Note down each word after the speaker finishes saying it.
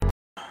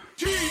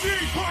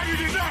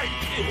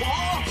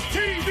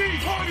TV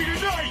party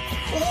tonight!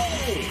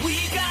 Oh, we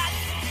got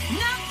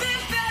nothing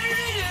better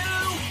to do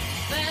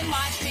than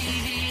watch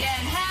TV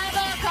and have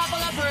a couple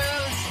of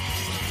brews.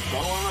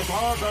 Don't want to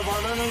talk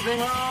about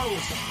anything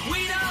else.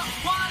 We don't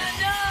want to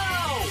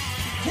know.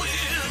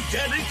 We're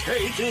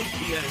dedicated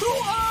to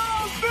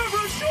our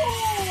favorite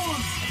shows!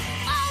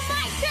 Oh,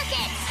 my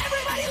circuit!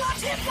 Everybody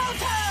loves Hippo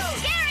Toes.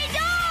 Scary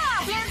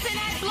dog! Blurson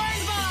and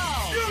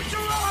Blurnsville.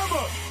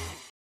 Futurama!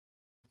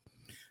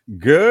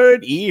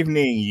 Good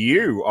evening.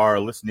 You are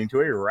listening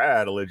to a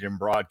Radeligion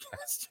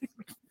Broadcasting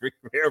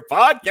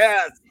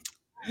podcast.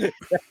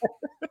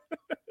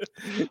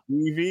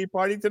 TV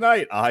party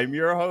tonight. I'm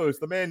your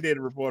host, the mandated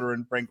reporter,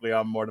 and frankly,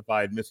 I'm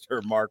mortified,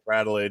 Mr. Mark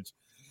Radelige.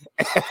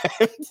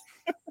 And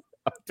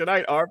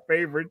tonight, our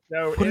favorite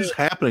show What is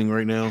happening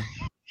right now?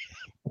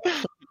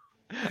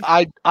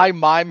 I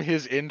mime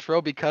his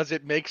intro because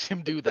it makes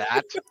him do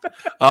that.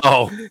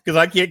 Oh, because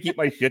I can't keep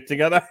my shit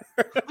together.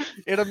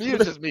 It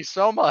amuses me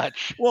so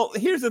much. Well,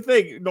 here's the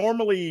thing.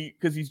 Normally,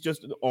 because he's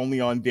just only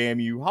on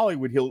Damn You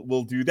Hollywood,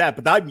 will do that.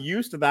 But I'm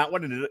used to that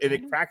one, and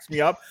it cracks me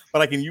up.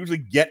 But I can usually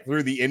get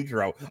through the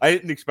intro. I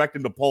didn't expect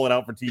him to pull it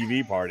out for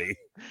TV party.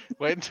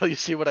 Wait until you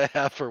see what I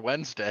have for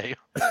Wednesday.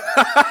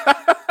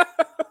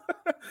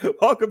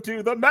 Welcome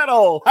to the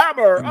Metal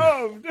Hammer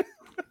of...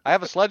 I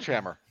have a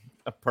sledgehammer.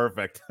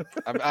 Perfect.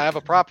 I have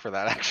a prop for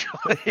that,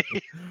 actually.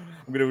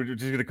 I'm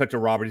just gonna cut to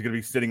Robert. He's gonna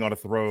be sitting on a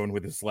throne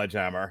with his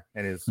sledgehammer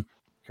and his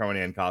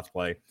Conan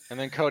cosplay. And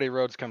then Cody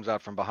Rhodes comes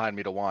out from behind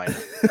me to whine.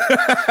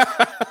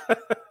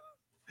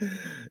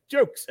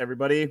 Jokes,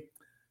 everybody.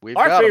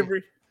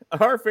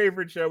 Our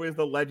favorite show is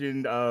The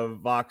Legend of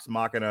Vox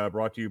Machina,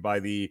 brought to you by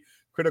the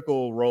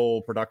Critical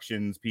Role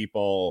Productions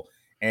people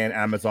and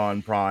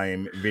Amazon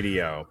Prime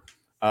Video.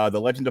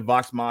 The Legend of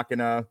Vox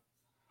Machina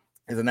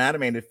is an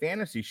animated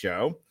fantasy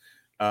show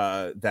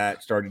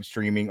that started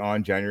streaming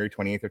on January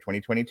 28th of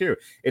 2022.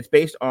 It's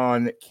based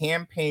on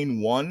Campaign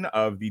 1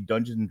 of the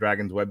Dungeons &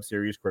 Dragons web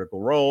series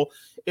Critical Role.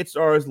 It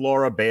stars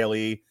Laura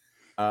Bailey,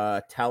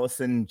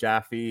 Taliesin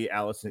Jaffe,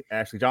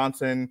 Ashley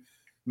Johnson,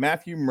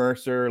 Matthew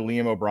Mercer,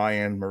 Liam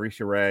O'Brien,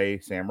 Marisha Ray,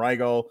 Sam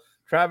Riegel,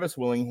 Travis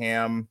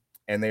Willingham,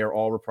 and they are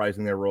all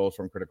reprising their roles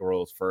from Critical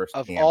Role's first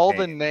Of campaign. all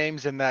the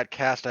names in that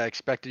cast I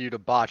expected you to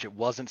botch, it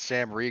wasn't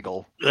Sam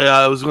Riegel. yeah,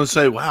 I was going to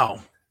say, wow.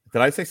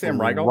 Did I say Sam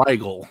Riegel?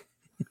 Riegel.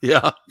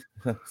 Yeah.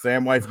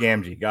 Samwise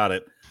Gamgee. Got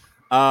it.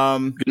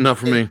 Good enough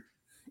for me.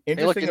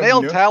 Hey, look, you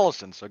nailed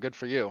Taliesin, so good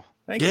for you.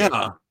 Thank you.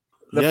 Yeah.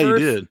 You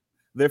did.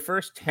 The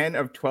first 10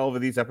 of 12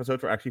 of these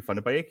episodes were actually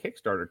funded by a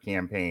Kickstarter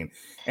campaign.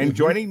 And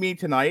joining me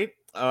tonight,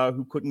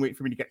 who couldn't wait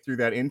for me to get through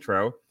that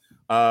intro,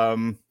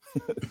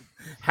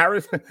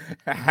 Harry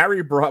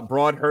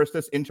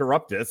Broadhurstus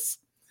Interruptus,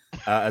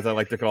 as I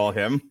like to call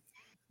him.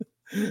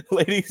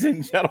 Ladies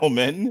and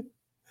gentlemen,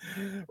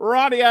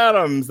 Ronnie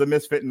Adams, the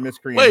misfit and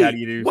miscreant. How do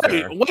you do,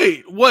 sir?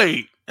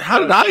 Wait. How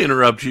did I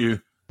interrupt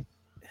you?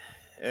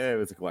 It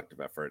was a collective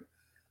effort.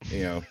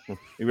 You know,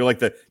 you're like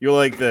the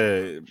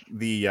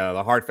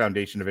Heart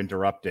Foundation of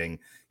interrupting.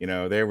 You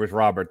know, there was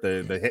Robert,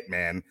 the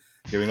hitman,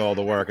 doing all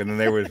the work, and then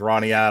there was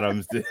Ronnie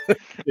Adams to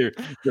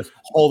just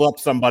hold up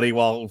somebody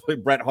while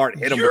Bret Hart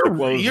hit him with the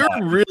clothesline.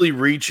 You're really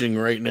reaching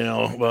right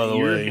now, by the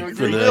way. You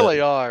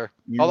really are.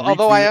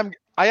 Although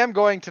I am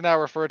going to now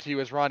refer to you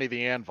as Ronnie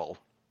the Anvil.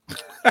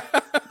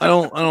 I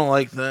don't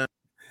like that.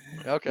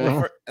 Okay.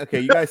 Well, okay,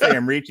 you guys say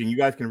I'm reaching. You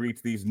guys can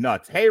reach these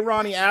nuts. Hey,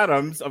 Ronnie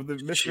Adams of the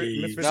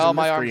Misfits. No,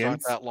 my arms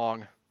aren't that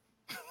long.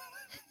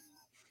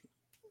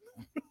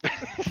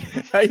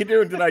 How you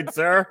doing tonight,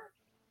 sir?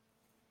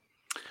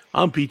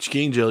 I'm Peach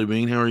King Jelly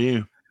Bean. How are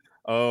you?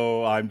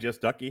 Oh, I'm just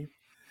Ducky.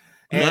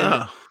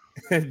 And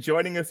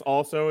joining us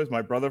also is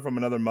my brother from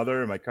another mother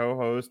and my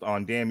co-host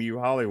on Damn You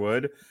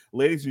Hollywood.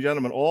 Ladies and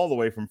gentlemen, all the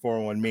way from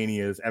 401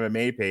 Mania's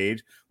MMA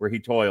page, where he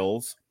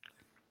toils.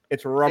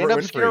 It's Robert In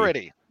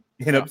obscurity.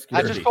 In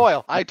obscurity. I just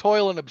toil. I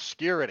toil in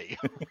obscurity.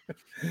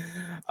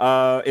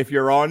 If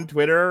you're on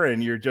Twitter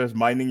and you're just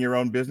minding your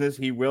own business,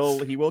 he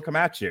will come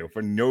at you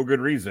for no good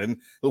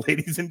reason.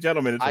 Ladies and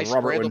gentlemen, it's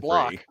Robert spray the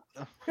block.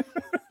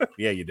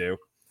 Yeah, you do.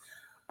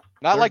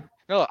 No,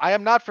 I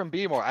am not from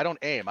Beemore. I don't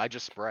aim. I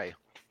just spray.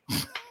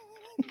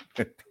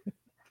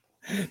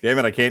 Damn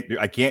it! I can't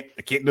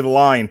do the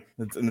line.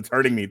 It's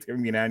hurting me. It's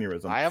giving me an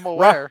aneurysm. I am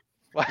aware.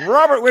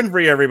 Robert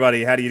Winfrey,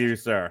 everybody. How do you do,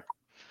 sir?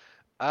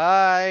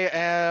 I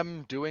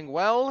am doing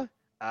well.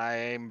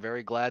 I'm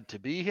very glad to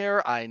be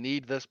here. I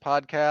need this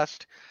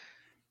podcast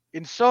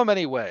in so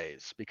many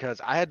ways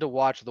because I had to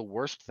watch the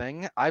worst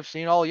thing I've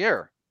seen all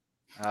year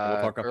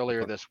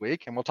earlier this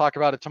week, and we'll talk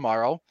about it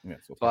tomorrow.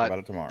 Yes, we'll talk about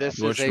it tomorrow. This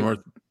You is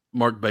watched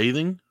Mark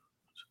bathing?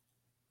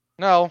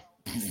 No,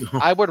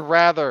 I would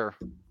rather.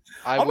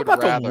 I'm about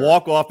to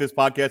walk off this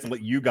podcast and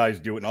let you guys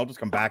do it, and I'll just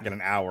come back in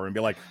an hour and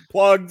be like,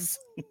 plugs.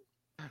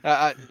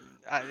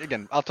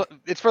 Again,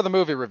 it's for the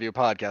movie review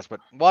podcast, but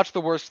watch The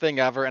Worst Thing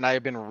Ever, and I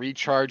have been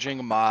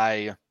recharging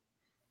my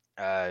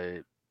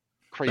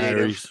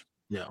creative.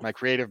 Yeah. My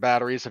creative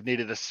batteries have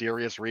needed a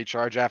serious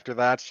recharge after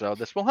that, so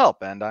this will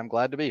help, and I'm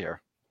glad to be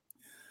here.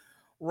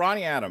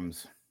 Ronnie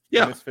Adams,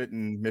 The misfit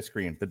and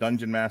miscreant, the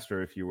dungeon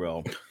master, if you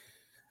will.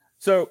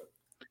 So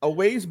a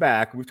ways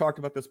back, we've talked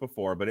about this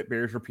before, but it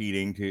bears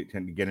repeating to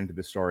get into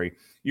the story.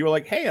 You were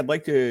like, hey, I'd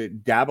like to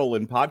dabble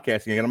in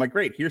podcasting again. I'm like,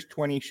 great, here's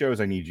 20 shows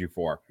I need you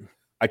for.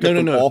 I took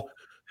them all.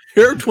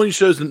 Here are 20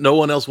 shows that no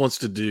one else wants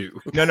to do.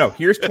 No.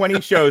 Here's 20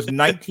 shows.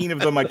 19 of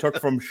them I took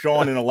from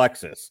Sean and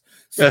Alexis.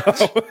 So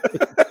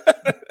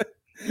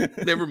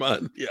never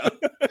mind. Yeah.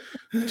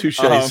 Touche,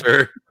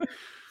 sir.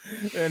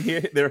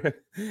 And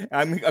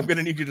I'm going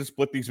to need you to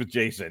split these with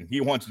Jason.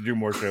 He wants to do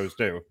more shows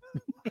too.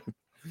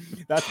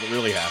 That's what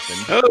really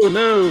happened. Oh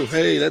no!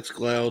 Hey, that's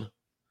Cloud.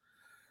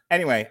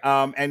 Anyway,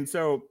 and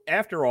so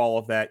after all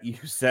of that, you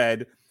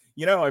said,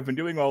 I've been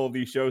doing all of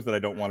these shows that I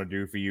don't want to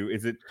do for you.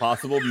 Is it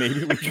possible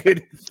maybe we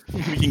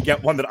can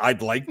get one that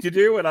I'd like to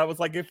do? And I was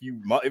like, if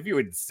you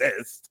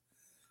insist.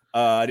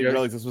 I didn't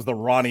realize this was the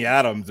Ronnie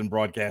Adams and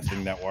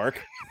Broadcasting Network.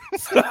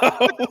 So.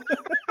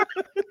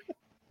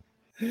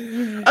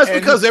 That's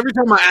because every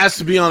time I ask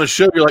to be on a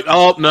show, you're like,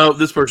 oh, no,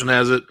 this person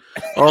has it.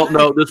 Oh,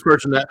 no, this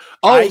person that.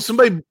 Oh,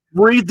 somebody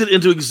breathed it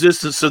into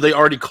existence, so they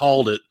already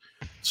called it.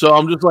 So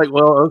I'm just like,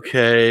 well,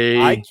 okay.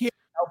 I can't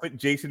help it.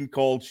 Jason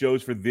called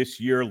shows for this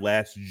year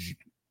last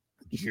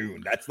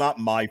June. That's not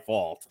my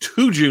fault.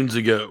 2 Junes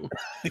ago.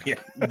 Yeah.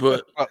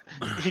 But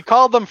he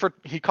called them for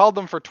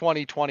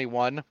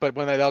 2021, but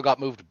when they all got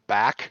moved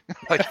back.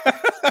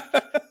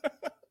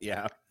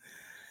 Yeah.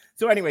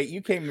 So anyway,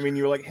 you came to me and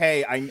you were like,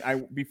 hey,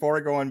 I before I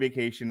go on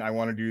vacation, I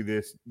want to do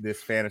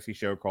this fantasy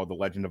show called The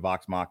Legend of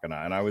Vox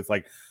Machina. And I was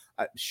like,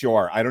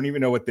 sure, I don't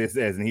even know what this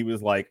is. And he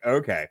was like,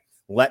 okay,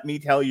 let me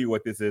tell you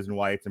what this is and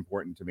why it's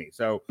important to me.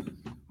 So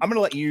I'm going to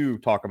let you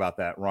talk about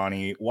that,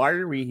 Ronnie. Why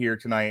are we here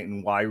tonight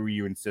and why were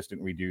you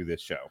insistent we do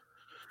this show?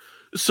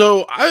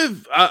 So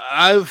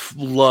I've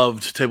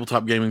loved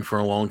tabletop gaming for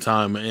a long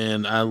time,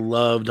 and I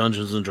love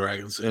Dungeons and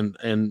Dragons.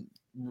 And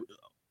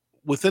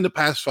within the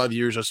past 5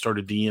 years, I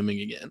started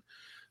DMing again.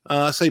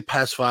 I say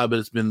past 5, but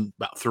it's been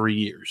about 3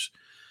 years.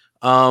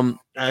 I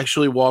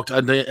actually I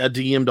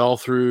DM'd all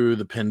through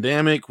the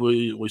pandemic.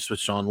 We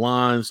switched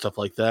online, stuff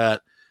like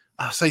that.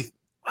 I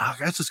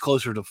guess it's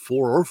closer to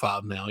 4 or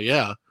 5 now.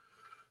 Yeah.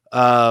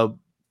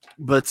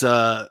 But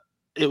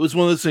it was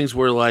one of those things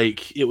where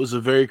it was a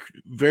very,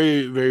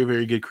 very, very,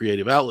 very good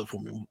creative outlet for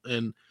me.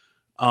 And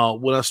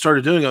when I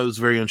started doing it, I was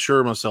very unsure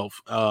of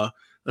myself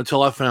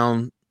until I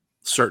found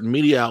certain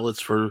media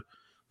outlets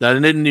that I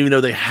didn't even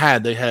know they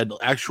had. They had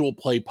actual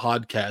play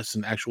podcasts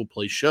and actual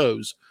play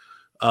shows,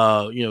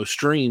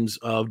 streams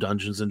of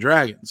Dungeons and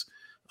Dragons.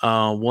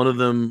 One of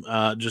them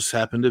just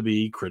happened to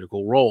be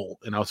Critical Role,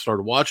 and I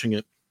started watching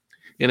it,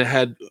 and it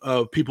had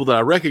people that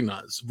I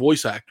recognize,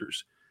 voice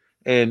actors,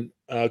 and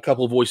a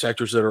couple of voice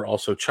actors that are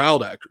also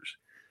child actors.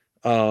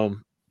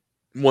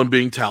 One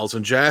being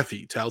Taliesin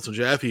Jaffe. Taliesin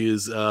Jaffe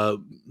is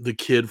the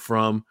kid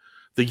from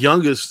the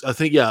youngest, I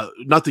think,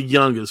 not the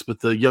youngest, but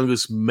the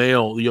youngest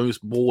male, the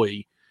youngest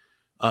boy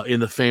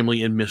in the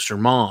family in Mr.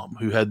 Mom,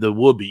 who had the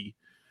whoopee.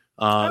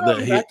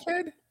 That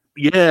kid?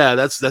 Yeah,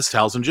 that's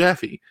Taliesin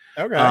Jaffe.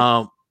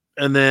 Okay.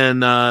 And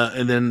then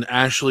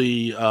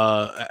Ashley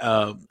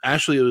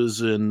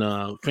was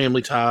in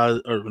Family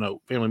Ties, or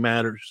no, Family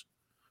Matters.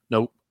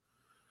 Nope.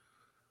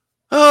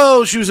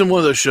 Oh, she was in one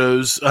of those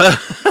shows. I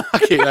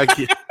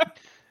can't.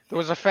 There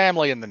was a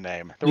family in the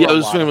name. There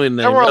was a family in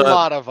the name. There were a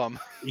lot of them.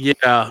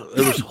 Yeah,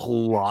 there was a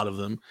whole lot of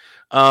them.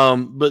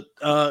 But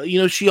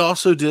she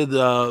also did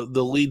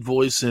the lead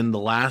voice in The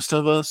Last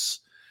of Us,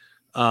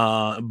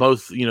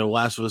 both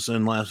Last of Us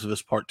and Last of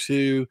Us Part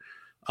 2.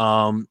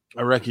 I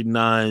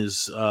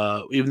recognize,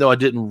 even though I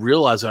didn't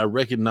realize it, I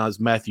recognize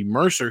Matthew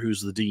Mercer,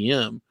 who's the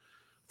DM,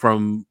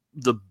 from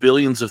the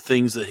billions of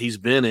things that he's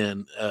been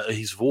in.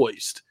 He's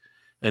voiced,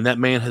 and that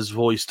man has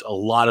voiced a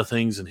lot of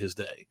things in his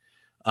day,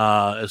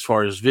 as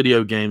far as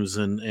video games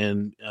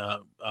and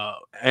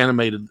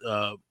animated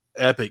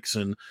epics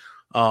and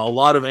a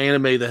lot of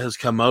anime that has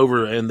come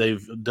over and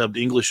they've dubbed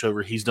English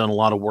over. He's done a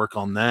lot of work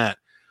on that.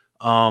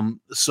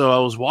 So I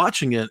was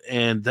watching it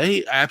and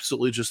they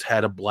absolutely just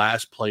had a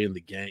blast playing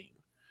the game.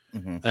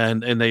 Mm-hmm.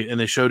 and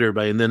they showed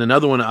everybody. And then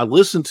another one I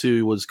listened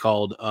to was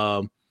called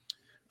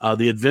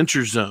The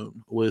Adventure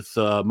Zone with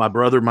my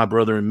brother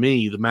and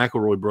me, the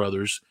McElroy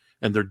brothers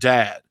and their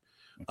dad.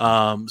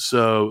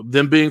 So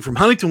them being from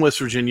Huntington, West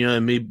Virginia,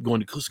 and me going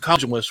to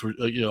college in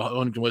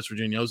Huntington, West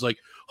Virginia, I was like,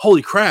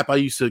 holy crap, I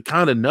used to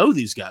kind of know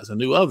these guys. I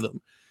knew of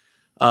them.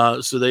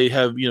 So they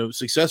have,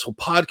 successful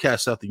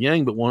podcasts out the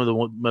yang, but one of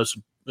the most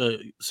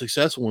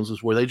successful ones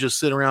is where they just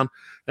sit around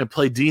and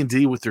play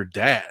D&D with their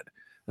dad.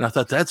 And I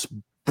thought that's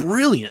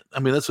brilliant. I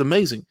mean, that's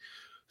amazing.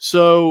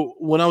 So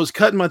when I was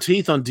cutting my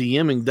teeth on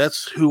DMing,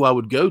 that's who I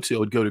would go to. I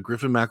would go to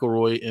Griffin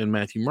McElroy and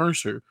Matthew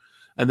Mercer.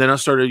 And then I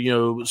started,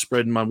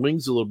 spreading my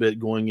wings a little bit,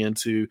 going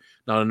into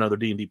Not Another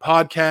D&D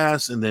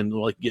podcast, and then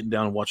getting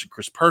down and watching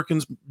Chris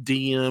Perkins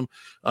DM,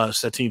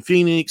 Satine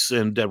Phoenix,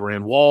 and Deborah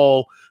Ann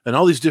Wall, and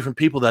all these different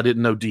people that I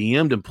didn't know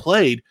DM'd and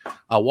played.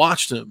 I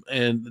watched them,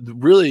 and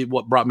really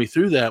what brought me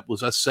through that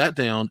was I sat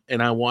down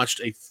and I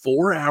watched a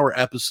 4-hour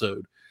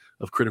episode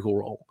of Critical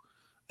Role.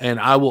 and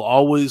I will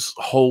always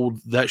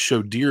hold that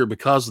show dear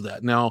because of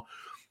that. Now,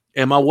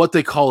 am I what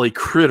they call a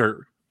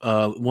critter?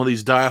 One of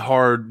these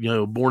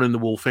diehard, born in the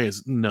wool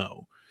fans?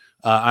 No,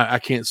 I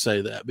can't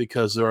say that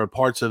because there are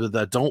parts of it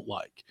that I don't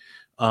like.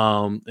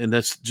 And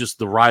that's just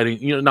the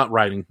writing, not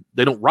writing.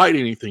 They don't write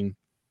anything.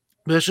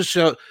 But that's just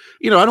I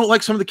don't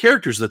like some of the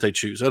characters that they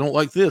choose. I don't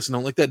like this and I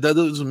don't like that. That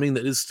doesn't mean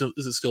that it's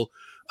still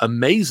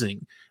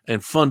amazing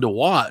and fun to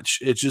watch.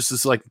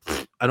 It's like,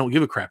 I don't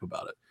give a crap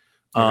about it.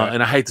 Okay.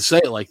 And I hate to say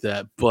it like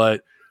that,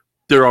 but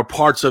there are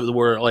parts of it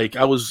where like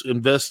I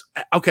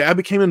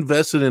became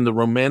invested in the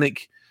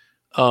romantic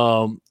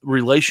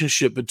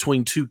relationship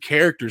between two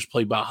characters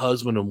played by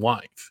husband and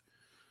wife.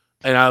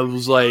 And I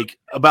was like,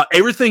 about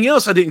everything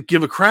else I didn't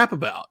give a crap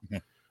about.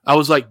 I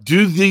was like,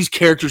 do these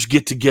characters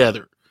get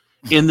together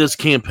in this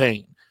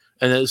campaign?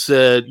 And it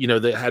said,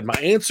 they had my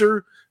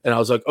answer. And I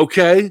was like,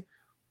 okay,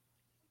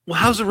 well,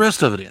 how's the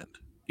rest of it end?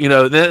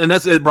 And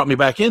it brought me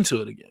back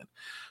into it again.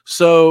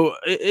 So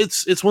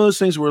it's one of those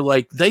things where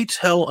like they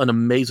tell an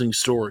amazing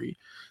story.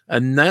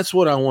 And that's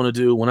what I want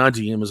to do when I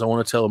DM is I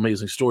want to tell an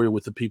amazing story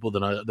with the people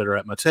that are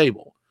at my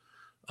table.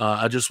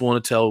 I just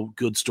want to tell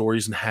good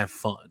stories and have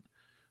fun.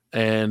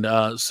 And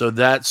so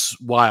that's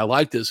why I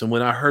like this. And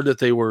when I heard that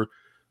they were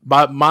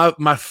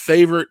my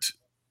favorite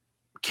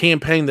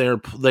campaign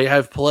they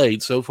have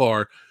played so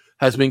far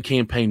has been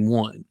campaign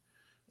 1.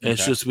 And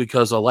it's just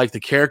because I like the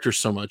characters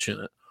so much in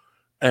it.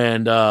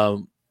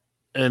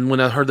 And when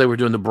I heard they were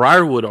doing the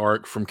Briarwood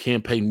arc from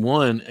campaign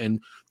 1 and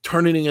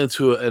turning it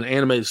into an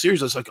animated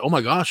series, I was like, oh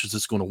my gosh, is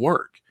this going to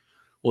work?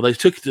 Well, they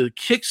took it to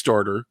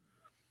Kickstarter,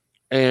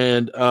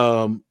 and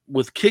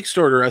with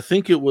Kickstarter, I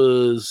think it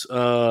was,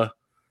 it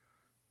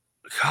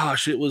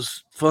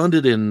was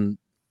funded in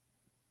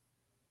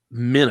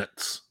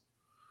minutes.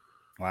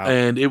 Wow.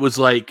 And it was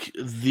like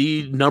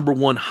the number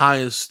one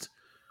highest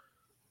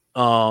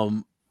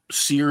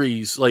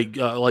series, like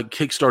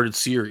Kickstarted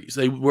series.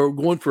 They were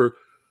going for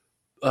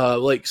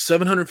like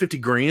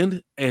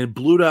 $750,000 and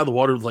blew it out of the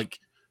water with like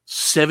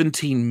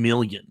 17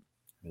 million.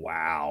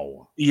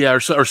 Wow. Yeah,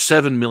 or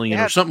 7 million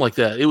or something like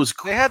that. It was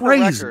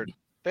crazy.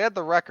 They had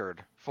the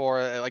record for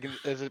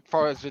as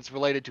far as it's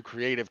related to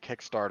creative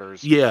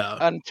Kickstarters. Yeah.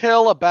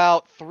 Until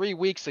about 3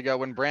 weeks ago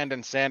when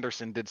Brandon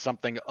Sanderson did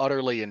something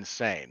utterly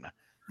insane.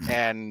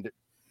 And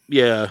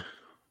yeah.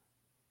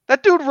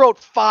 That dude wrote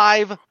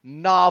 5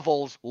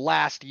 novels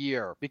last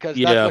year because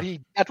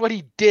that's what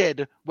he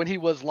did when he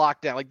was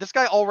locked down. Like, this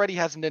guy already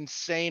has an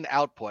insane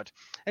output.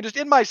 And just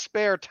in my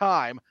spare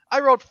time, I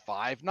wrote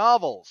 5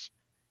 novels.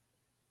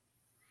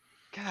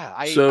 God,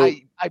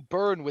 I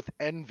burn with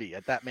envy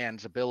at that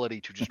man's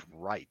ability to just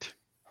write.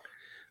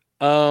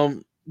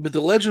 But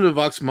The Legend of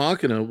Vox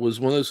Machina was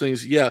one of those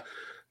things. Yeah,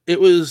 it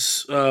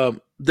was.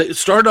 It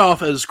started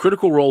off as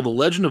Critical Role, The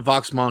Legend of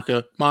Vox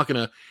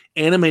Machina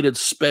animated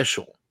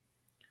special,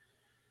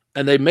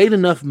 and they made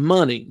enough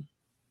money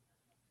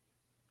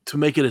to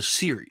make it a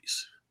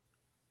series.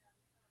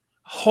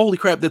 Holy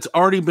crap! That's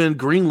already been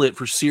greenlit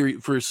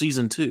for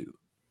season 2.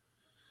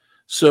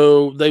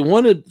 So they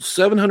wanted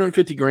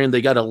 $750,000.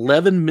 They got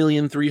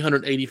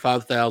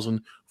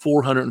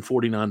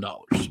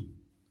 $11,385,449.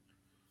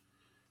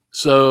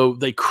 So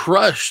they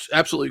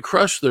absolutely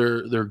crushed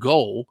their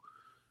goal,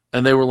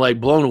 and they were like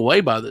blown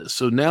away by this.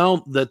 So now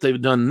that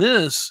they've done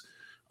this,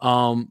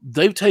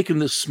 they've taken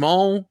this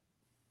small.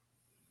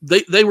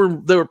 They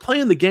were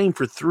playing the game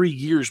for 3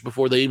 years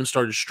before they even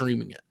started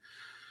streaming it.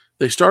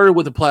 They started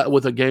with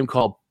a game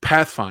called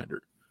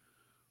Pathfinder,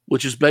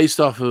 which is based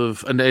off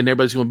of, and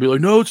everybody's going to be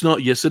like, no, it's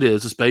not. Yes, it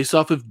is. It's based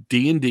off of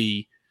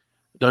D&D,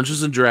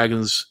 Dungeons and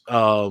Dragons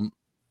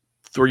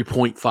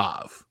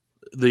 3.5,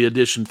 the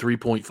edition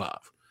 3.5.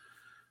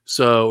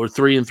 So, or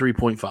 3 and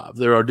 3.5.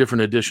 There are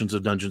different editions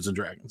of Dungeons and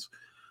Dragons.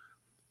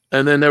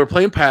 And then they were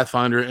playing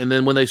Pathfinder, and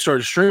then when they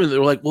started streaming, they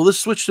were like, well, let's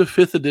switch to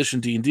 5th edition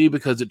D&D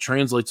because it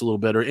translates a little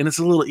better, and it's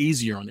a little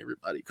easier on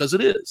everybody, because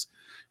it is.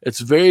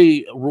 It's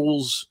very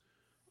rules,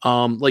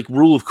 like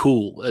rule of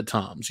cool at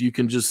times. You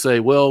can just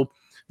say, well,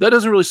 that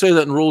doesn't really say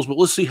that in rules, but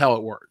let's see how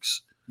it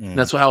works. And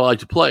that's how I like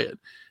to play it.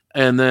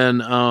 And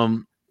then,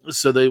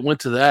 so they went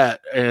to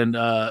that, and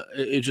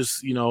it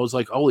just, I was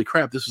like, holy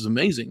crap, this is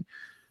amazing.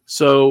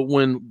 So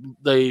when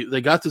they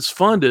got this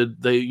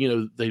funded,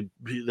 they've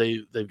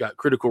got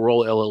Critical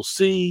Role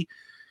LLC,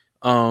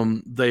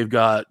 they've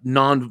got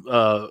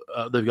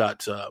nonprofit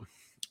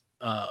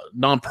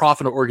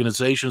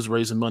organizations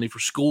raising money for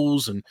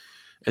schools and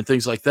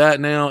things like that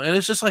now, and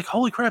it's just like,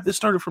 holy crap, this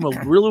started from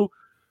a real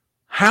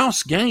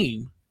house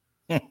game,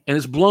 and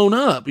it's blown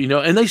up,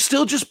 and they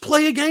still just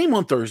play a game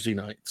on Thursday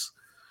nights.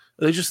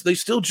 They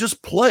still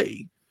just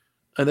play,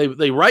 and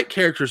they write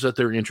characters that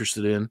they're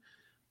interested in.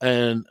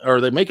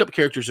 Or they make up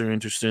characters they're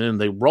interested in.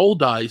 They roll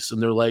dice,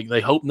 and they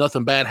hope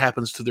nothing bad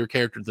happens to their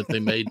character that they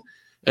made.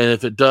 And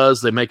if it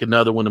does, they make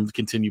another one and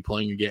continue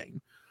playing a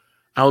game.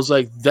 I was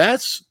like,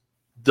 that's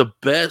the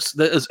best.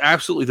 That is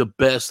absolutely the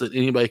best that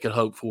anybody could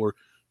hope for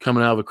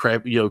coming out of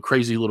a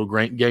crazy little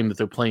game that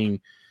they're playing,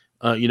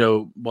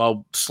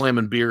 while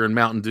slamming beer and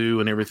Mountain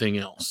Dew and everything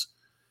else.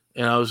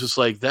 And I was just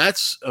like,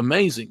 that's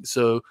amazing.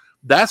 So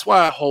That's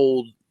why I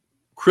hold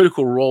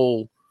Critical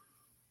Role,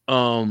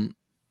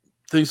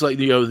 things like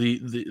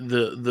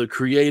the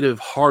creative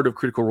heart of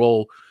Critical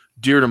Role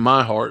dear to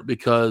my heart,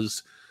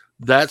 because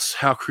that's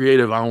how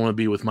creative I want to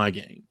be with my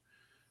game.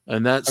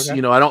 And that's,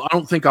 Okay. I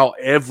don't think I'll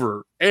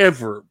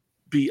ever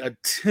be a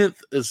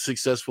tenth as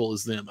successful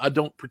as them. I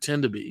don't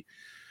pretend to be,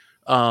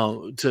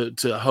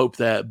 to hope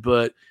that,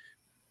 but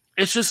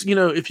it's just,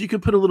 if you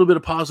could put a little bit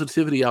of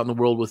positivity out in the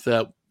world with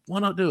that, why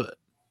not do it?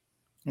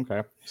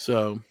 Okay.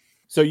 So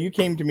you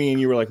came to me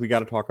and you were like, we got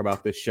to talk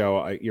about this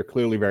show. You're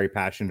clearly very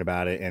passionate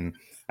about it. And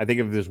I think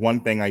if there's one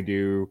thing I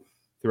do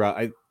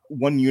throughout,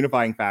 one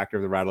unifying factor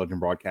of the Rad Legend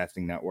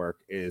Broadcasting Network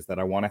is that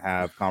I want to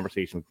have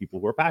conversation with people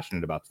who are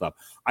passionate about stuff.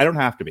 I don't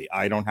have to be.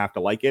 I don't have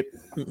to like it.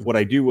 What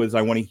I do is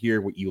I want to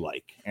hear what you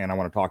like, and I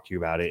want to talk to you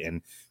about it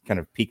and kind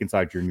of peek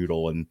inside your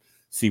noodle and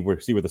see where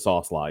the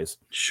sauce lies.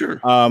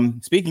 Sure.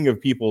 Speaking of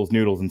people's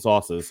noodles and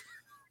sauces,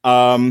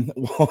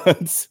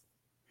 once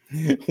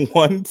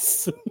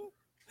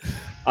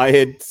I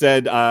had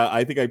said,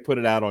 I think I put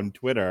it out on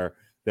Twitter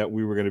that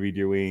we were going to be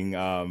doing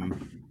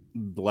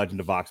The Legend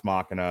of Vox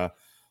Machina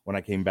when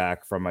I came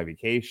back from my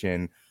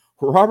vacation.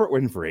 Robert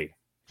Winfrey,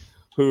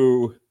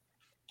 who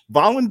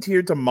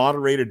volunteered to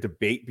moderate a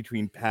debate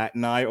between Pat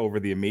and I over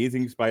The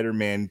Amazing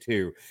Spider-Man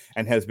 2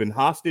 and has been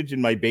hostage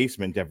in my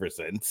basement ever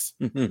since.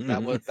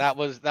 That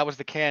was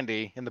the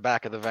candy in the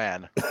back of the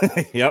van.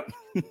 Yep.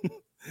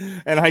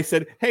 And I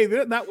said, hey,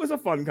 that was a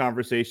fun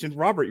conversation.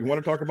 Robert, you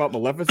want to talk about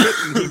Maleficent?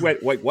 And he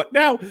went, wait, what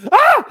now?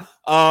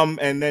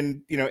 And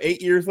then,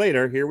 8 years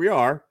later, here we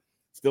are,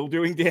 still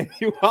doing Damn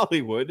You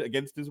Hollywood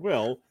against his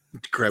will.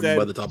 Grab him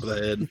by the top of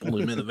the head, pull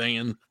him in the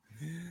van.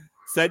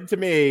 Said to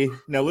me,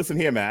 now listen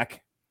here,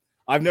 Mac.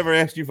 I've never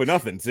asked you for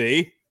nothing,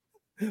 see?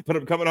 But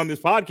I'm coming on this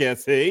podcast,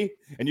 see?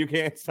 And you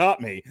can't stop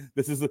me.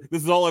 This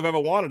is all I've ever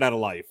wanted out of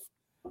life.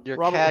 Your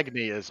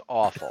Cagney is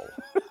awful.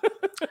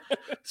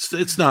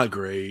 It's not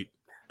great.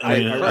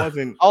 I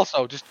wasn't.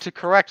 Also, just to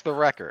correct the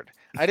record,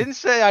 I didn't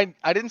say I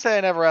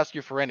never ask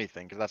you for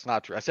anything, because that's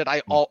not true. I said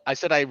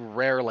I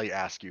rarely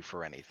ask you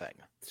for anything.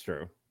 It's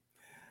true.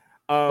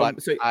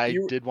 But so I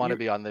did want to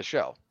be on this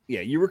show. Yeah,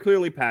 you were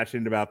clearly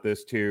passionate about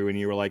this too, and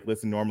you were like,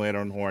 listen, normally I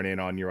don't horn in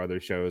on your other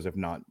shows if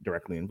not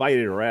directly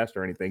invited or asked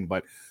or anything,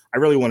 but I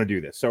really want to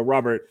do this. So,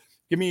 Robert,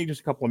 give me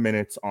just a couple of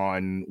minutes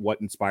on what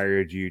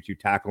inspired you to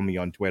tackle me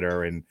on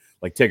Twitter and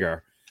like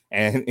Tigger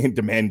and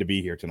demand to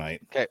be here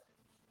tonight. Okay.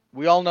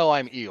 We all know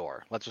I'm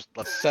Eeyore. Let's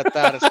set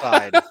that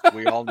aside.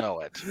 We all know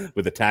it.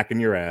 With a tack in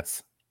your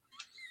ass.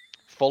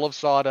 Full of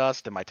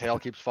sawdust, and my tail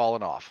keeps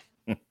falling off.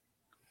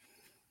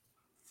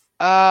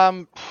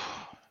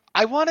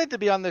 I wanted to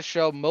be on this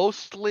show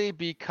mostly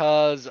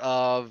because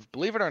of,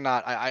 believe it or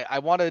not, I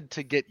wanted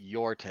to get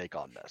your take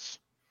on this.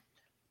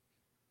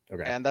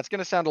 Okay. And that's going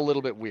to sound a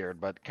little bit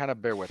weird, but kind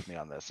of bear with me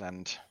on this.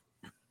 And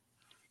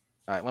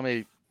all right,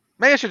 maybe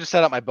I should just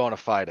set up my bona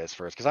fides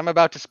first, because I'm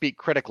about to speak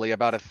critically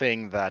about a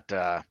thing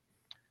that,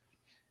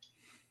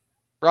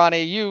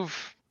 Ronnie,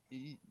 you've,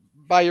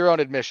 by your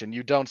own admission,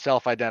 you don't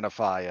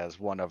self-identify as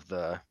one of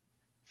the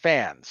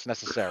fans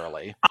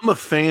necessarily. I'm a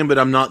fan, but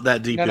I'm not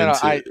that deep into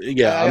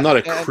it. I'm not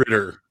a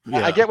critter.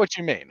 Yeah. I get what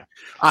you mean.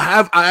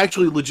 I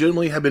actually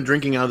legitimately have been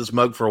drinking out of this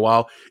mug for a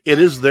while. It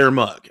is their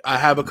mug. I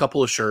have a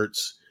couple of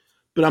shirts,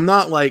 but I'm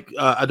not like,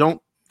 I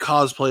don't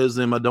cosplay as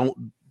them. I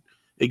don't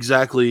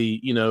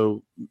exactly,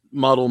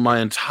 model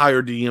my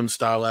entire DM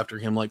style after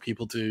him like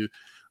people do.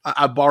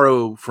 I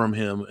borrow from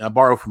him. I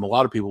borrow from a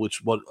lot of people,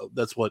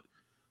 that's what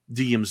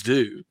DMs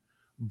do.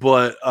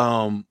 But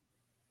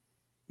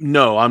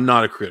no, I'm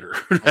not a critter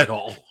at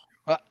all.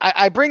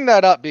 I bring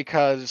that up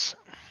because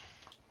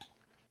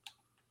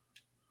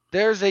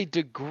there's a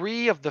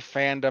degree of the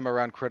fandom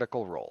around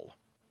Critical Role,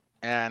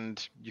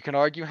 and you can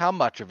argue how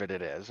much of it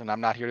is, and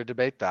I'm not here to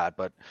debate that,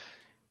 but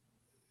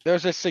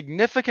there's a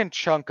significant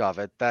chunk of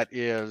it that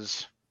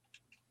is,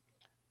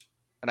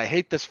 and I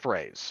hate this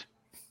phrase,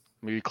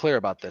 let me be clear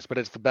about this, but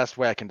it's the best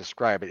way I can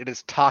describe it. It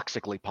is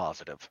toxically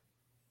positive.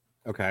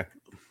 Okay.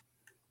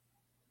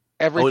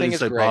 Everything is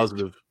great.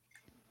 Positive.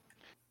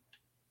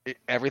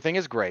 Everything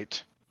is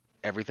great.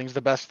 Everything's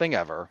the best thing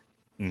ever.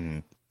 Mm-hmm.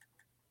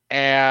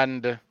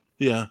 And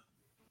yeah,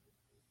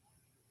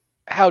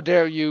 how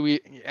dare you?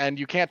 And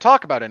you can't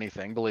talk about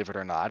anything, believe it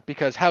or not,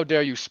 because how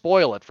dare you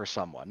spoil it for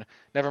someone?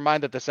 Never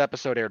mind that this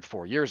episode aired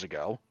 4 years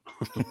ago.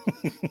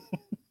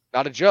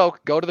 Not a joke.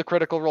 Go to the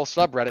Critical Role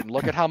subreddit and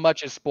look at how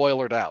much is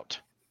spoilered out,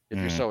 if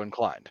you're so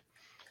inclined.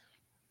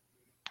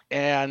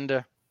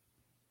 And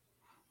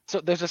so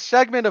there's a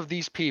segment of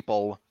these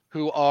people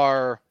who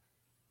are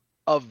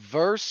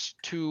averse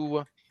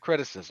to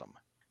criticism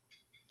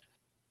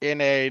in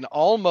an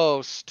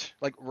almost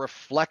like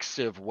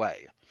reflexive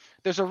way.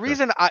 There's a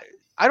reason I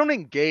don't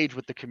engage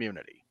with the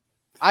community.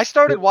 I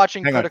started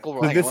watching Critical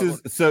Role.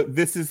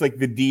 This is like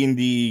the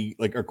D&D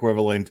like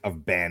equivalent of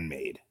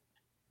Bandmade.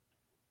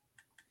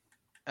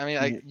 I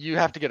mean, you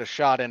have to get a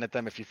shot in at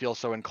them if you feel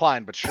so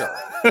inclined, but sure.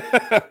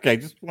 Okay,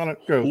 just want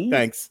to go.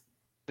 Thanks.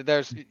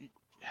 There's,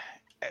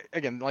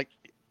 again, like,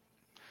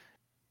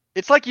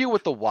 it's like you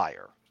with The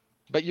Wire.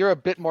 but you're a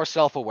bit more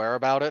self-aware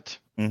about it.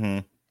 Mm-hmm.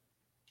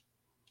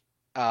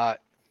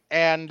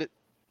 And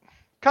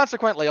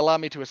consequently allow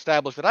me to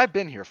establish that I've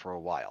been here for a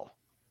while.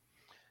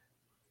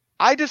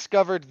 I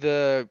discovered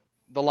the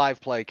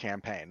live play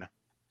campaign.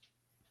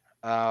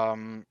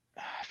 I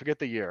forget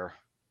the year.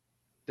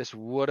 This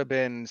would have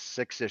been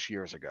 6-ish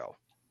years ago.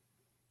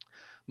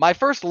 My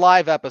first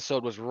live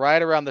episode was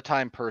right around the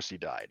time Percy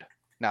died.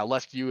 Now,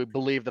 lest you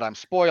believe that I'm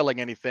spoiling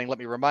anything, let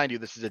me remind you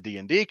this is a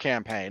D&D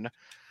campaign.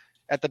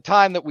 At the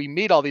time that we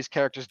meet all these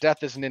characters,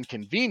 death is an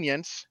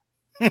inconvenience,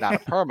 not a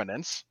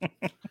permanence.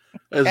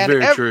 That's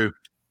very true.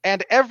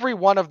 And every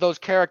one of those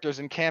characters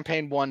in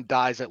Campaign 1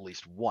 dies at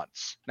least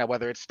once. Now,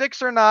 whether it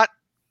sticks or not,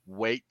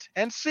 wait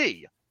and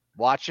see.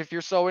 Watch if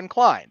you're so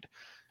inclined.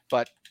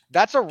 But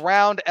that's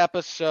around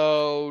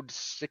episode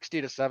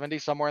 60 to 70,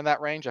 somewhere in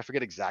that range. I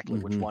forget exactly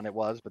which one it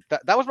was, but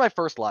that was my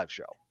first live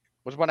show.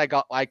 Was when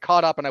I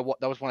caught up, and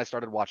that was when I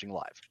started watching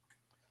live.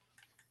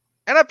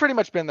 And I've pretty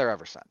much been there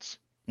ever since.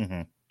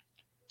 Mm-hmm.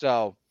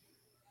 So,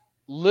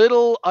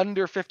 little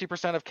under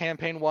 50% of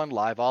Campaign 1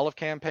 live, all of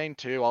Campaign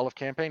 2, all of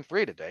Campaign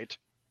 3 to date.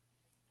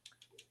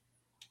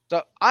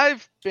 So,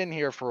 I've been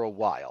here for a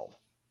while.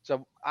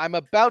 So, I'm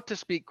about to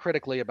speak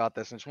critically about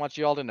this, and just want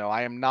you all to know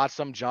I am not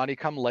some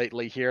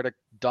Johnny-come-lately here to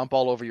dump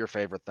all over your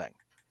favorite thing.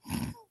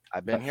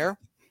 I've been here.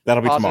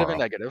 That'll be positive tomorrow. and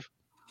negative.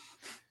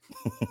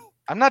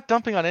 I'm not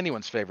dumping on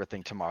anyone's favorite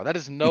thing tomorrow. That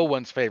is no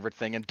one's favorite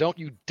thing, and don't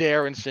you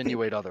dare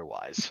insinuate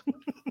otherwise.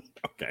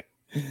 Okay.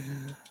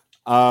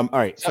 All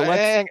right. So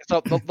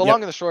the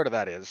long and the short of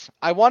that is,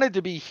 I wanted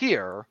to be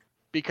here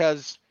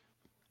because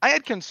I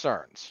had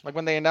concerns. Like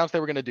when they announced they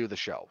were going to do the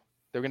show,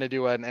 they were going to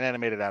do an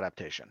animated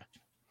adaptation,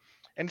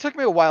 and it took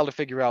me a while to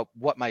figure out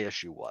what my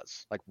issue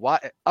was. Like, why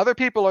other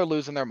people are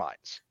losing their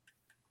minds.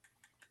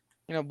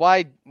 You know,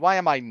 why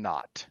am I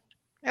not?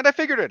 And I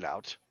figured it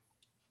out.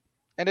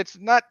 And it's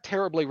not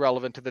terribly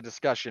relevant to the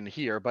discussion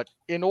here, but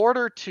in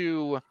order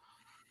to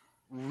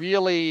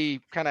really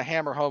kind of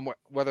hammer home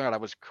whether or not I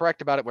was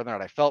correct about it, whether or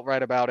not I felt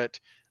right about it,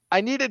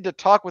 I needed to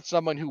talk with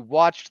someone who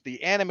watched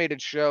the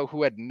animated show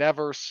who had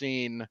never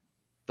seen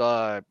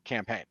the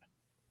campaign.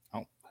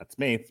 Oh, that's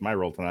me. It's my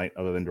role tonight,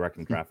 other than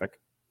directing traffic.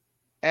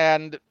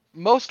 And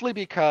mostly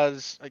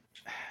because, like,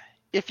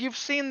 if you've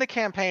seen the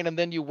campaign and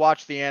then you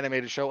watch the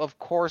animated show, of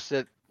course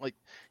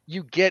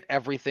you get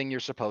everything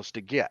you're supposed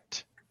to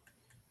get.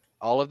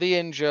 All of the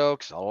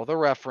in-jokes, all of the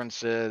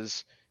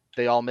references,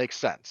 they all make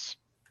sense.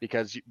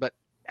 But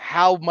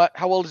how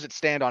well does it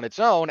stand on its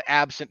own,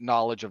 absent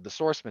knowledge of the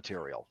source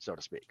material, so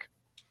to speak?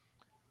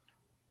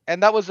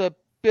 And that was a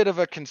bit of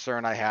a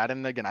concern I had.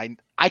 And again,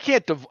 I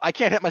can't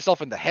hit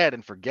myself in the head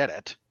and forget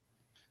it.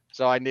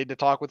 So I need to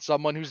talk with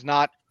someone who's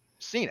not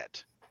seen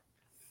it.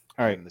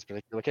 All right. In this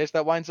particular case,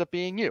 that winds up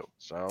being you.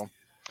 So,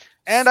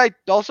 and I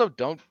also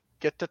don't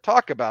get to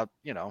talk about,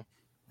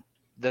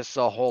 this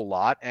a whole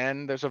lot,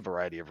 and there's a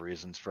variety of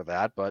reasons for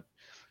that, but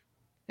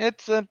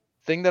it's a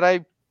thing that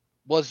I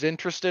was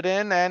interested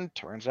in, and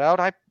turns out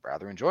I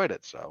rather enjoyed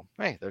it. So,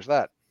 hey, there's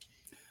that.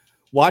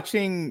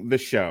 Watching the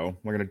show,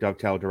 we're going to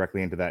dovetail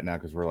directly into that now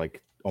because we're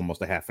like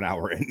almost a half an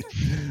hour in.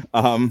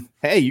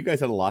 Hey, you guys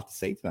had a lot to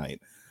say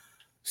tonight.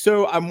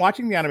 So I'm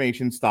watching the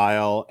animation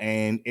style,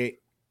 and it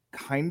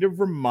kind of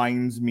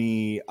reminds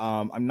me,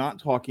 I'm not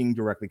talking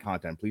directly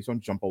content. Please don't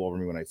jump all over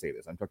me when I say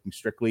this. I'm talking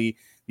strictly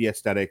the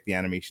aesthetic, the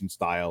animation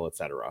style,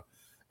 etc.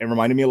 It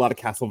reminded me a lot of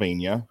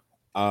Castlevania.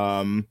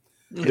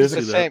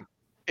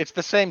 It's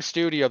the same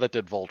studio that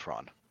did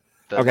Voltron.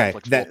 Okay,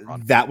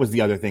 Voltron. That was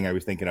the other thing I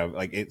was thinking of.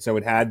 So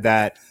it had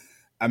that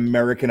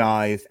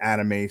Americanized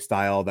anime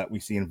style that we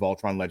see in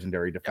Voltron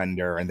Legendary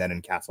Defender and then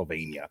in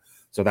Castlevania.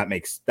 So that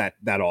makes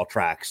that all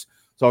tracks.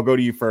 So I'll go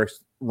to you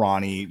first,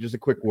 Ronnie. Just a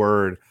quick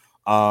word.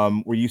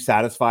 Were you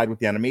satisfied with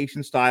the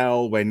animation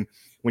style when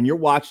you're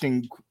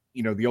watching,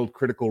 the old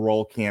Critical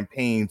Role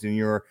campaigns and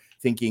you're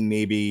thinking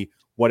maybe,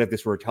 what if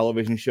this were a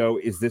television show?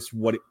 Is this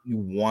what you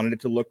wanted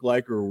it to look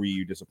like, or were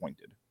you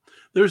disappointed?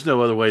 There's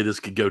no other way this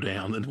could go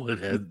down than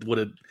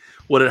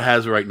what it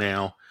has right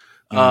now.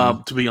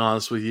 To be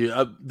honest with you,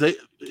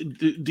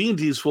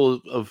 D&D is full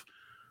of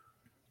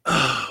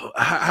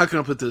how can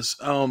I put this?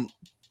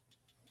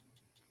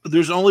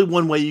 There's only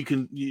one way you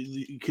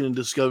can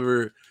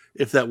discover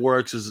if that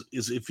works is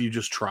if you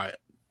just try it.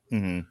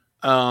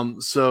 Mm-hmm.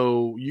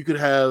 So you could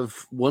have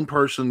one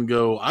person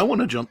go, I want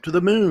to jump to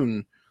the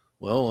moon.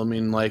 Well, I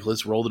mean,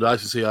 let's roll the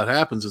dice and see how it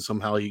happens, and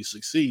somehow he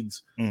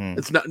succeeds. Mm-hmm.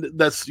 It's not,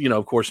 that's,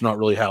 of course, not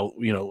really how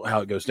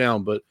it goes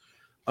down, but,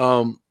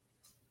 the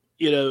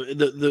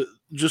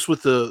just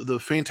with the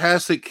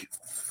fantastic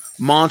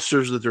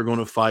monsters that they're going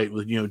to fight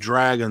with,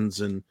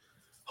 dragons, and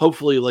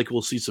hopefully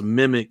we'll see some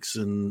mimics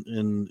and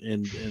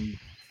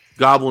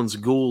goblins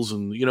and ghouls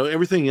and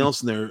everything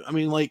else in there. I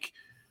mean,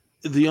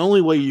 the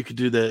only way you could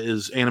do that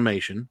is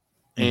animation.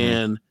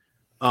 And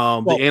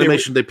the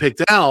animation they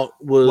picked out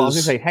was. Well, I was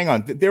gonna say, hang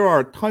on. There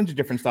are tons of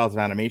different styles of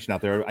animation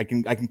out there. I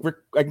can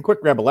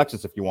quick grab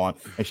Alexis if you want,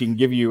 and she can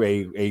give you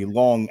a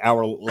long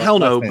hour. Hell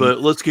no,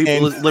 but let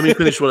me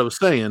finish what I was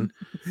saying.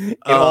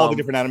 All the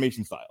different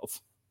animation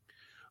styles.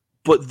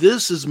 but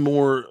this is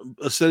more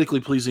aesthetically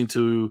pleasing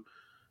to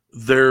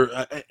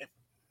their.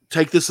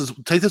 Take this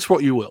for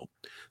what you will.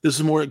 This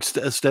is more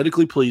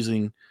aesthetically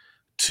pleasing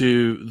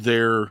to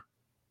their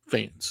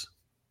fans.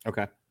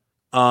 Okay.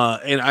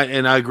 And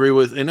I agree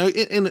with, and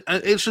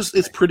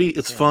it's pretty,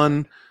 it's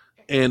fun,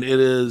 and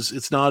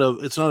it's not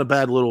a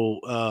bad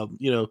little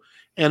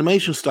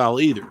animation style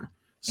either.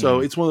 So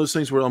it's one of those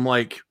things where I'm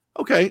like,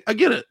 okay, I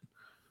get it.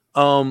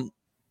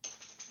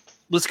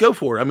 Let's go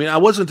for it. I mean, I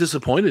wasn't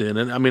disappointed in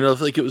it. I mean, I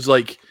think it was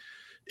like,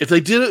 if they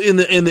did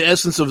it in the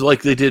essence of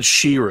like they did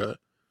She-Ra,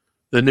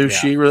 the new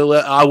She-Ra,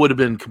 I would have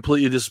been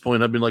completely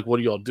disappointed. I'd been like, what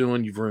are y'all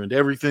doing? You've ruined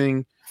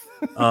everything.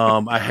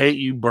 I hate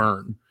you,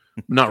 burn.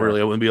 Not really.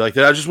 I wouldn't be like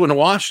that. I just wouldn't have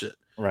watched it.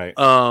 Right.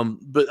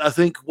 But I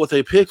think what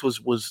they picked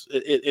was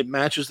it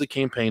matches the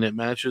campaign. It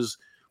matches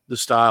the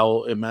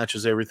style. It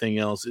matches everything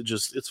else.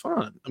 It's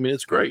fun. I mean,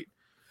 it's great.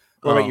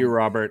 What about you,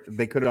 Robert?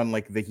 They could have done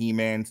like the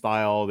He-Man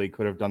style. They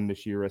could have done the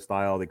She-Ra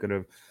style. They could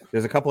have.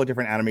 There's a couple of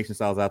different animation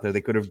styles out there. They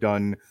could have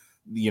done,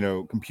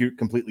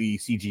 completely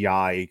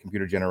CGI,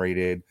 computer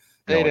generated.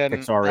 They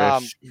didn't.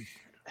 Pixar-ish.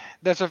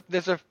 There's a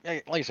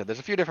like you said, there's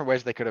a few different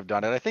ways they could have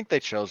done it. I think they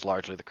chose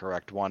largely the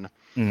correct one.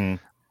 Mm-hmm.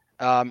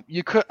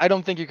 I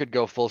don't think you could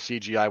go full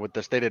CGI with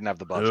this. They didn't have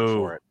the budget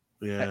for it.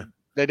 Yeah.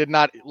 They did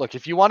not. Look,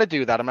 if you want to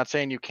do that, I'm not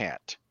saying you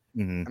can't.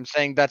 Mm-hmm. I'm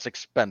saying that's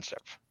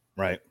expensive.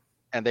 Right.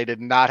 And they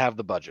did not have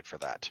the budget for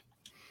that.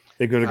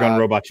 They could have gone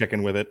Robot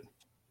Chicken with it.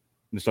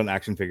 Just on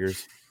action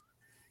figures.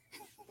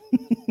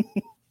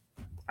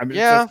 I'm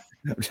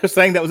just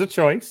saying that was a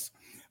choice.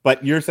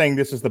 But you're saying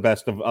this is the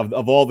best of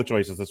all the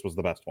choices. This was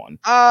the best one.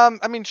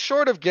 I mean,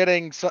 short of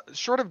doing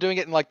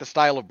it in like the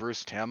style of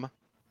Bruce Timm,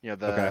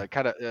 the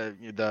kind of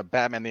the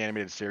Batman the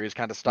Animated Series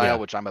kind of style,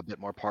 which I'm a bit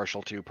more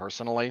partial to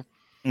personally.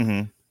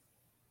 Mm-hmm.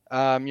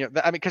 I mean,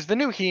 because the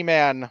new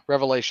He-Man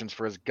Revelations,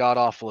 for as god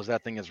awful as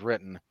that thing is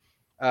written,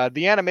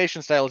 the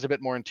animation style is a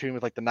bit more in tune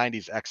with like the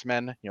 '90s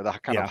X-Men, the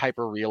kind of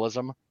hyper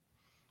realism.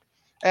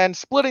 And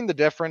splitting the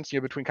difference,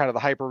 between kind of the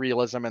hyper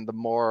realism and the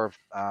more,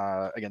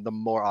 the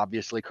more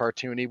obviously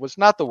cartoony was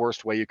not the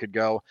worst way you could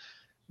go.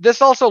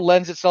 This also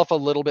lends itself a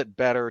little bit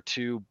better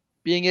to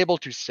being able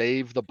to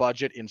save the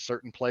budget in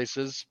certain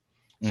places,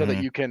 so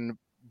that you can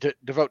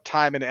devote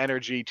time and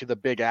energy to the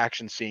big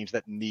action scenes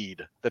that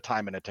need the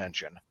time and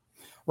attention.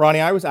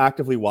 Ronnie, I was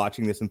actively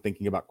watching this and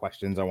thinking about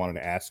questions I wanted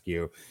to ask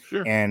you.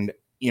 Sure. And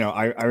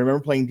I remember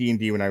playing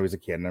D&D when I was a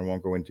kid, and I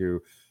won't go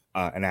into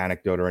an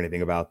anecdote or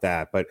anything about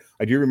that, but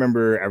I do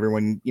remember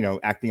everyone,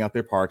 acting out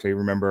their parts. I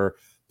remember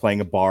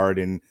playing a bard,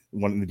 and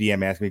one of the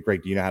DM asked me,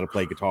 "Great, do you know how to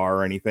play guitar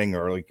or anything,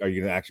 or like, are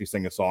you gonna actually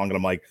sing a song?" And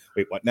I'm like,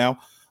 "Wait, what now?"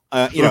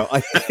 I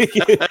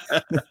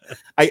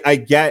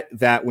get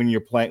that when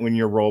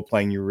you're role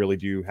playing, you really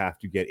do have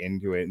to get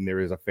into it, and there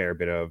is a fair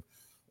bit of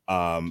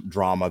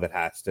drama that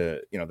has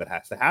to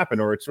happen,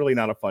 or it's really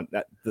not a fun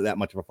that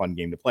much of a fun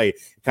game to play.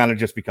 It kind of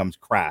just becomes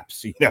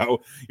craps, you're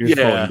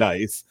throwing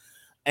dice.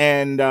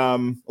 And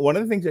one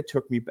of the things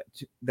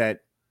that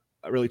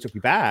really took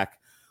me back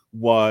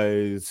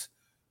was,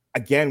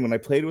 again, when I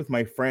played with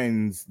my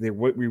friends,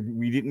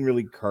 we didn't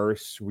really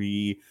curse.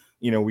 We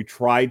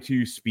tried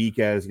to speak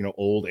as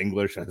old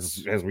English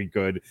as we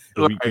could,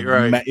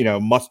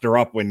 muster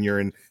up when you're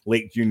in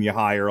late junior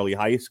high, early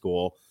high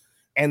school.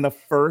 And the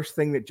first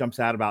thing that jumps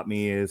out about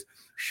me is,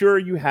 sure,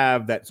 you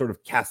have that sort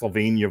of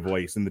Castlevania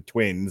voice in the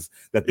twins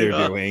that they're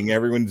doing.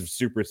 Everyone's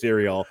super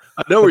serial.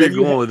 I know where you're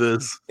going with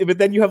this. But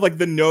then you have like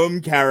the gnome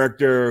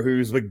character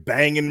who's like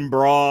banging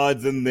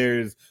broads, and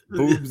there's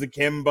boobs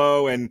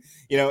akimbo, and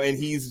and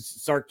he's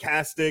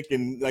sarcastic,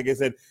 and like I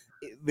said,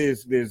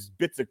 there's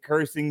bits of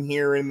cursing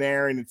here and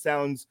there, and it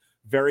sounds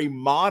very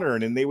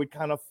modern, and they would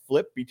kind of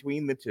flip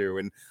between the two.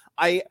 And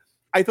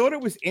I thought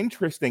it was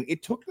interesting.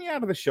 It took me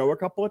out of the show a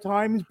couple of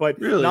times, but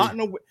not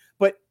in a way.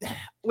 But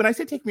when I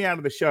say take me out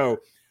of the show,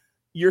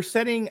 you're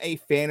setting a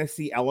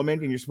fantasy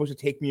element, and you're supposed to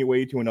take me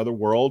away to another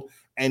world.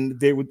 And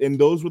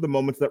those were the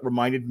moments that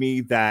reminded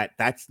me that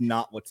that's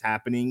not what's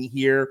happening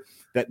here.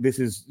 That this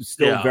is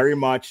still very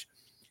much.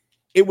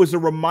 It was a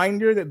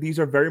reminder that these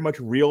are very much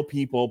real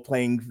people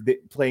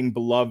playing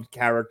beloved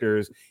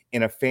characters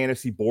in a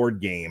fantasy board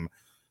game,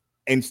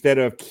 instead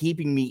of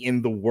keeping me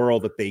in the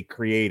world that they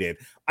created.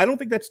 I don't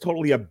think that's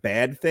totally a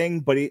bad thing,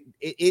 but it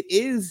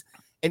is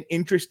an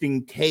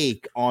interesting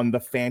take on the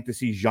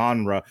fantasy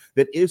genre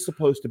that is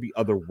supposed to be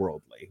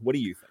otherworldly. What do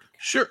you think?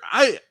 Sure.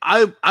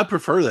 I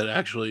prefer that,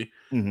 actually,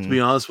 to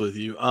be honest with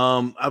you.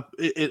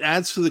 It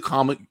adds to the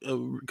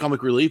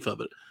comic relief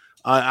of it.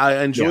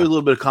 I enjoy a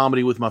little bit of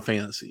comedy with my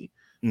fantasy.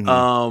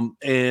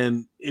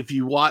 And if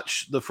you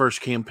watch the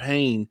first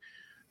campaign,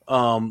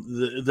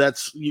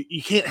 that's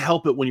you can't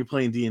help it when you're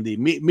playing D&D.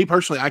 Me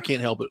personally, I can't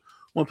help it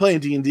when playing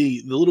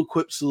D&D. The little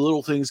quips, the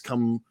little things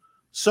come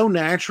so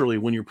naturally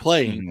when you're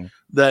playing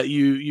that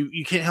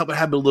you can't help but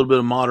have a little bit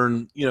of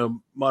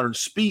modern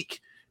speak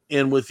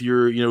in with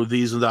your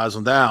these and thous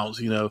and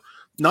thous.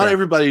 Not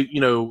everybody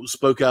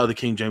spoke out of the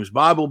King James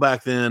Bible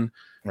back then,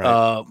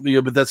 right.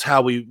 But that's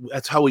how we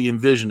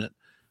envision it.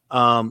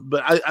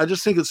 But I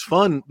just think it's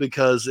fun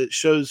because it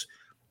shows,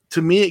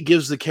 to me, it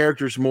gives the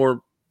characters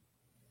more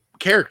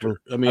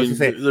character. I mean,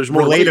 there's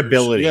more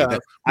relatability. Yeah,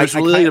 there's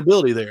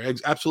relatability there.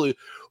 Absolutely.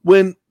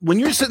 When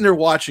you're sitting there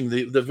watching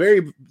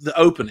the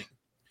opening,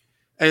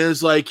 and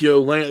it's like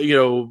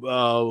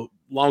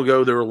long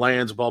ago there were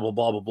lands, blah blah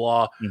blah blah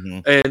blah,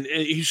 and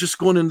he's just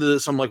going into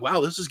this. I'm like,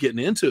 wow, this is getting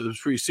into it. It was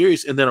pretty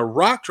serious. And then a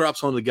rock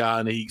drops on the guy,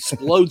 and he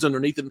explodes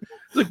underneath him.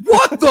 It's like,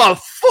 what the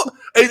fuck?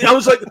 And I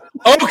was like,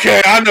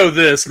 okay, I know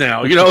this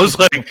now. It was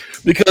like,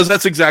 because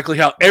that's exactly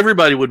how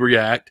everybody would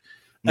react.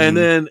 And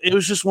then it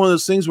was just one of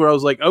those things where I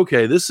was like,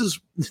 okay, this is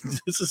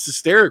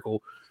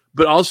hysterical,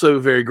 but also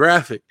very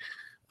graphic,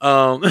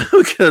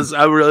 because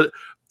I really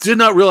did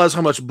not realize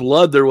how much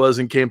blood there was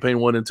in Campaign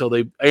 1 until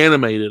they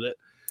animated it.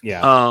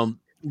 Yeah.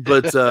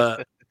 But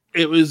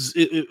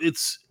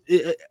it's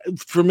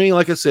for me,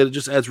 like I said, it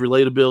just adds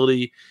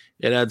relatability,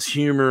 it adds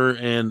humor,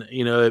 and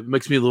it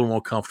makes me a little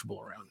more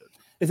comfortable around it.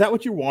 Is that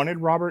what you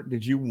wanted, Robert?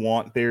 Did you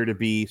want there to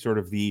be sort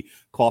of the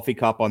coffee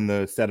cup on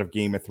the set of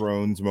Game of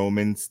Thrones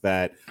moments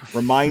that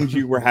remind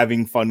you we're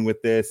having fun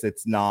with this?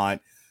 It's not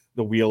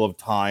the Wheel of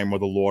Time or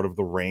the Lord of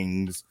the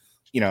Rings.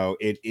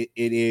 It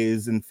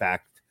is in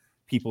fact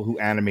people who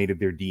animated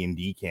their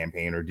D&D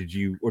campaign, or did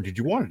you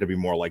want it to be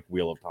more like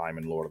Wheel of Time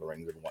and Lord of the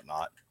Rings and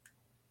whatnot?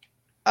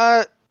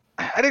 I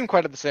didn't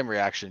quite have the same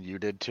reaction you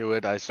did to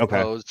it, I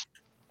suppose.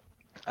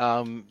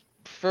 Okay.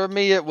 For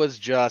me, it was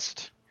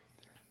just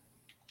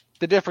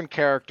the different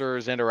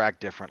characters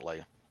interact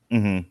differently.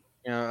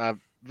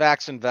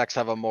 Vax and Vex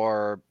have a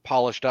more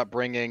polished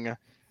upbringing.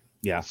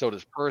 Yeah. So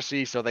does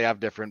Percy, so they have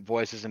different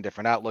voices and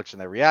different outlooks,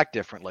 and they react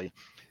differently.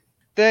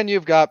 Then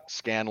you've got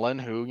Scanlan,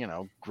 who,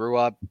 grew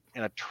up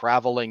in a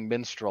traveling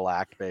minstrel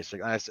act,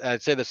 basically.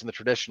 I'd say this in the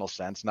traditional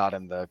sense, not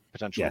in the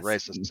potentially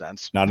racist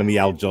sense. Not in the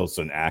Al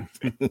Jolson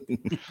act.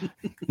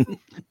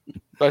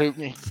 But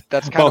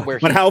that's kind of where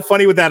But how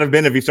funny would that have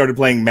been if he started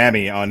playing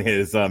Mammy on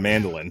his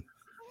mandolin?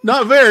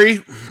 Not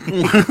very.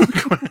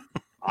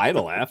 I'd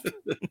have laughed.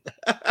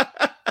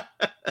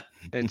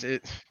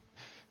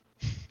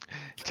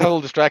 It'll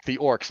distract the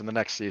orcs in the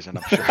next season,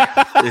 I'm sure.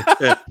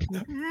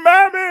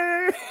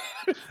 Mammy!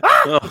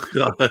 Oh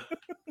god.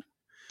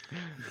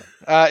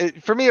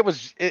 For me,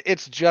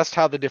 it's just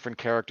how the different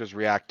characters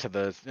react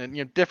to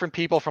different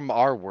people from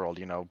our world,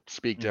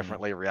 speak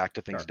differently, react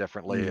to things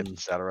differently,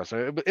 etc.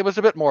 So it was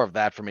a bit more of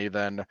that for me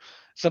than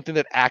something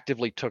that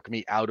actively took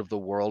me out of the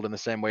world in the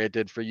same way it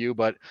did for you.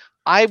 But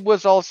I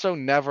was also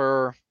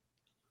never,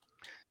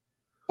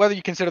 whether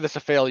you consider this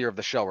a failure of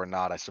the show or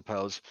not, I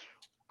suppose,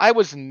 I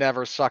was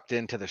never sucked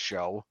into the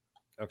show.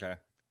 Okay.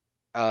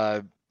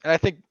 And I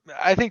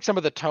think some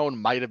of the tone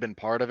might have been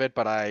part of it,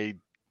 but I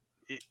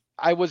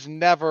was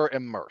never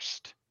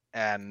immersed.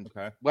 And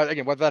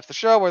whether that's the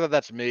show, whether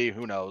that's me,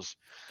 who knows?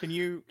 Can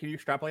you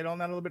extrapolate on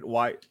that a little bit?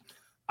 Why?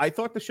 I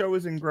thought the show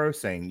was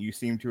engrossing. You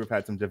seem to have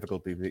had some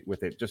difficulty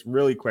with it. Just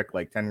really quick,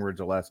 like 10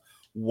 words or less.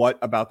 What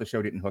about the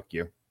show didn't hook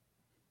you?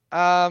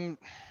 I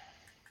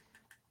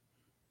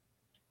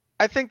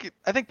think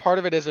part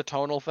of it is a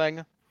tonal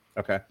thing.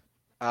 Okay.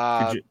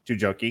 Too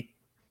jokey?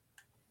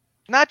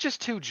 Not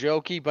just too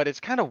jokey, but it's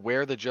kind of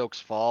where the jokes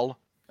fall.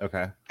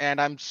 Okay.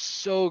 And I'm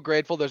so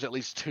grateful there's at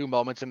least 2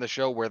 moments in the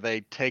show where they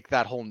take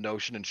that whole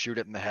notion and shoot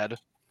it in the head.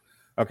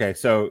 Okay,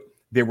 so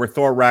there were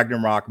Thor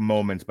Ragnarok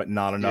moments, but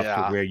not enough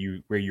to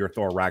where you're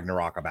Thor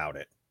Ragnarok about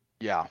it.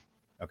 Yeah.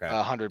 Okay.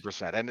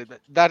 100%. And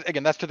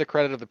that's to the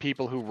credit of the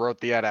people who wrote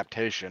the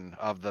adaptation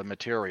of the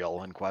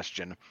material in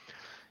question.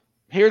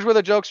 Here's where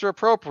the jokes are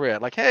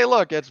appropriate. Like, hey,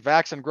 look, it's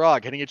Vax and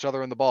Grog hitting each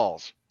other in the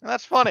balls. And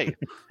that's funny.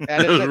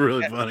 And it's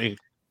really funny.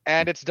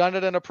 And it's done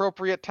at an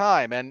appropriate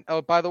time. And,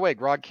 oh, by the way,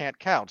 Grog can't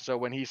count. So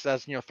when he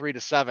says, 3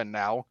 to 7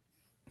 now,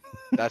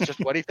 that's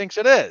just what he thinks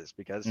it is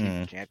because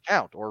he can't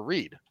count or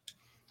read.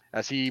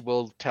 As he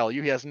will tell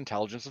you, he has an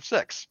intelligence of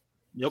 6.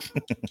 Yep.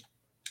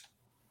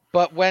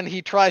 But when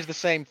he tries the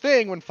same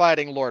thing when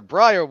fighting Lord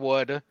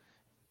Briarwood,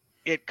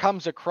 it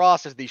comes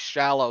across as the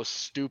shallow,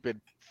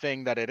 stupid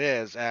thing that it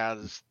is,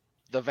 as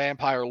the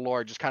vampire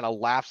lord just kind of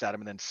laughs at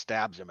him and then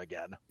stabs him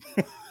again.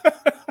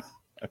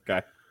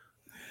 Okay.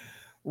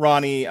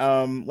 Ronnie,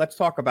 let's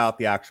talk about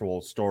the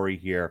actual story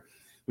here.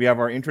 We have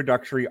our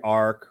introductory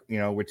arc,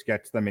 which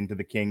gets them into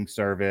the king's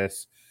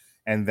service.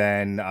 And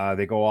then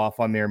they go off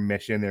on their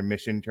mission. Their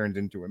mission turns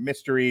into a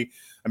mystery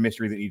that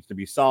needs to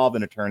be solved.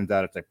 And it turns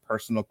out it's a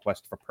personal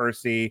quest for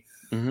Percy.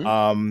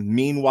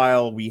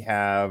 Meanwhile, we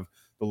have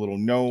the little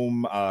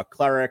gnome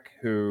cleric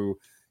who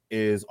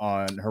is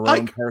on her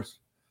own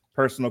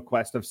personal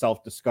quest of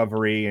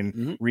self-discovery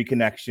and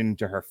reconnection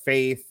to her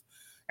faith.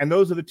 And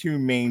those are the 2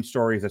 main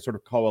stories that sort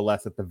of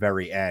coalesce at the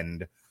very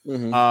end.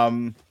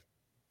 One,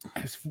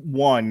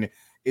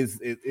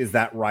 is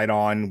that right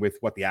on with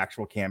what the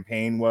actual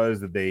campaign was?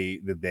 Did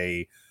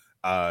they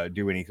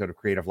do any sort of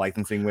creative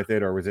licensing with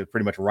it, or was it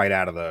pretty much right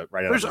out of the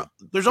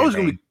There's always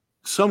going to be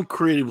some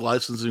creative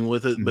licensing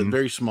with it, but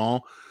very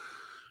small.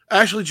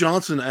 Ashley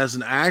Johnson, as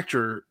an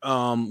actor,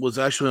 was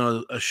actually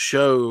on a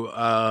show.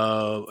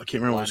 I can't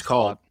remember what it's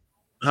called.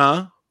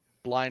 Huh?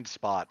 Blind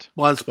Spot.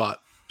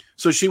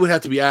 So she would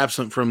have to be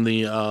absent from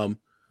the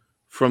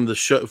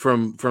show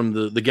from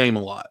the game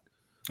a lot.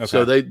 Okay.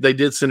 So they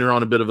did send her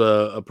on a bit of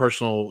a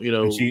personal,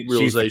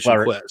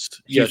 realization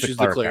quest. She's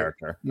the Claire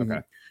character. Mm-hmm.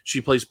 Okay. She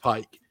plays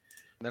Pike.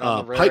 And then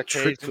on the rare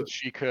occasion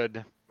she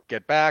could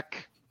get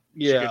back.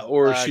 Yeah,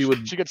 she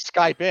could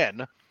Skype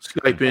in.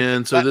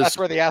 So that's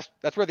where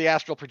the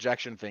astral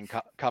projection thing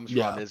comes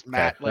from. Is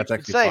Matt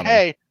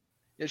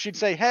she'd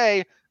say,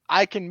 "Hey,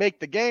 I can make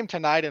the game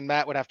tonight," and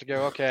Matt would have to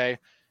go, "Okay,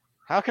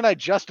 how can I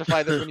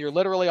justify this when you're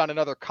literally on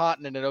another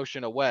continent and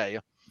ocean away?"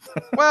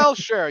 Well,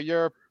 sure,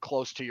 you're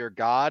close to your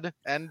god,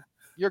 and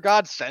your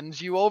god sends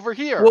you over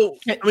here. Well,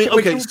 I mean,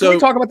 okay, can we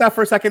talk about that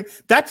for a second?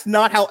 That's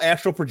not how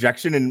astral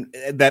projection and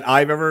that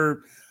I've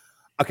ever.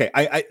 Okay,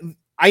 I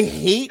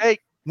hate.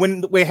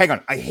 Hang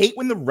on. I hate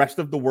when the rest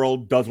of the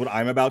world does what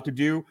I'm about to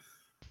do,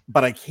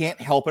 but I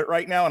can't help it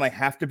right now, and I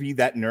have to be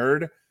that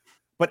nerd.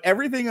 But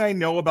everything I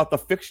know about the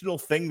fictional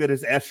thing that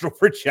is astral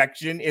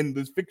projection in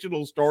the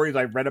fictional stories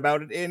I've read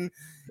about it in,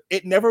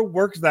 it never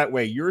works that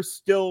way. You're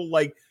still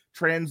like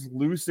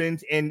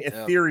translucent and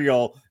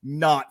ethereal,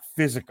 not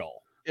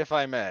physical. If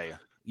I may.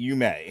 You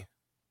may.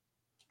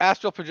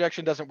 Astral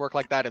projection doesn't work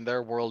like that in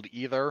their world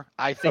either.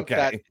 I think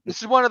that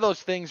this is one of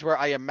those things where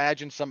I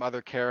imagine some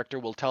other character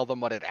will tell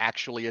them what it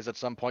actually is at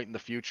some point in the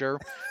future.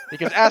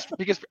 Because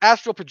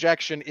astral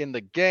projection in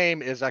the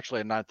game is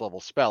actually a 9th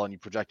level spell, and you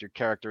project your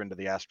character into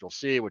the astral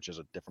sea, which is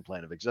a different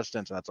plane of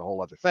existence, and that's a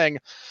whole other thing.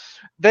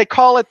 They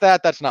call it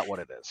that. That's not what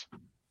it is.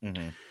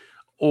 Mm-hmm.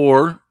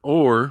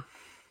 Or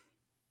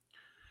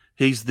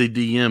he's the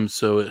DM,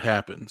 so it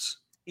happens.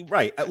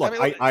 Right. Look,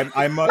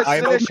 I'm okay.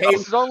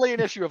 This is only an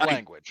issue of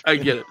language. I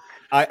get it.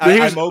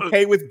 I'm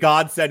okay with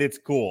God said it's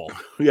cool.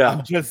 Yeah.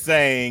 I'm just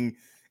saying,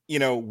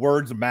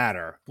 words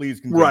matter.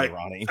 Please continue, right.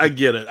 Ronnie. I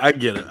get it.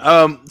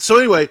 So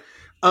anyway,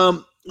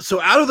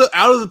 so out of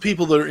the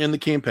people that are in the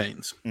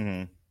campaigns,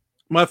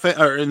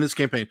 mm-hmm. In this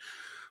campaign,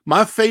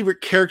 my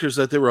favorite characters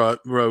that they wrote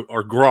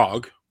are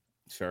Grog.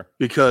 Sure.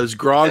 Because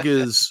Grog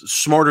is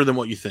smarter than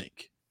what you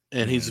think,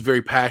 and he's a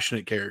very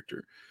passionate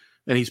character.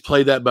 And he's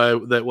played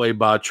that way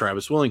by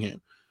Travis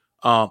Willingham.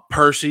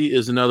 Percy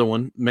is another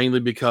one, mainly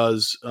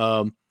because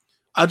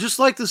I just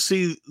like to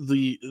see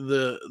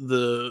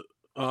the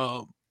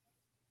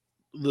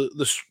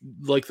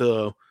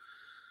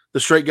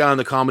straight guy in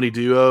the comedy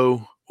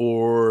duo,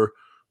 or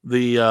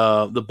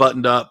the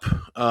buttoned up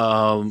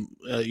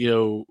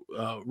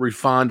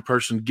refined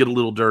person get a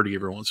little dirty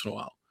every once in a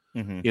while.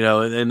 Mm-hmm.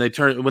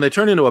 And when they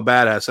turn into a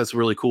badass, that's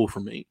really cool for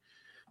me.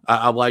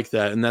 I like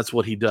that, and that's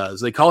what he does.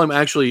 They call him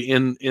actually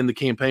in the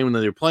campaign when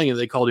they were playing it.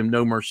 They called him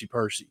No Mercy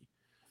Percy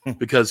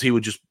because he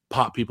would just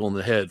pop people in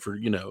the head for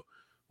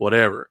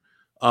whatever.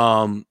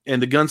 And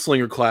the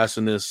gunslinger class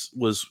in this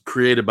was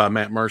created by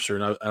Matt Mercer,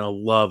 and I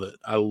love it.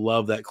 I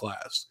love that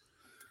class.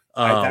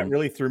 That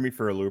really threw me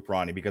for a loop,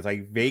 Ronnie, because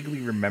I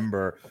vaguely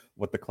remember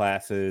what the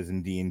classes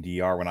in D&D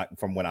are when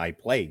I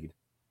played.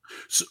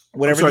 So,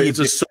 it's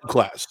a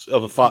subclass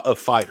of a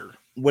fighter.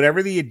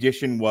 Whatever the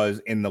edition was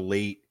in the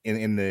late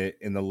in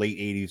the late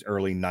 80s,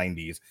 early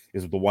 90s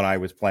is the one I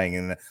was playing,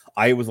 and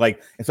I was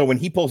like, and so when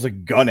he pulls a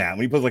gun out,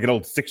 when he pulls like an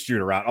old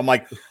 6-shooter out, I'm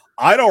like,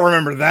 I don't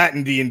remember that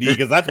in D&D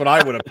because that's what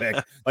I would have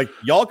picked. Like,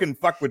 y'all can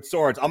fuck with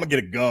swords, I'm gonna get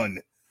a gun.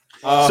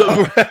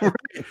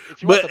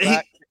 If you want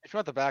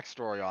the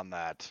backstory on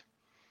that,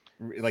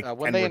 like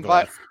when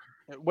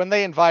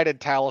they invited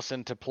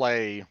Taliesin to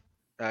play.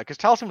 Because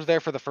Taliesin was there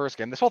for the first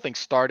game. This whole thing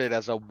started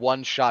as a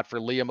one-shot for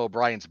Liam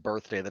O'Brien's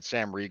birthday that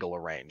Sam Riegel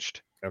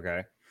arranged.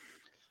 Okay.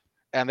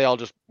 And they all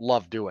just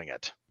loved doing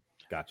it.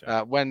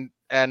 Gotcha.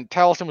 And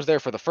Taliesin was there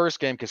for the first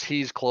game because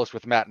he's close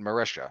with Matt and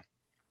Marisha.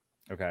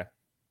 Okay.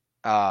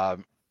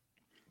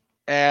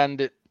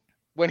 And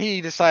when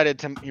he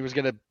decided he was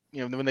going to,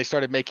 when they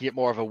started making it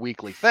more of a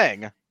weekly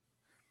thing,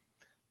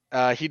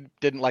 he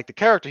didn't like the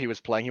character he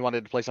was playing. He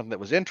wanted to play something that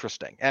was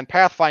interesting. And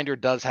Pathfinder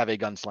does have a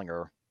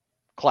gunslinger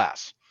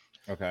class.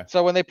 Okay.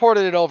 So when they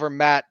ported it over,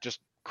 Matt just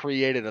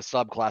created a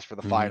subclass for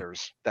the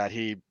fighters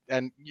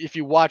and if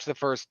you watch the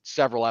first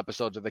several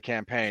episodes of the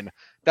campaign,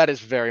 that is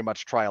very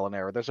much trial and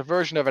error. There's a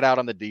version of it out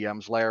on the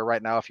DM's layer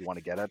right now if you want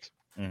to get it.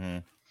 Mm-hmm.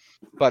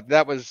 But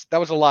that was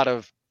a lot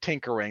of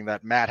tinkering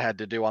that Matt had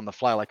to do on the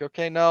fly. Like,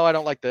 okay, no, I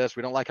don't like this.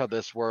 We don't like how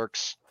this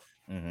works.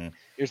 Mm-hmm.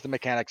 Here's the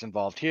mechanics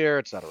involved here,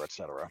 et cetera, et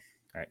cetera.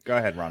 All right, go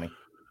ahead, Ronnie.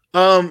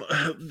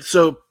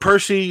 So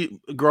Percy,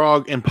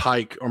 Grog, and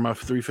Pike are my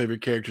 3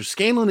 favorite characters.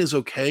 Scanlan is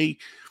okay.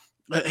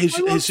 He's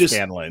just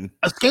Scanlan.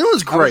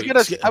 Scanlan's great.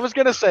 I was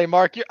gonna say,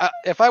 Mark,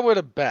 if I would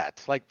have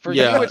bet, like for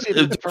you,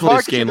 for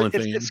Mark,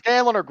 it's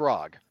Scanlan or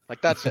Grog. Like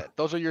that's it.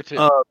 Those are your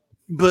 2.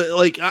 But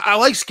like I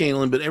like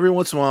Scanlan, but every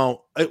once in a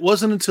while, it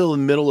wasn't until the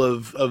middle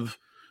of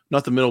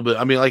not the middle, but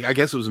I mean, like I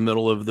guess it was the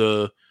middle of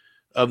the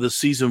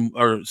season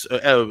or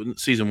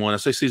season 1. I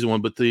say season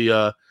 1, but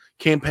the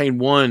campaign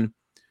 1.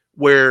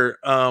 Where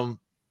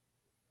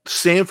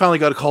Sam finally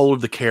got a hold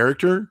of the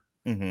character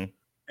and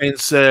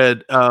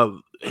said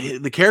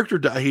the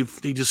character he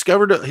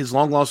discovered his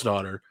long lost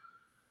daughter,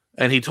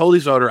 and he told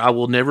his daughter, "I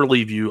will never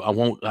leave you. I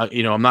won't.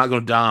 I'm not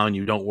going to die on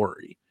you. Don't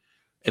worry."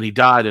 And he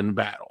died in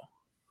battle.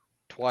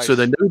 Twice. So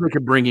they knew they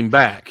could bring him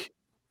back.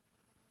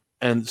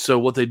 And so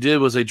what they did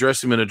was they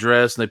dressed him in a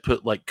dress and they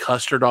put like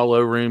custard all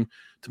over him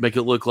to make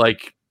it look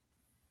like,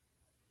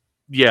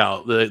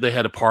 they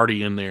had a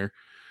party in there.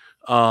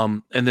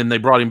 And then they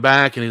brought him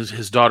back, and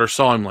his daughter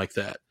saw him like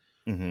that.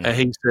 Mm-hmm. And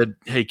he said,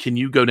 "Hey, can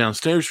you go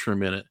downstairs for a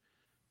minute?"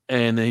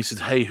 And then he said,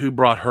 "Hey, who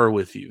brought her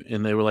with you?"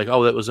 And they were like,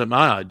 "Oh, that wasn't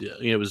my idea."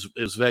 It was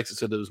Vex that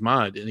said that was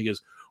my idea. And he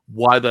goes,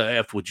 "Why the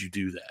F would you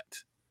do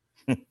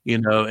that?"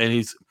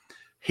 And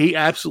he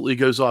absolutely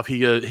goes off.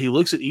 He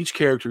looks at each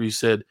character. He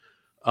said,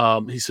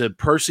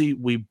 "Percy,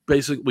 we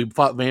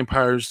fought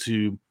vampires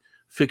to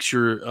fix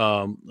your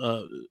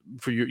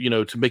for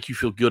your to make you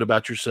feel good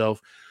about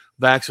yourself.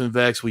 Vax and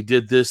Vex, we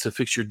did this to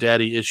fix your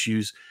daddy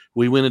issues.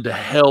 We went into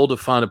hell to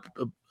find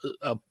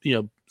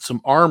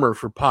some armor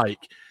for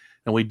Pike,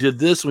 and we did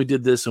this and we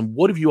did this. And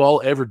what have you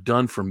all ever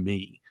done for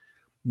me?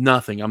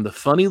 Nothing. I'm the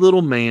funny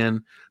little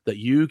man that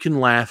you can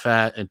laugh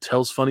at and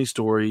tells funny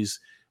stories,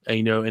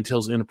 and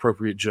tells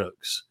inappropriate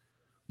jokes.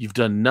 You've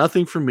done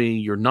nothing for me.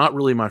 You're not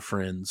really my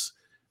friends."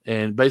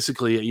 And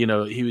basically, he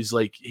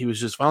was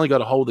just finally got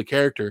a hold of the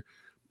character,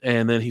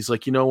 and then he's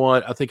like, "You know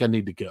what? I think I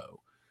need to go."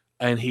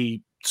 And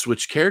he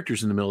switched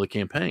characters in the middle of the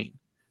campaign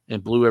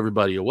and blew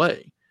everybody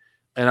away.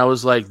 And I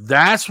was like,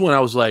 that's when I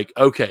was like,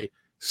 okay,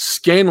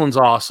 Scanlan's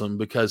awesome,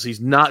 because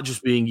he's not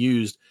just being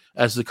used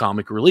as the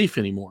comic relief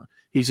anymore.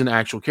 He's an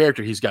actual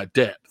character. He's got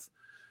depth.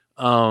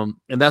 And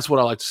that's what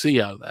I like to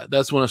see out of that.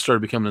 That's when I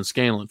started becoming a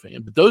Scanlan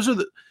fan. But those are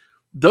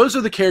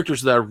the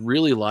characters that I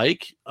really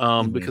like,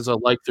 because I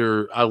like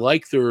their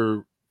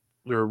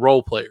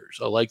role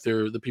players. I like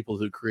the people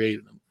who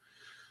created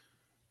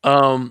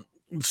them.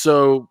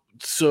 So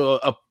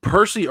a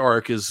Percy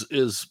arc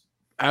is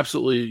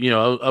absolutely,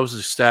 I was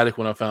ecstatic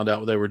when I found out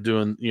what they were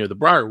doing, the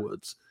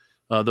Briarwoods,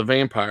 the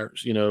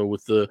vampires,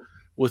 with the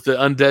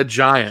undead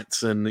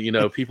giants and,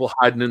 people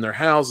hiding in their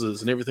houses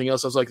and everything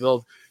else. I was like,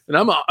 and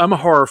I'm a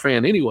horror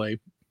fan anyway.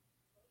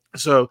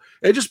 So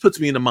it just puts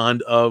me in the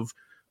mind of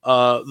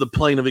the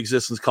plane of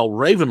existence called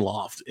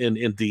Ravenloft in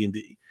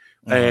D&D.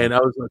 And I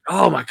was like,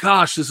 oh my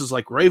gosh, this is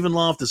like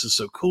Ravenloft. This is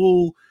so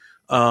cool.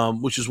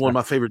 Which is one of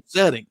my favorite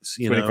settings.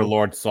 Waiting for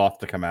Lord Soft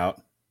to come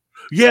out.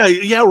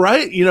 Yeah,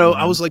 right.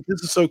 I was like,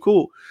 this is so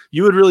cool.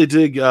 You would really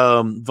dig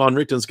Von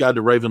Richten's Guide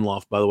to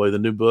Ravenloft, by the way, the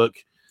new book.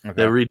 Okay.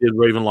 They redid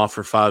Ravenloft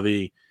for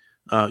 5e.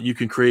 You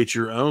can create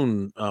your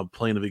own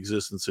plane of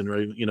existence in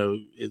Raven.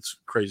 It's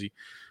crazy.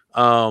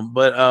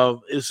 But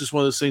it's just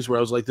one of those things where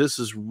I was like, this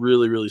is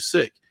really, really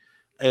sick.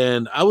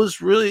 And I was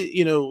really,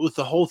 with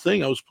the whole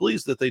thing, I was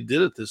pleased that they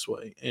did it this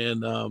way.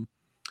 And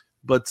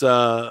but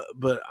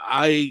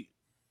I,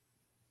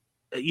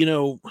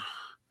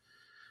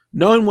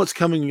 knowing what's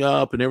coming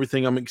up and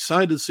everything, I'm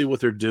excited to see what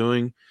they're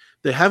doing.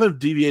 They haven't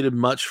deviated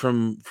much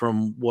from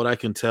what I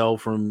can tell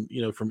from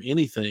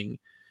anything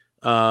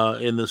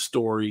in the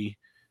story.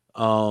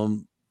 Of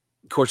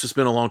course, it's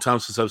been a long time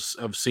since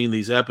I've seen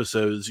these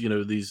episodes,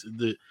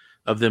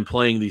 of them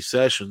playing these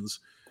sessions,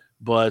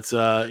 but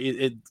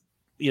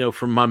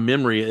from my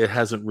memory, they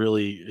haven't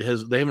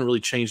really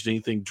changed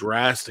anything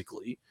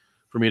drastically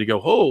for me to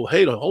go, oh,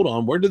 hey, hold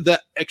on, where did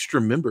that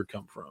extra member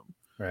come from?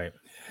 Right.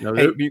 Go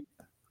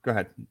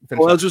ahead.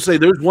 Well, I'll just say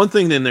there's one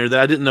thing in there that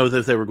I didn't know that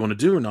if they were going to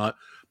do or not,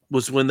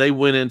 was when they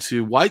went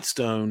into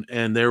Whitestone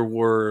and there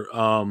were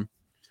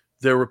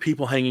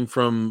people hanging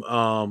from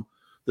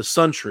the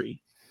Sun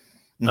Tree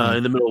in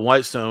the middle of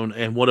Whitestone,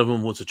 and one of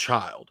them was a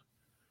child.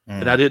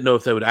 And I didn't know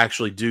if they would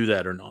actually do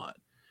that or not,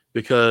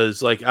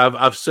 because like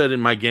I've said in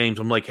my games,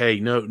 I'm like, hey,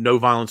 no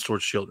violence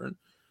towards children.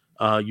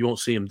 You won't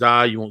see him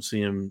die. You won't see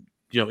him,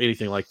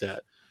 anything like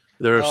that.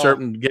 There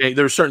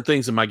are certain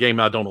things in my game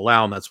I don't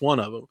allow, and that's one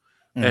of them.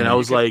 And I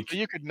was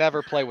you could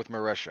never play with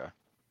Marisha.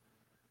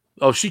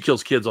 Oh, she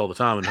kills kids all the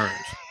time in hers.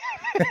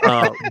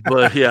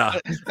 But yeah,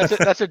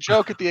 that's a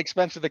joke at the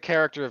expense of the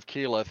character of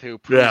Keyleth, who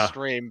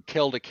pre-stream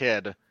killed a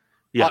kid.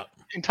 Yeah,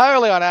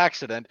 entirely on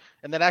accident,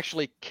 and then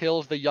actually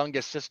kills the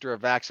youngest sister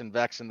of Vax and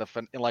Vex in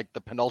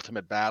the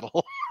penultimate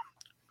battle.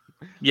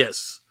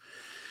 Yes,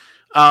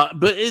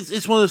 but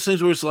it's one of those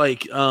things where it's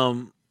like,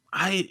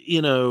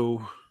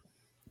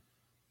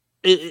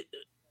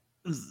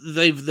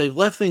 they've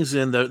left things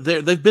in there.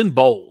 They've been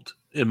bold,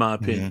 in my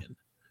opinion.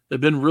 They've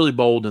been really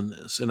bold in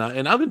this, and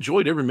I've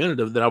enjoyed every minute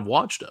of that I've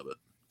watched of it.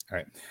 All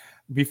right.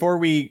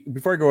 Before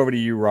I go over to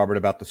you, Robert,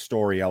 about the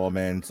story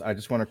elements, I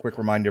just want to quick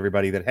remind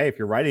everybody that, hey, if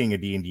you're writing a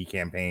D&D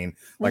campaign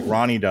like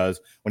Ronnie does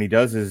when he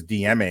does his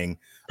DMing,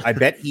 I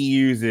bet he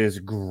uses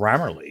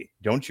Grammarly,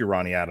 don't you,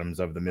 Ronnie Adams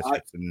of the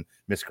Misfits and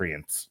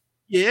Miscreants?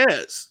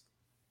 Yes.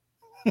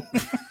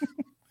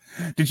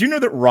 Did you know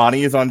that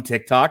Ronnie is on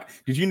TikTok?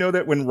 Did you know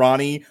that when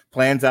Ronnie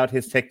plans out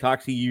his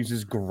TikToks, he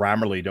uses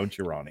Grammarly, don't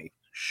you, Ronnie?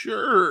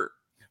 Sure.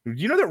 Did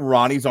you know that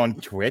Ronnie's on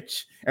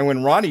Twitch? And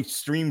when Ronnie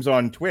streams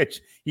on Twitch,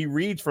 he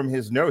reads from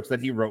his notes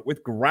that he wrote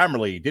with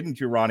Grammarly.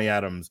 Didn't you, Ronnie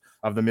Adams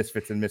of the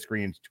Misfits and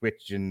Miscreants,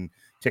 Twitch and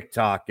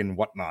TikTok and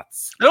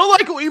whatnots? I don't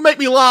like it when you make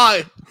me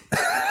lie.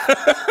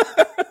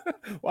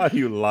 Why do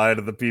you lie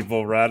to the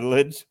people,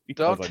 Rattledge?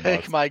 Don't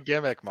take my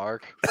gimmick,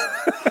 Mark.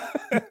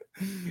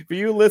 For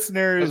you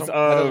listeners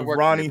of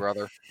Ronnie,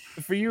 brother.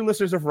 For you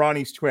listeners of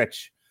Ronnie's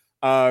Twitch,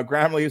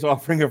 Grammarly is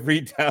offering a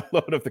free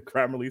download of the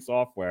Grammarly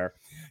software.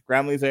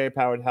 Grammarly's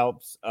AI-powered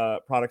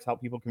products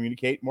help people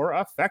communicate more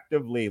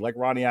effectively, like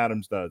Ronnie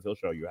Adams does. He'll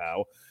show you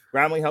how.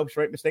 Grammarly helps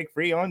write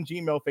mistake-free on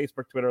Gmail,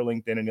 Facebook, Twitter,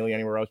 LinkedIn, and nearly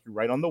anywhere else you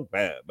write on the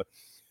web.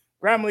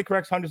 Grammarly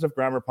corrects hundreds of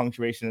grammar,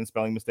 punctuation, and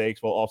spelling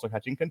mistakes while also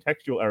catching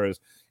contextual errors,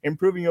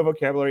 improving your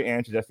vocabulary,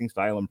 and suggesting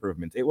style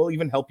improvements. It will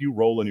even help you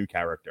roll a new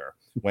character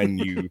when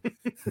you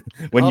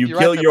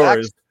kill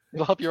yours.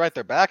 It'll help you write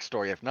their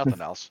backstory, if nothing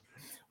else.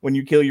 When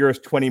you kill yours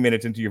 20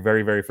 minutes into your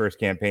very, very first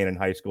campaign in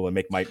high school and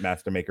make Mike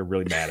Mastermaker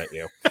really mad at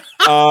you.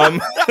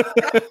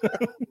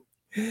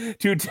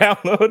 To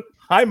download,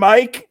 hi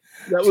Mike.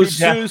 That was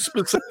too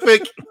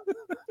specific.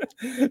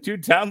 To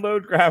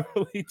download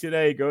Grammarly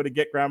today, go to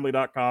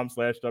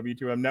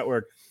getgrammarly.com/W2M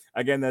Network.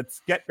 Again,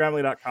 that's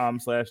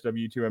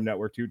getgrammarly.com/W2M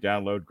Network to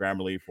download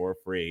Grammarly for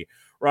free.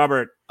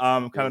 Robert,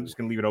 I'm kind of just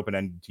going to leave it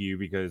open-ended to you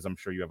because I'm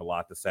sure you have a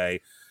lot to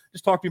say.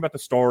 Just talk to me about the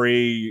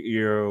story,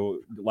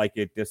 like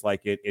it,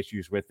 dislike it,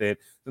 issues with it.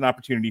 It's an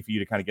opportunity for you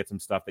to kind of get some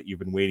stuff that you've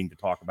been waiting to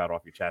talk about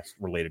off your chest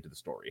related to the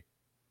story.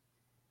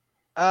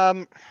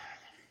 Wow.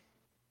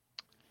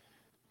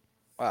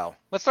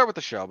 Let's start with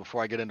the show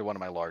before I get into one of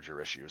my larger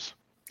issues.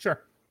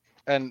 Sure.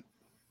 And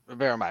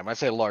bear in mind, when I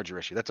say larger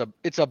issue,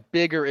 it's a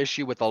bigger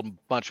issue with a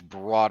much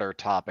broader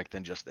topic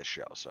than just this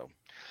show. So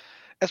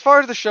as far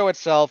as the show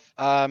itself,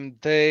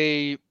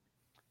 the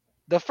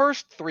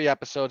first 3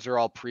 episodes are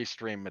all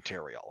pre-stream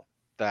material.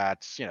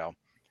 That's,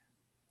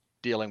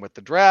 dealing with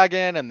the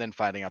dragon and then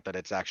finding out that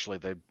it's actually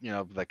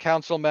the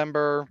council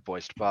member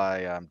voiced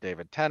by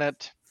David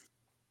Tennant,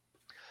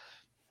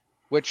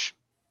 which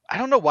I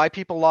don't know why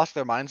people lost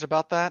their minds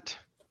about that.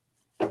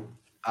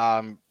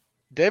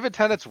 David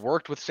Tennant's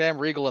worked with Sam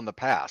Riegel in the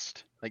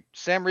past. Like,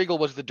 Sam Riegel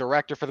was the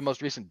director for the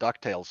most recent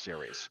DuckTales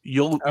series.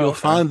 You'll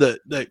find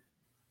that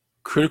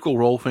Critical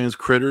Role fans,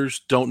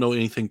 critters, don't know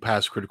anything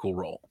past Critical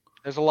Role.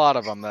 There's a lot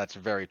of them that's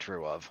very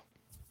true of.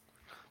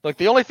 Look,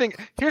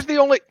 here's the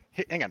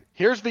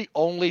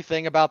only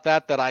thing about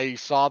that I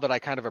saw that I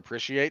kind of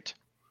appreciate.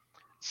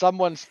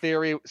 Someone's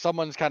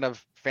kind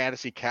of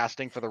fantasy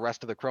casting for the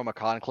rest of the Chroma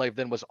Conclave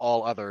then was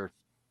all other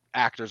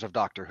actors of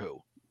Doctor Who.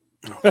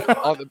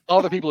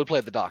 all the people who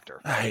played the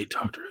Doctor. I hate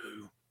Doctor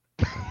Who.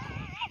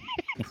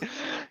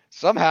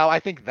 Somehow, I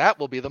think that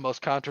will be the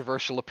most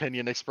controversial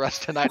opinion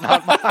expressed tonight,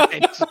 not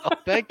mine. So,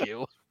 thank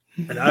you.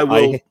 And I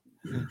will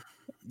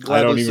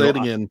gladly say it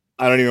again.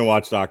 I don't even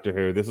watch Doctor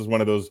Who. This is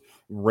one of those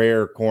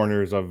rare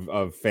corners of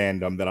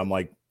fandom that I'm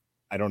like,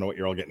 I don't know what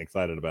you're all getting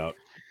excited about.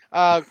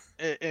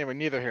 Anyway,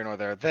 neither here nor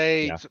there.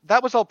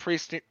 That was all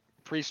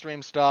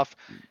pre-stream stuff.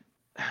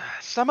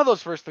 Some of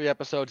those first 3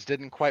 episodes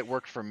didn't quite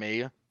work for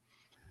me.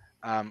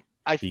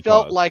 I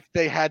felt like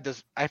they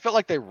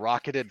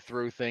rocketed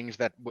through things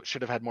that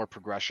should have had more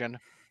progression.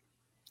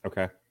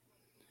 Okay.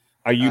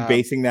 Are you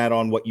basing that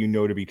on what you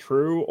know to be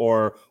true,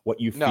 or what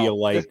you feel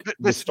like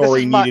the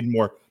story needed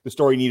more? The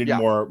story needed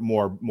more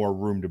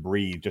room to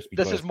breathe. Just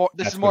because this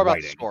is more about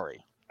the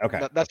story.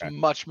 Okay, that's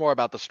much more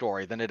about the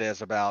story than it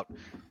is about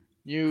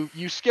you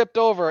skipped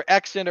over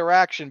X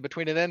interaction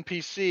between an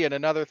NPC and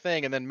another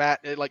thing, and then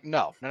Matt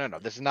no.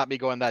 This is not me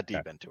going that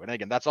deep into it. And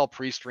again, that's all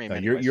pre-stream. So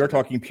you're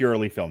talking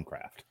purely film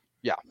craft.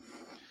 Yeah.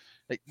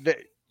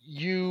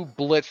 You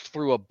blitzed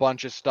through a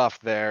bunch of stuff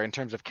there in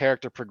terms of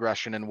character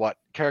progression and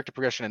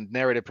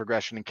narrative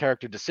progression and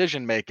character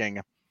decision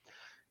making,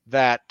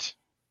 that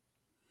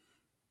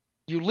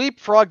you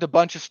leapfrogged a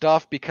bunch of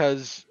stuff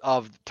because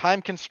of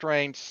time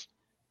constraints,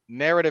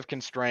 narrative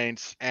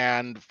constraints,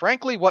 and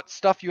frankly, what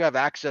stuff you have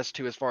access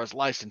to as far as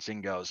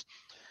licensing goes.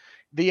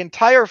 The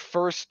entire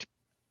first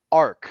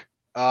arc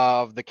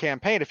of the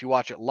campaign, if you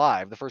watch it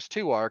live, the first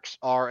 2 arcs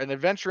are an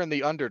adventure in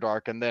the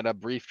Underdark and then a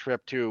brief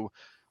trip to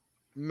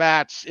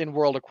Matt's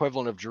in-world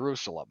equivalent of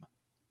Jerusalem.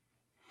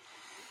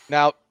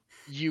 Now,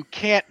 you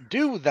can't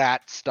do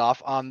that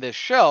stuff on this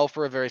show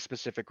for a very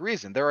specific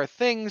reason. There are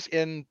things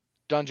in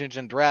Dungeons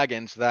and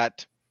Dragons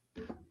that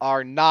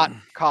are not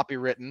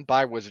copywritten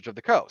by Wizards of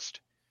the Coast.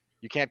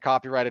 You can't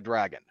copyright a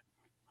dragon.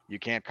 You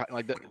can't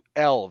like the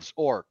elves,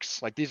 orcs.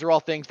 Like, these are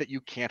all things that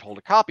you can't hold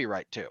a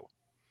copyright to.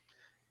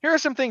 Here are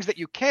some things that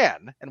you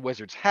can, and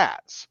Wizards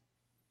has.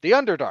 The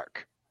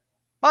Underdark,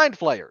 Mind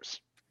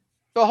Flayers,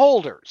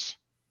 Beholders.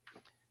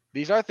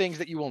 These are things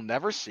that you will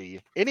never see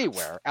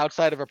anywhere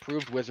outside of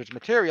approved Wizards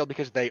material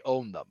because they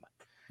own them.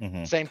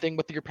 Mm-hmm. Same thing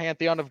with your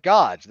Pantheon of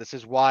Gods. This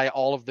is why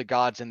all of the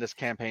gods in this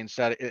campaign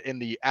set in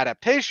the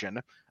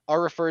adaptation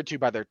are referred to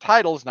by their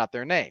titles, not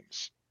their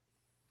names.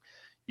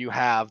 You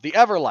have the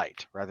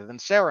Everlight rather than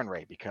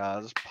Sarenrae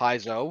because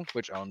Paizo,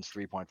 which owns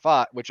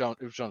 3.5, which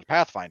owns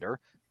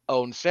Pathfinder,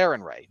 owns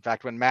Sarenrae. In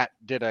fact, when Matt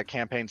did a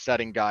campaign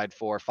setting guide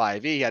for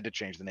 5e, he had to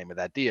change the name of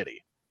that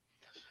deity.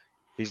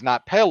 He's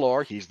not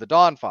Pelor, he's the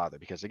Dawnfather,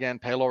 because again,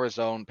 Pelor is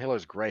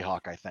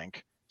Greyhawk, I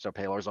think. So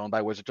Pelor is owned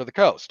by Wizards of the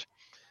Coast.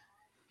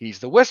 He's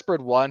the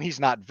Whispered One, he's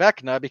not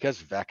Vecna,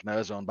 because Vecna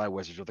is owned by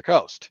Wizards of the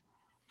Coast.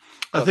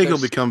 So I think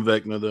he'll become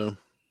Vecna, though.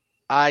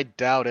 I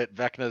doubt it.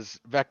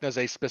 Vecna's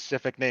a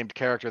specific named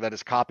character that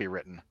is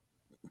copywritten.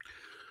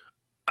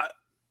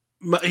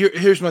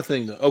 Here's my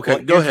thing, though. Okay,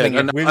 Well, go ahead.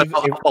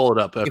 I'll follow it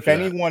up. If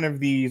any one of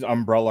these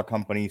umbrella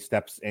companies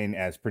steps in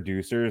as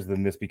producers,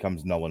 then this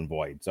becomes null and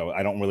void. So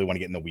I don't really want to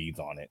get in the weeds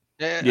on it.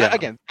 Yeah.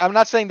 Again, I'm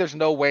not saying there's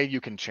no way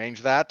you can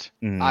change that.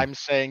 Mhm. I'm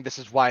saying this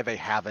is why they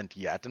haven't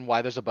yet, and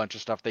why there's a bunch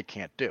of stuff they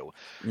can't do.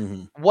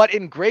 Mm-hmm. What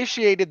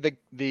ingratiated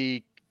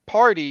the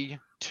party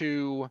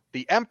to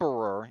the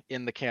Emperor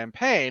in the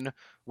campaign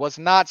was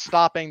not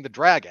stopping the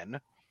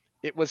dragon.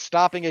 It was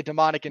stopping a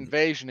demonic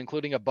invasion,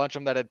 including a bunch of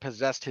them that had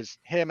possessed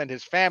him and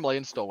his family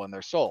and stolen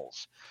their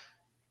souls.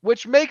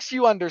 Which makes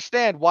you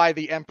understand why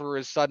the Emperor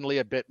is suddenly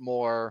a bit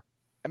more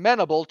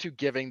amenable to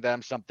giving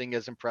them something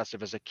as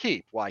impressive as a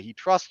keep, why he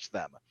trusts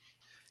them.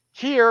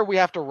 Here, we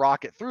have to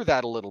rocket through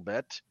that a little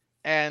bit,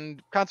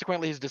 and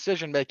consequently, his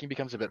decision making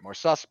becomes a bit more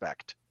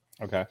suspect.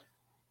 Okay.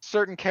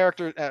 Certain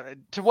characters,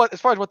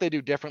 as far as what they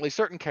do differently,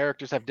 certain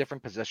characters have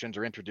different positions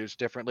or introduced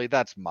differently.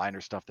 That's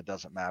minor stuff that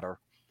doesn't matter.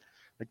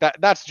 Like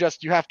that's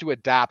just, you have to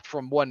adapt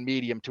from one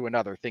medium to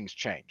another. Things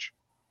change,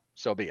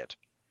 so be it.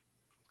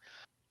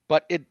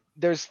 But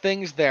there's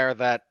things there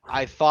that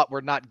I thought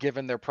were not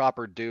given their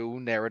proper due,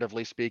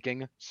 narratively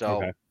speaking.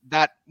 So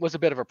that was a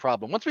bit of a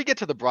problem. Once we get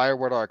to the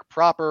Briarwood arc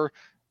proper,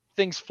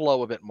 things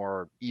flow a bit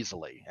more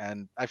easily.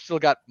 And I've still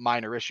got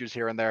minor issues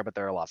here and there, but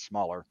they're a lot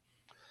smaller.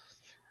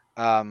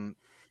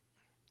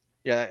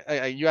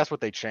 Yeah, you asked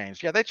what they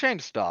changed. Yeah, they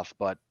changed stuff,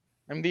 but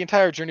I mean, the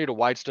entire journey to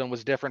Whitestone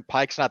was different.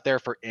 Pike's not there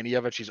for any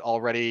of it. She's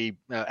already,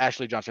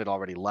 Ashley Johnson had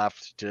already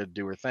left to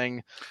do her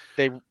thing.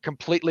 They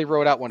completely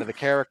wrote out one of the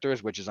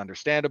characters, which is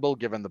understandable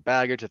given the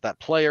baggage that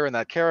player and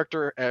that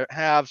character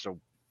have. So,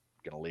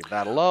 gonna leave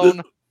that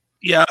alone.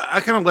 Yeah, I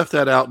kind of left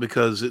that out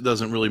because it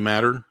doesn't really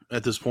matter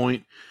at this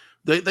point.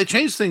 They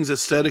changed things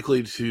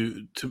aesthetically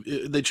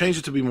they changed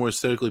it to be more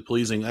aesthetically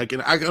pleasing. I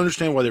can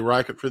understand why they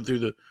rocket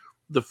through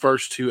the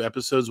first 2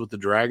 episodes with the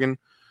dragon,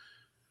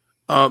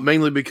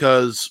 mainly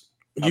because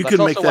you could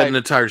make that an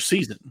entire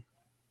season.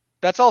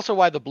 That's also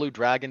why the blue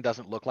dragon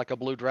doesn't look like a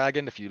blue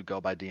dragon if you go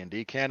by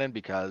D&D canon,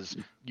 because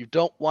you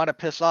don't want to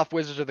piss off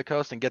Wizards of the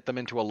Coast and get them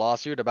into a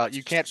lawsuit about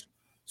you can't.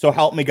 So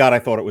help me God, I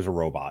thought it was a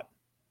robot.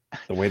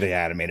 The way they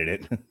animated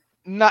it.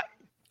 Not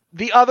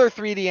the other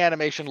 3D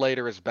animation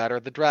later is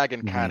better. The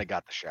dragon kind of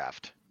got the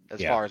shaft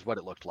as far as what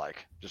it looked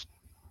like. Just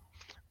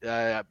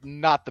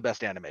not the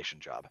best animation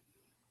job.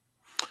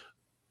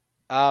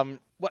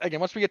 Again,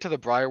 once we get to the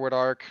Briarwood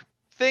arc,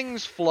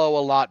 things flow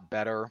a lot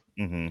better.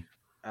 Mm-hmm.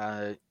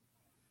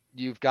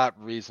 You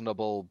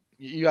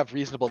have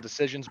reasonable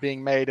decisions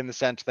being made, in the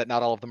sense that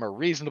not all of them are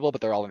reasonable,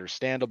 but they're all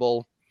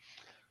understandable.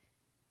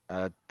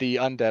 The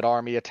undead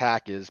army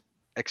attack is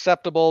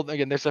acceptable.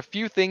 Again, there's a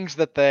few things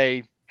that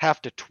they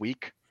have to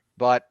tweak,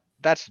 but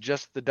that's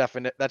just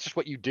that's just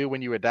what you do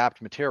when you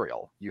adapt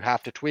material. You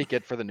have to tweak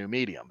it for the new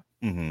medium.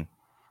 Mm-hmm.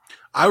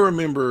 I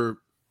remember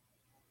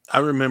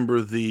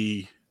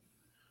the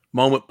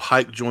moment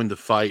Pike joined the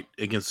fight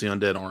against the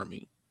undead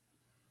army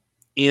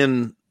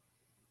in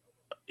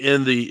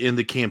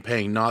the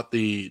campaign, not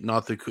the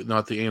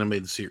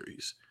animated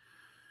series.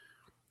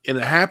 And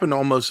it happened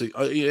almost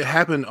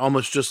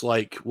just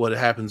like what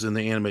happens in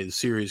the animated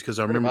series, because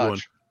I remember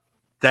going,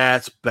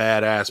 that's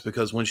badass,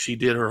 because when she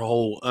did her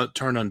whole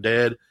turn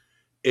undead,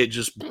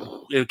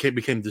 it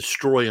became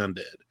destroy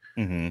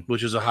undead,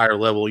 which is a higher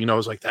level. I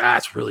was like,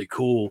 that's really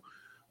cool.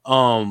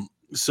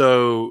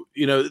 So,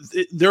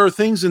 there are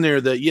things in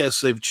there that, yes,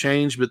 they've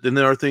changed, but then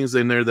there are things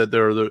in there that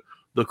are the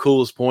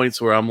coolest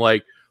points where I'm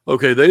like,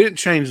 okay, they didn't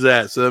change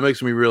that. So that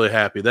makes me really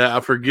happy that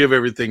I forgive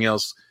everything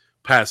else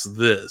past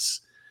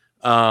this.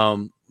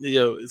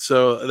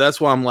 So that's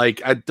why I'm like,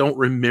 I don't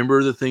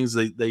remember the things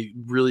they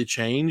really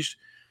changed,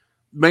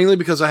 mainly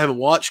because I haven't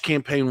watched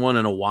campaign 1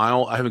 in a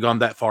while. I haven't gone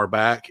that far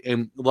back.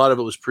 And a lot of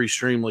it was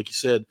pre-streamed. Like you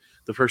said,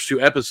 the first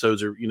 2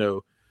 episodes are,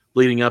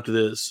 leading up to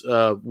this,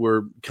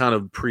 were kind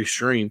of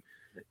pre-streamed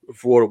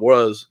for what it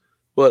was.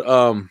 But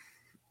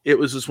it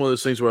was just one of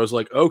those things where I was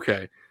like,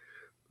 okay,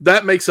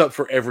 that makes up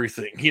for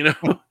everything,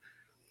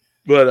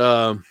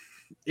 But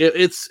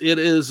it's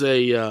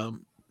the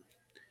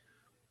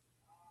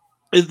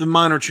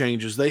minor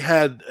changes. They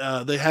had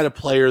a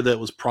player that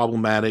was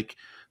problematic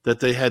that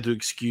they had to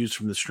excuse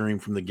from the stream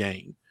from the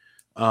game.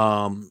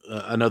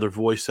 Another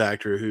voice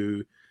actor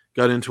who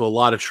got into a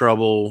lot of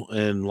trouble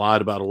and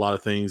lied about a lot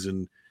of things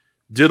and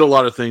did a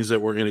lot of things that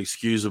were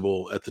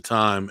inexcusable at the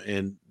time,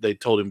 and they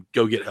told him,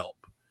 go get help.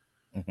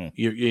 Mm-hmm.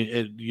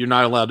 You're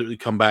not allowed to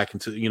come back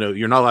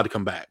you're not allowed to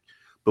come back,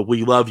 but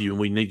we love you and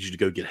we need you to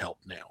go get help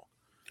now.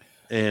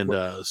 And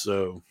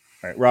so,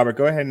 all right, Robert,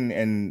 go ahead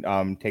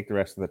and take the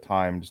rest of the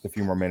time, just a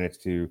few more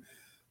minutes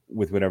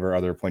with whatever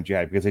other points you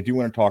had, because I do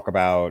want to talk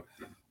about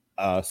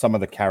some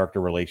of the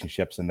character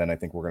relationships, and then I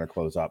think we're going to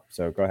close up.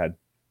 So go ahead.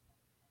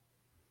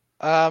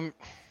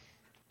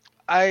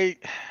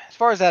 As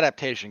far as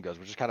adaptation goes,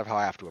 which is kind of how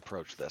I have to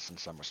approach this in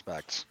some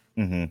respects.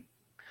 Mm-hmm.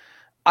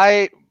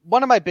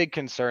 One of my big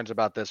concerns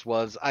about this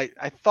was I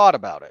thought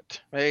about it.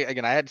 I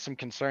had some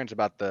concerns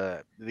about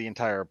the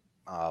entire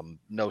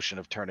notion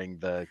of turning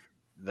the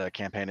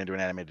campaign into an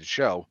animated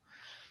show.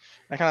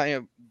 I kind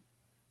of,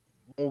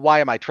 why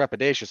am I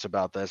trepidatious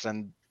about this?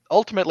 And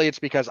ultimately it's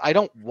because I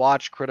don't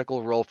watch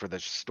Critical Role for the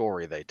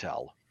story they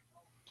tell.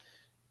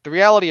 The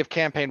reality of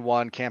Campaign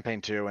 1, Campaign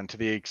 2, and to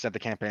the extent the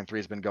Campaign 3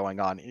 has been going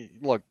on,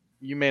 look,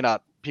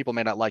 people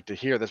may not like to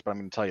hear this, but I'm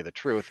going to tell you the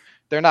truth.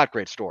 They're not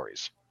great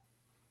stories.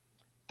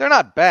 They're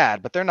not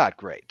bad, but they're not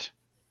great.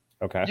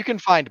 Okay. You can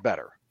find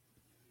better.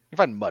 You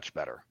can find much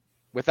better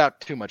without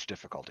too much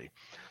difficulty.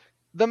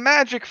 The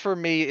magic for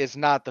me is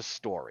not the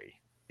story.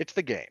 It's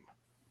the game.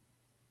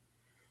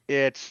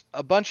 It's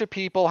a bunch of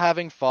people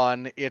having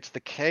fun. It's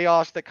the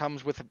chaos that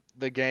comes with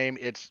the game.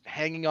 It's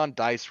hanging on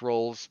dice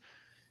rolls.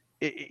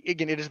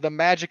 Again, it is the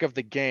magic of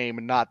the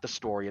game, not the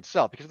story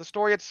itself, because the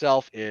story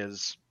itself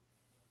is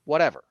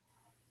whatever.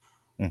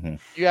 Mm-hmm.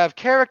 You have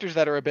characters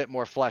that are a bit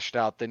more fleshed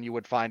out than you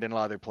would find in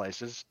other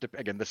places.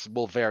 Again, this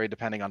will vary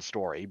depending on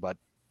story, but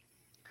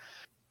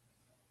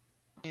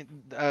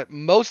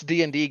most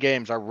D&D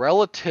games are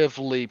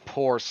relatively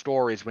poor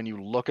stories when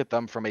you look at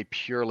them from a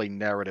purely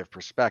narrative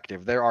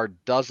perspective. There are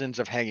dozens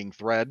of hanging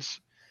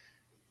threads.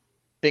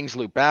 Things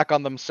loop back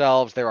on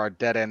themselves. There are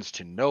dead ends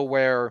to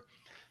nowhere.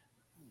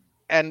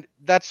 And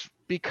that's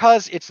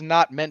because it's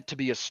not meant to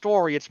be a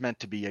story, it's meant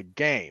to be a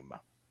game.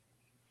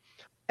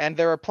 And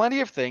there are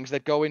plenty of things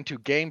that go into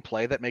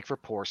gameplay that make for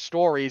poor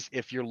stories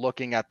if you're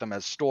looking at them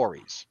as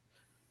stories.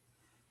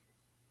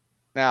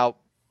 Now,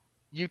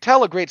 you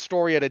tell a great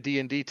story at a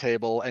D&D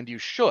table, and you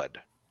should.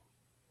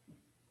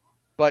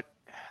 But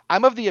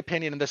I'm of the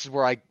opinion, and this is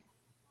where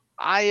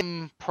I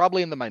am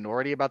probably in the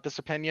minority about this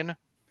opinion,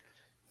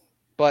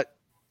 but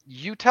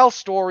you tell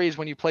stories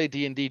when you play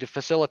D&D to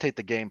facilitate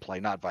the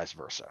gameplay, not vice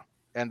versa.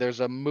 And there's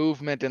a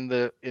movement in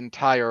the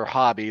entire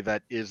hobby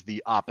that is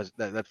the opposite,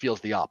 that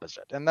feels the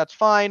opposite. And that's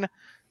fine.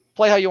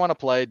 Play how you want to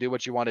play, do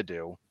what you want to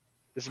do.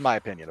 This is my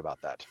opinion about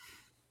that.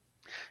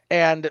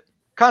 And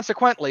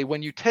consequently,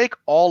 when you take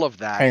all of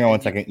that... Hang on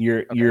one second.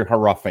 You're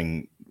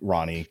haruffing,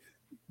 Ronnie.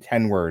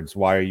 10 words.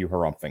 Why are you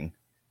haruffing?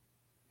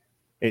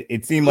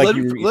 It seemed like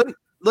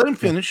let him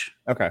finish.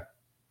 Okay.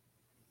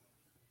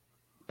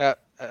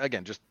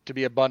 Again, just to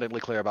be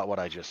abundantly clear about what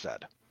I just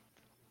said.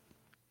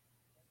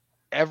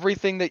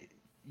 Everything that...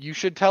 You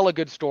should tell a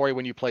good story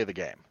when you play the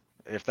game.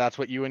 If that's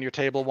what you and your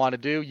table want to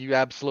do, you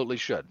absolutely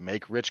should.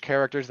 Make rich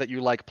characters that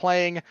you like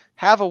playing,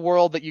 have a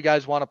world that you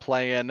guys want to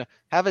play in,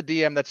 have a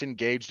DM that's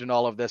engaged in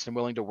all of this and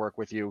willing to work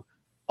with you.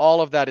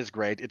 All of that is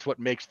great. It's what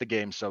makes the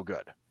game so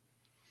good.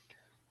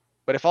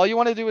 But if all you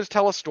want to do is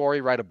tell a story,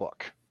 write a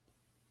book.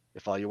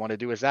 If all you want to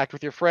do is act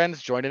with your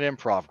friends, join an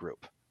improv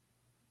group.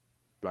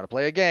 If you want to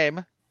play a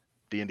game,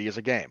 D&D is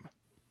a game.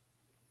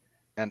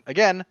 And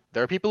again,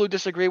 there are people who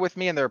disagree with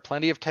me, and there are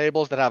plenty of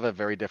tables that have a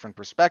very different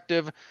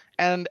perspective,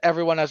 and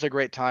everyone has a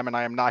great time, and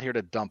I am not here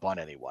to dump on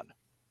anyone.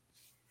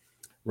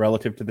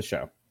 Relative to the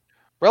show.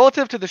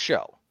 Relative to the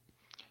show.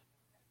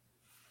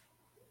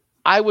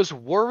 I was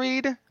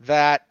worried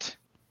that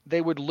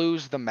they would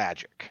lose the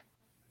magic.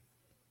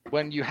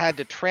 When you had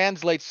to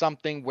translate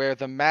something where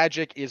the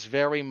magic is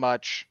very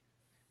much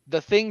the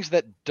things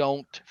that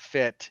don't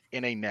fit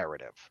in a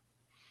narrative.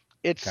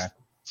 It's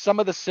some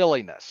of the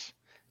silliness.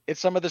 It's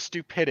some of the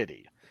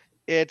stupidity.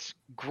 It's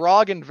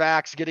Grog and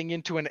Vax getting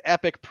into an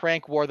epic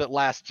prank war that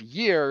lasts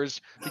years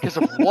because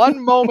of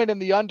one moment in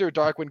the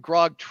Underdark when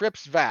Grog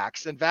trips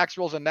Vax and Vax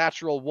rolls a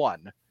natural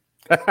 1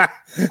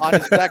 on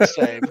his dex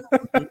save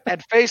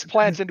and face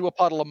plants into a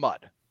puddle of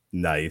mud.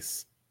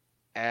 Nice.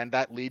 And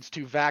that leads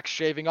to Vax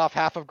shaving off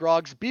half of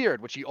Grog's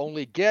beard, which he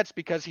only gets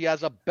because he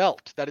has a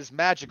belt that is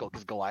magical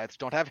because Goliaths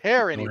don't have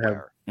hair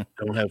anywhere.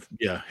 Don't have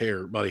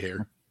hair, body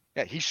hair.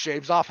 Yeah, he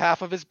shaves off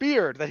half of his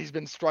beard that he's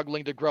been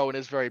struggling to grow and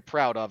is very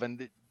proud of.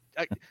 And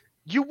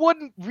you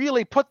wouldn't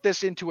really put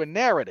this into a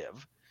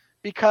narrative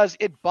because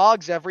it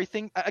bogs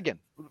everything. Again,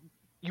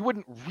 you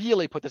wouldn't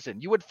really put this in.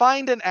 You would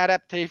find an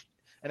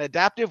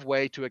adaptive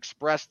way to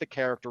express the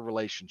character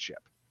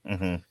relationship.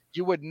 Mm-hmm.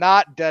 You would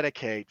not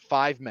dedicate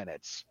 5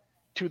 minutes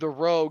to the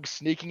rogue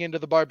sneaking into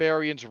the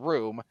barbarian's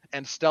room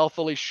and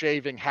stealthily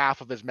shaving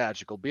half of his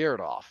magical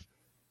beard off.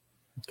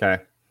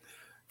 Okay.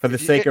 For the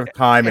sake of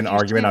time and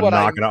argument, I'm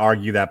not going to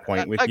argue that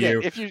point with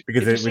you.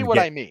 Because you see what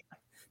I mean.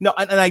 No,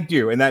 and I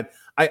do. And that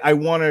I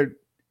want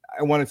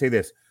to say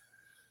this.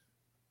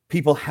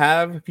 People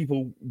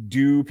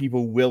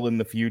will in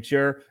the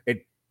future.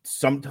 It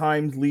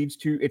sometimes leads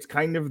to, it's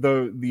kind of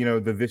the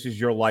this is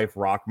your life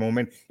rock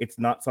moment. It's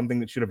not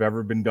something that should have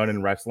ever been done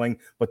in wrestling,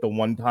 but the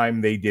one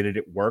time they did it,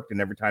 it worked. And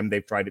every time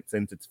they've tried it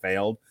since, it's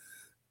failed.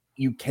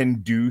 You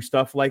can do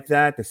stuff like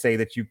that. To say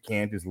that you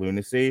can't is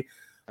lunacy.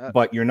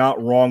 But you're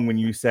not wrong when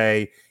you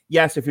say,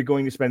 yes, if you're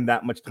going to spend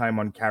that much time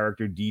on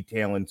character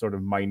detail and sort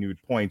of minute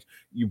points,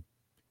 you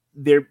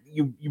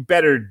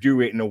better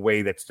do it in a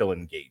way that's still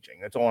engaging.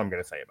 That's all I'm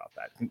going to say about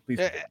that. Please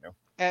continue.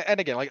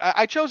 And again, like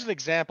I chose an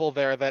example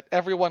there that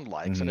everyone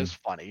likes and is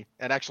funny.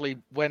 And actually,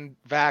 when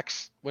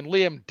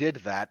Liam did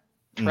that,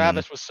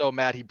 Travis was so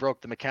mad he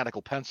broke the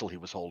mechanical pencil he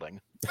was holding.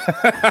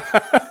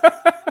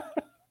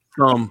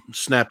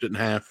 Snapped it in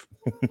half.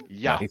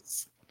 Yeah.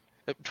 Nice.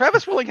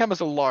 Travis Willingham is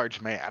a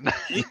large man.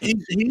 he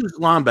was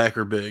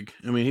linebacker big.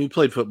 I mean, he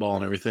played football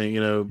and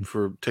everything,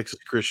 for Texas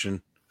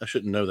Christian. I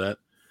shouldn't know that.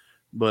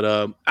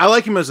 But I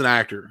like him as an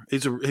actor.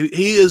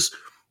 He is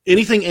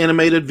anything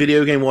animated,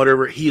 video game,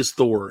 whatever. He is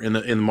Thor in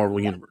the Marvel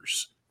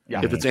universe.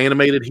 Yeah. If it's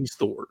animated, he's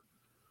Thor,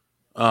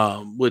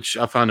 which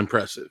I find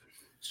impressive.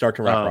 Start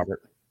to wrap,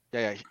 Robert.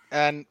 Yeah,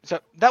 and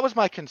so that was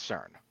my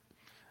concern.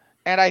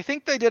 And I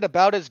think they did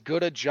about as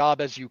good a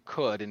job as you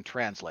could in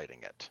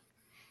translating it.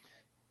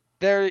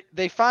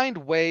 They find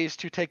ways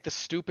to take the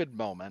stupid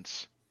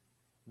moments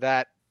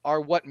that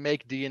are what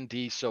make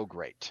D&D so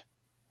great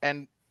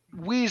and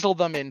weasel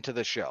them into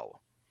the show.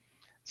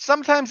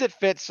 Sometimes it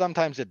fits,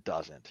 sometimes it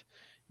doesn't.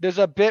 There's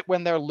a bit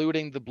when they're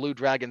looting the Blue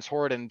Dragon's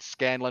hoard and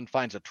Scanlan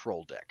finds a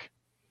troll dick.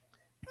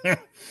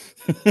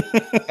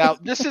 Now,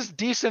 this is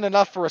decent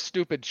enough for a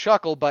stupid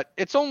chuckle, but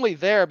it's only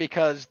there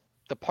because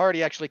the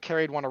party actually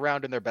carried one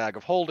around in their bag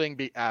of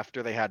holding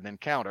after they had an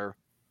encounter.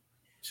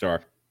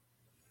 Sure.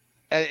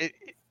 And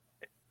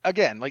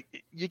again,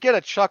 like, you get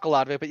a chuckle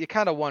out of it, but you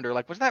kind of wonder,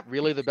 like, was that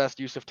really the best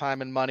use of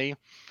time and money?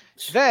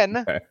 Then,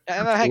 Okay.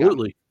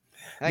 Absolutely.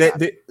 Hang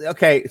on.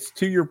 Okay,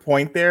 to your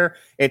point there,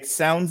 it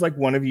sounds like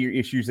one of your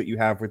issues that you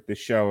have with this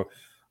show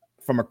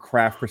from a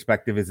craft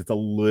perspective is it's a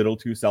little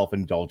too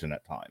self-indulgent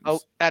at times.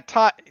 Oh,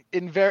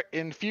 in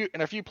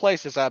a few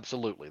places,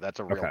 absolutely, that's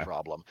a real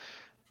problem.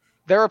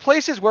 There are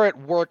places where it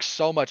works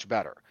so much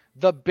better.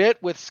 The bit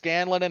with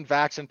Scanlan and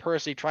Vax and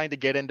Percy trying to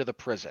get into the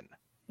prison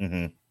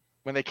when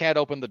they can't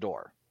open the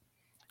door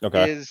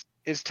is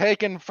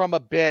taken from a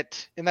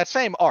bit in that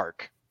same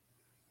arc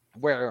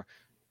where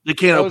they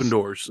can't open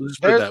doors. Let's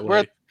put it that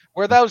way.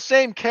 Where those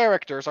same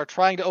characters are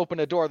trying to open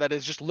a door that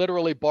is just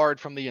literally barred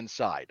from the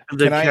inside.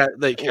 They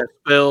cast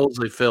spells.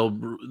 They fail.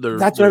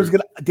 That's what I was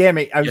gonna. Damn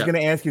it! I was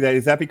gonna ask you that.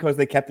 Is that because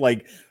they kept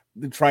like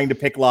trying to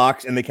pick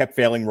locks and they kept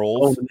failing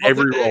rolls?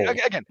 Every roll.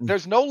 Again,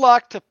 there's no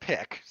lock to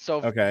pick,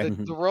 so Okay.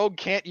 the rogue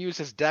can't use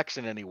his dex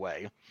in any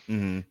way.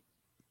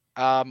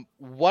 Mm-hmm.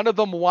 One of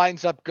them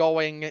winds up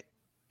going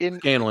in.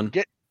 Scanlan.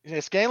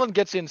 Scanlan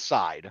gets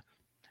inside,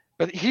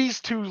 but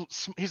he's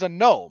a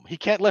gnome. He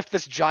can't lift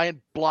this giant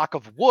block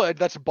of wood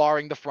that's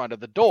barring the front of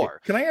the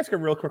door. Can I ask a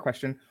real quick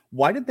question?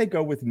 Why did they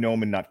go with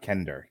gnome and not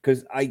Kender?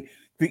 Because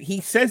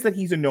he says that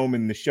he's a gnome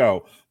in the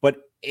show,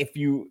 but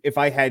if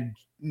I had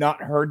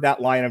not heard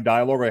that line of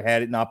dialogue or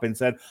had it not been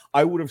said,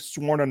 I would have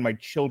sworn on my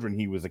children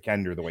he was a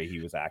Kender the way he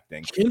was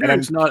acting.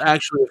 Kender's not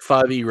actually a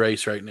 5e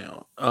race right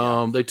now.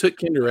 They took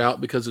Kender out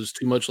because it's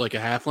too much like a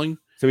halfling.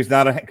 So he's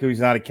not a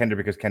Kender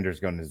because Kenders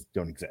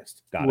don't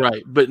exist.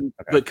 Right,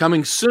 but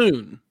coming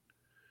soon,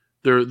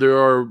 there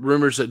are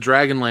rumors that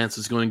Dragonlance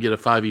is going to get a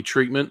 5e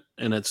treatment,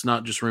 and it's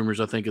not just rumors.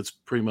 I think it's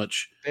pretty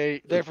much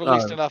they've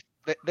released enough.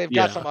 They've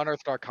got some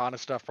Unearthed Arcana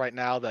stuff right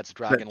now that's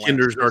Dragonlance.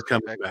 Kenders are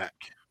coming back.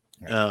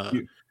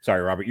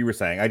 Sorry, Robert, you were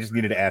saying. I just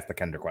needed to ask the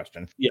Kender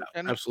question. Yeah,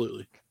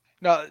 absolutely.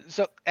 No,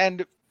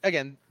 and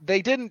again,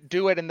 they didn't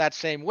do it in that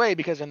same way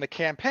because in the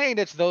campaign,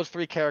 it's those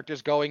three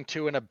characters going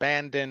to an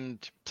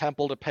abandoned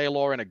temple to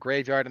Pelor in a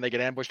graveyard, and they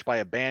get ambushed by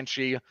a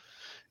banshee.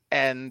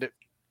 And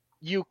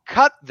you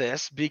cut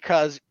this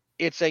because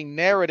it's a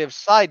narrative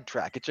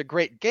sidetrack. It's a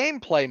great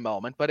gameplay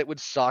moment, but it would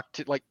suck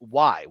to, like,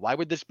 why? Why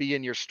would this be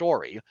in your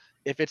story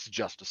if it's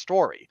just a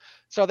story?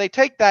 So they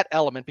take that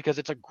element because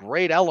it's a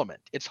great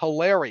element. It's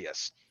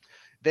hilarious.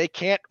 They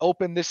can't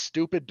open this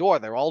stupid door.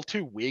 They're all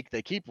too weak.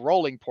 They keep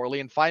rolling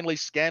poorly. And finally,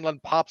 Scanlan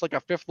pops like a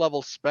 5th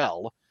level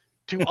spell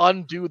to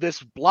undo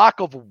this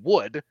block of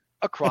wood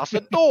across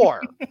a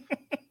door.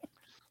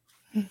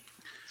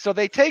 So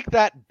they take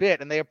that bit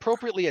and they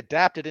appropriately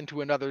adapt it into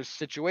another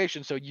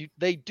situation. So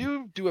they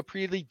do a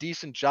pretty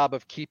decent job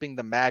of keeping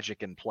the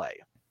magic in play.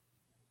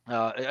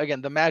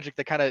 Again, the magic,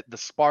 the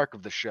spark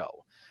of the show.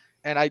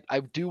 And I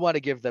do want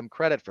to give them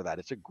credit for that.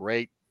 It's a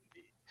great.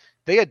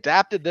 They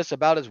adapted this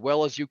about as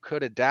well as you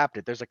could adapt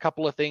it. There's a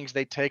couple of things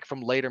they take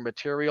from later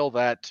material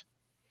that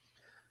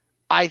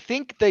I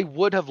think they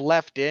would have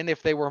left in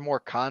if they were more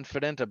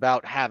confident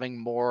about having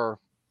more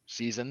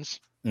seasons.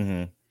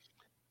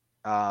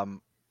 Mm-hmm.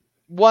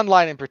 One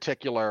line in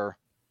particular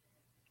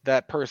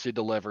that Percy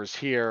delivers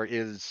here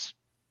is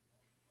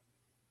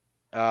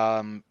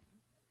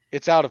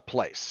it's out of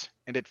place,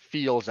 and it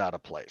feels out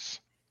of place.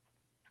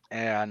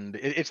 And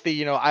it's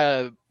the,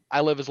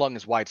 I live as long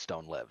as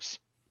Whitestone lives.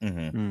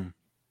 Mm-hmm.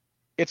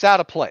 It's out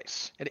of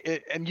place.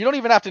 And you don't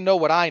even have to know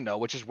what I know,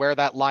 which is where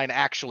that line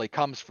actually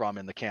comes from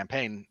in the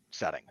campaign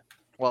setting.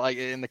 Well,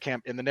 in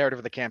the narrative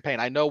of the campaign,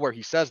 I know where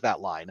he says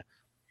that line.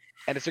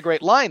 And it's a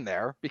great line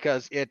there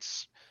because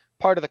it's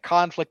part of the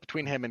conflict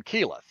between him and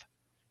Keyleth.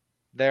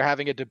 They're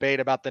having a debate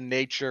about the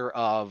nature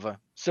of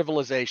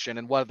civilization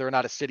and whether or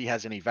not a city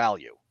has any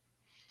value.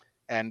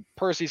 And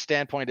Percy's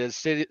standpoint is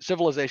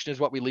civilization is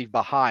what we leave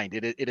behind.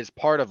 It is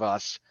part of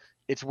us.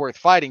 It's worth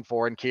fighting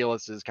for. And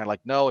Keyleth is kind of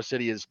like, no, a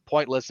city is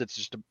pointless. It's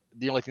just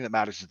the only thing that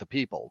matters is the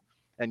people.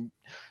 And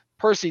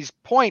Percy's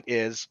point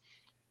is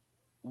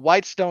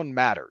Whitestone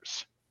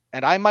matters.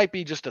 And I might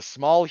be just a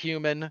small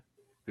human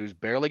who's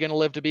barely going to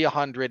live to be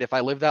 100 if I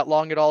live that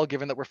long at all,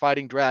 given that we're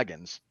fighting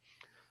dragons.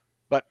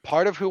 But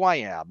part of who I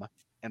am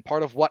and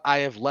part of what I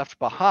have left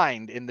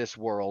behind in this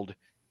world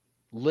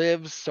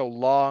lives so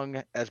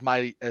long as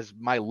my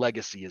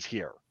legacy is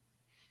here.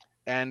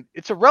 And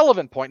it's a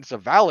relevant point. It's a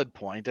valid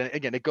point. And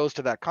again, it goes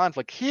to that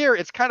conflict. Here,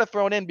 it's kind of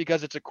thrown in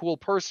because it's a cool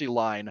Percy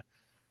line,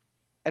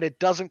 and it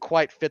doesn't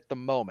quite fit the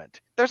moment.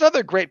 There's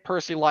other great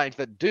Percy lines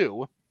that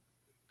do.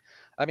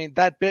 I mean,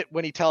 that bit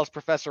when he tells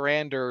Professor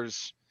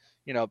Anders,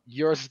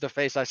 yours is the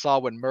face I saw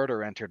when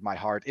murder entered my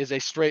heart, is a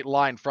straight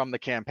line from the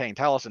campaign.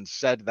 Taliesin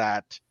said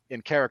that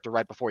in character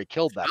right before he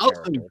killed that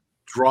character.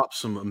 Dropped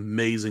some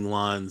amazing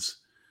lines,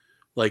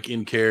 like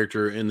in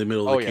character in the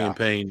middle of the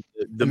campaign,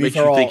 that makes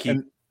you think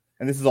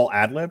and this is all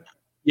ad lib.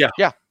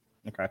 Yeah.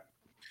 Okay.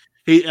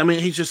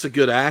 He's just a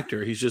good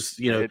actor. He's just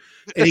this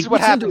is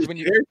what happens when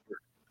you.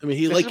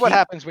 This is what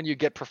happens when you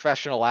get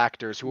professional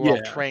actors who are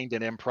all trained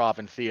in improv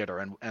and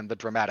theater and the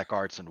dramatic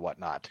arts and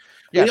whatnot.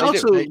 Yeah, he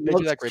also they loves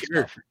do that great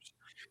characters. stuff.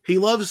 He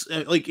loves,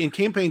 like in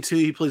campaign 2,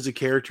 he plays a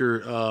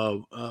character.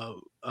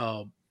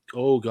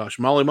 Oh gosh,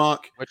 Molly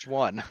Mock. Which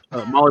one?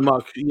 Molly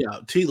Mock.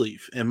 Yeah, Tea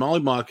Leaf, and Molly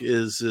Mock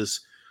is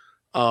this.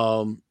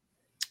 Help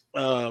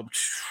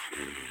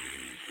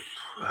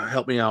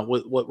me out.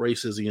 What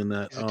race is he in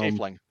that? He's a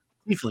tiefling.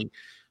 Tiefling.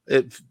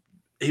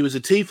 He was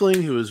a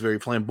tiefling who was very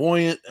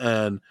flamboyant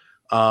and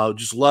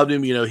just loved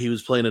him. He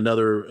was playing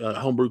another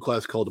homebrew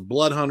class called a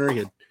Blood Hunter.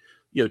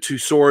 He had 2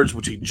 swords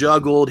which he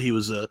juggled. He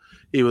was kind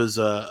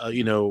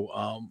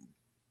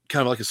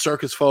of like a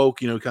circus folk,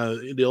 kind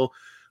of deal.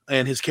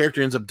 And his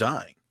character ends up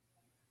dying.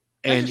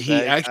 And he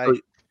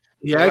actually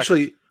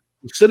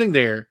was sitting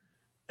there.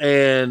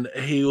 And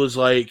he was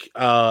like,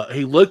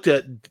 he looked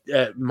at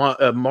Matt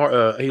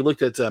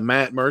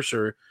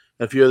Mercer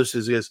and a few others.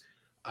 Says, "Yes,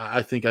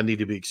 I think I need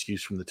to be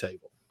excused from the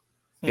table."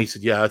 He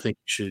said, "Yeah, I think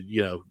you should,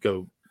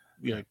 go,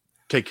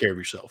 take care of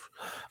yourself,"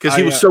 because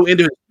he was so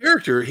into his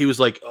character. He was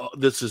like, "Oh,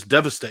 this is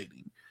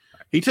devastating."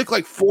 He took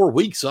like 4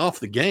 weeks off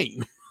the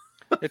game.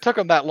 It took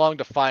him that long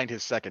to find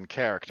his second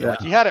character. Yeah.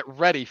 Like, he had it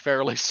ready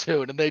fairly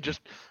soon, and they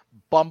just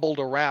bumbled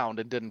around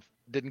and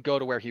didn't go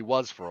to where he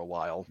was for a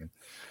while.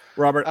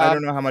 Robert, I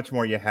don't know how much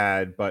more you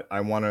had, but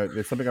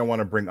there's something I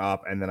want to bring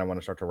up, and then I want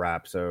to start to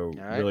wrap. So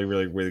really,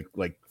 really, really,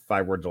 like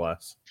 5 words or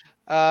less.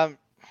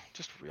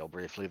 Just real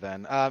briefly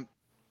then.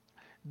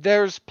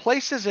 There's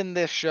places in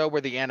this show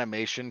where the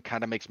animation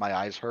kind of makes my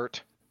eyes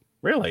hurt.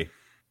 Really?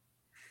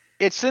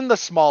 It's in the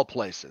small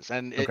places,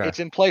 and it's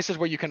in places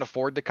where you can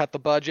afford to cut the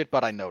budget,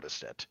 but I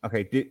noticed it.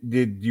 Okay.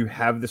 Did you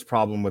have this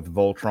problem with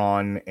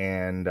Voltron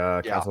and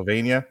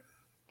Castlevania?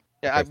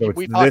 Yeah, okay,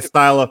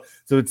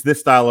 it's this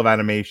style of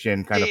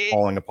animation kind of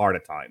falling apart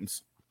at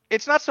times.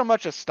 It's not so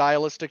much a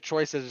stylistic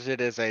choice as it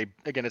is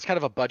it's kind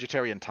of a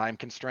budgetary and time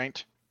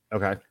constraint.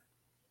 Okay.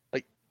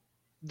 Like,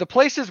 the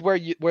places where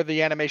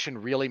the animation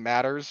really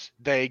matters,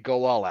 they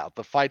go all out.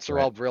 The fights are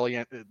all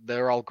brilliant.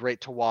 They're all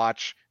great to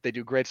watch. They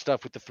do great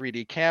stuff with the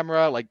 3D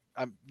camera. Like,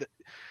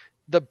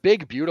 the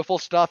big beautiful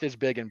stuff is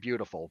big and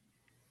beautiful.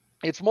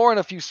 It's more in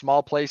a few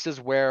small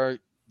places where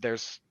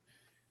there's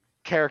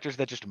characters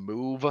that just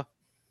move.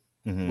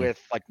 Mm-hmm.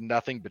 With like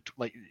nothing but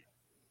like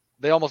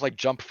they almost like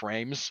jump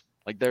frames.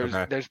 Like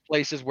there's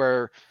places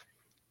where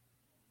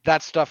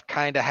that stuff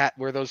kind of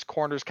where those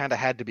corners kind of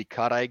had to be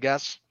cut, I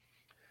guess.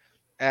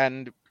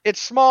 And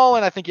it's small,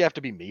 and I think you have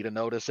to be me to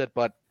notice it,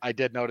 but I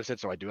did notice it,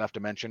 so I do have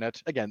to mention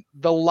it. Again,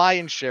 the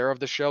lion's share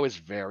of the show is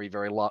very,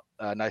 very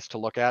nice to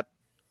look at.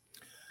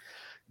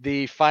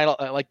 The final,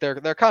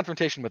 their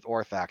confrontation with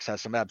Orthax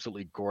has some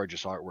absolutely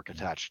gorgeous artwork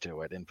attached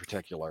to it. In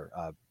particular,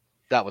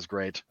 that was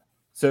great.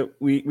 So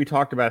we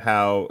talked about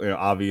how,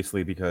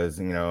 obviously, because,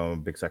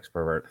 big sex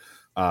pervert,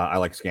 I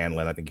like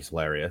Scanlan. I think he's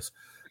hilarious.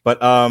 But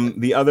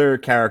the other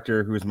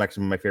character who is my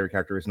favorite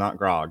character is not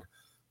Grog,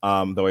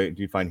 though I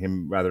do find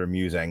him rather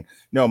amusing.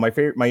 No, my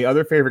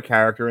other favorite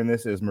character in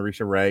this is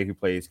Marisha Ray, who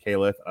plays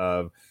Kalith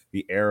of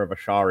the Heir of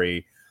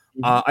Ashari.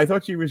 I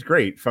thought she was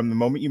great from the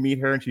moment you meet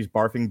her and she's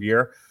barfing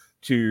beer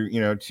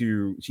to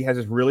she has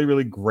this really,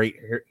 really great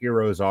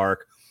hero's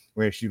arc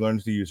where she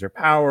learns to use her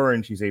power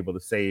and she's able to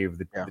save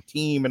the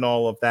team and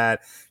all of that.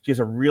 She has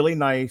a really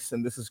nice,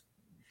 and this is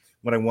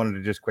what I wanted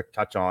to just quick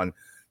touch on.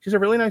 She has a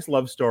really nice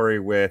love story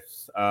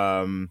with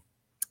Vax.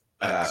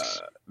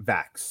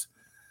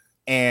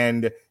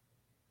 And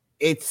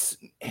it's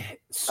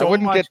so I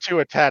wouldn't get too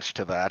attached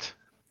to that.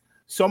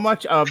 So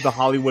much of the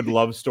Hollywood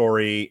love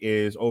story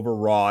is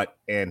overwrought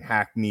and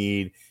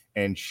hackneyed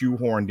and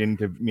shoehorned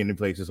into many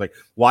places. Like,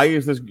 why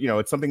is this,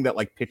 it's something that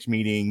like pitch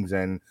meetings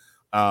and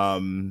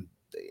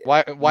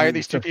why are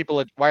these two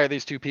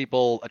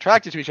people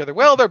attracted to each other?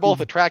 Well, they're both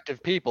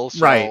attractive people,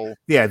 so... Right.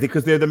 Yeah,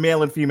 because they're the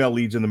male and female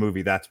leads in the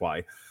movie, that's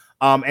why.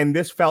 And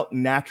this felt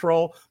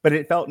natural, but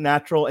it felt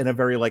natural in a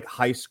very like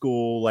high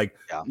school, like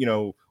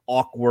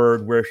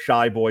awkward, we're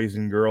shy boys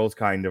and girls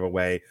kind of a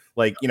way.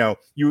 Like,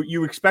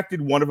 you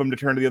expected one of them to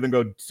turn to the other and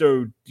go,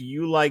 "So do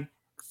you like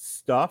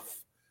stuff?"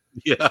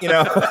 Yeah.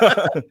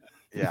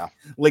 Yeah.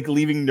 Like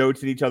leaving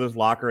notes in each other's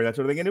locker and that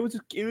sort of thing. And it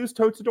was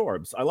totes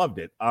adorbs. I loved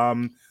it.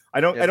 I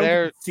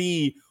don't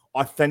see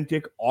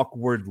authentic,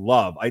 awkward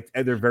love.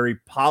 They're very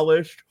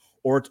polished,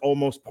 or it's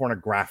almost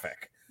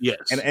pornographic. Yes.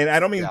 And I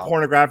don't mean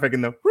pornographic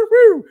in the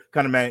woo-woo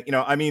kind of man.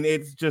 I mean,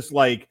 it's just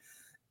like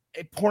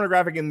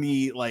pornographic in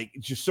the like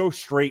just so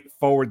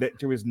straightforward that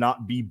to is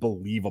not be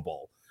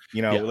believable.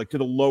 Like to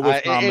the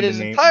lowest common it is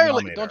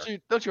denominator.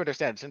 Don't you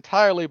understand? It's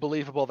entirely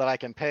believable that I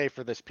can pay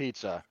for this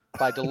pizza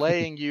by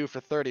delaying you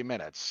for 30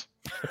 minutes.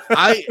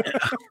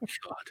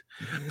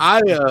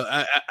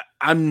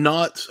 I'm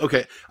not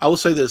okay. I will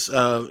say this.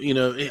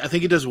 I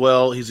think he does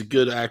well. He's a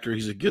good actor.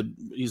 He's a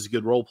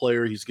good role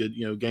player. He's a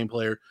good, game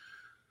player.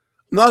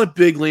 I'm not a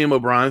big Liam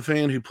O'Brien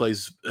fan who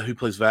plays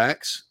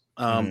Vax,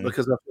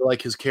 because I feel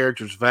like his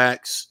character's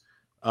Vax.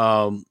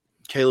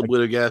 Caleb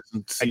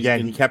Widogast.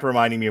 Again, he kept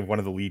reminding me of one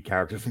of the lead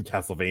characters from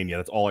Castlevania.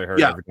 That's all I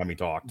heard every time he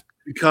talked.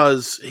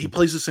 Because he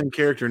plays the same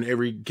character in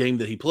every game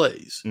that he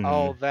plays. Mm-hmm.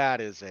 Oh, that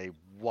is a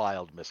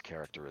wild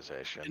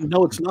mischaracterization.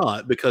 No, it's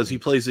not, because he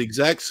plays the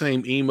exact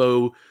same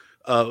emo,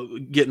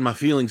 getting my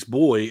feelings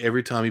boy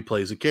every time he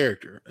plays a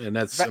character. And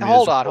that's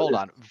hold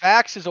on.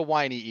 Vax is a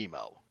whiny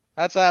emo.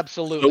 That's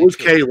absolutely so is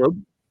true.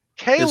 Caleb.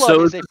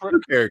 Caleb is a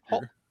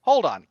character.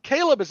 Hold on.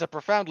 Caleb is a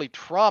profoundly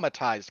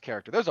traumatized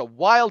character. There's a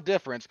wild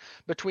difference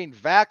between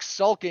Vax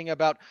sulking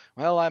about,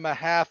 well, I'm a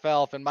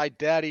half-elf and my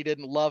daddy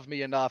didn't love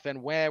me enough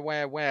and wah.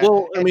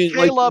 Well, I mean,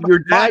 Caleb, like your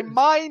dad... my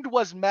mind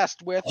was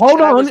messed with.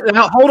 Hold on.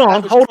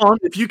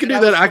 If you can do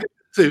that, I can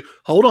too.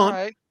 Hold on.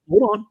 Right.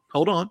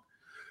 Hold on.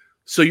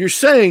 So you're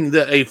saying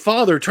that a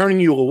father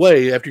turning you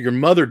away after your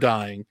mother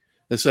dying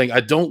and saying, I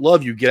don't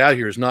love you, get out of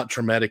here, is not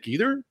traumatic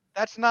either?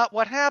 That's not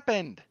what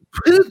happened.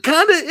 It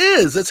kind of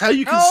is. That's how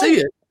you can see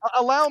it.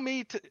 Allow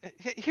me to.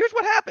 Here's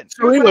what happened.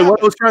 So anyway,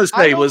 what I was trying to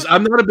say was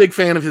I'm not a big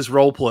fan of his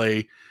role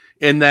play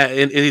in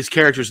his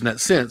characters in that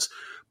sense.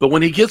 But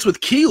when he gets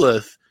with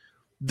Keyleth,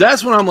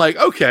 that's when I'm like,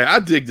 okay, I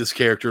dig this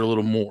character a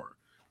little more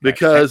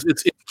because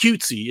it's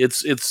cutesy.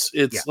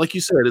 It's like you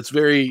said, it's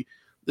very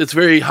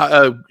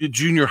high,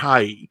 junior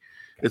high.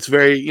 It's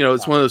very,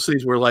 it's one of those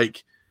things where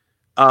like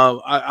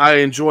I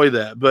enjoy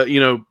that. But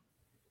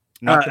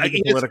not to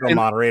be the political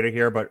moderator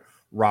here, but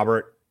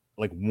Robert,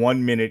 like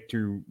 1 minute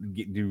to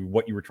do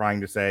what you were trying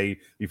to say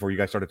before you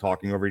guys started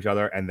talking over each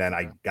other, and then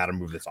I got to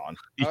move this on.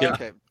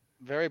 Okay,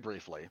 very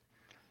briefly.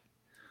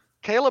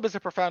 Caleb is a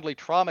profoundly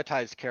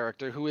traumatized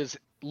character who is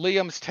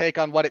Liam's take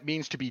on what it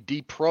means to be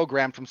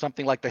deprogrammed from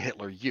something like the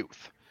Hitler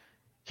Youth.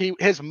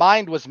 His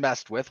mind was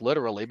messed with,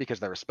 literally, because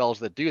there are spells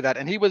that do that,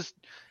 and he was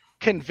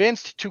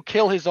convinced to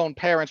kill his own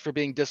parents for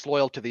being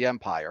disloyal to the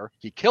Empire.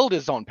 He killed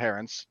his own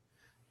parents,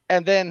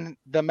 and then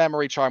the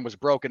memory charm was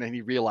broken, and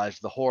he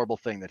realized the horrible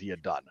thing that he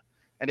had done.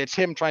 And it's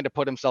him trying to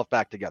put himself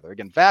back together.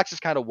 Again, Vax is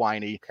kind of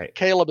whiny. Okay.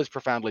 Caleb is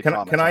profoundly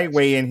traumatized. Can I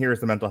weigh in here as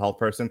the mental health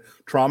person?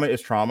 Trauma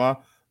is trauma.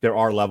 There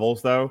are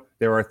levels, though.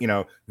 There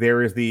are,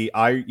 there is the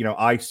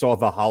I saw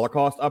the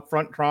Holocaust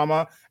upfront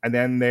trauma, and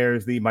then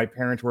there's the my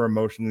parents were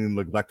emotionally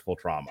neglectful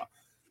trauma.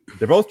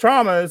 They're both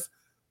traumas,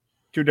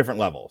 two different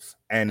levels,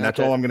 and that's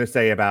all I'm going to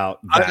say about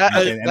that.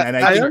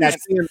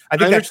 I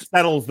think that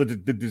settles the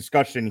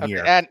discussion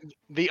here. And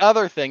the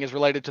other thing is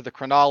related to the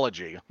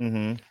chronology.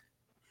 Mm-hmm.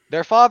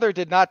 Their father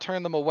did not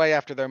turn them away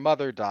after their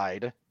mother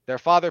died. Their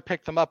father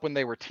picked them up when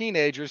they were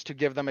teenagers to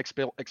give them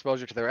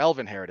exposure to their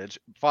elven heritage.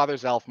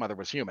 Father's elf, mother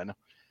was human.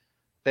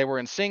 They were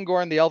in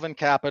Singorn, the elven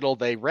capital.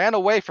 They ran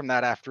away from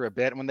that after a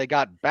bit. And when they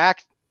got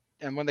back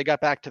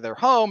to their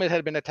home, it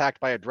had been attacked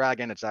by a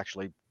dragon. It's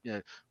actually,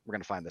 we're going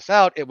to find this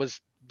out. It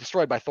was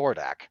destroyed by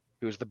Thordak,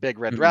 who's the big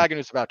red dragon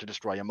who's about to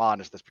destroy Yaman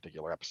as this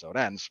particular episode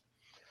ends.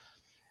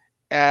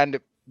 And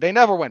they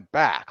never went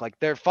back. Like,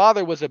 their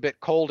father was a bit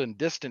cold and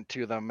distant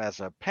to them as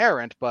a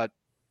parent, but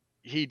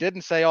he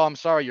didn't say, "Oh, I'm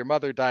sorry, your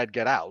mother died,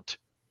 get out."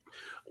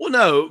 Well,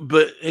 no,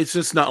 but it's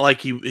just not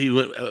like he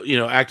went,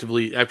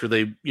 actively after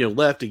they,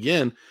 left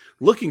again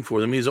looking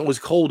for them. He's always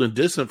cold and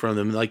distant from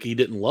them, like he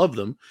didn't love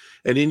them.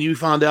 And then you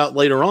find out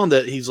later on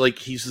that he's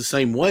the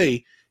same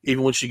way,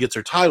 even when she ggets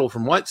her title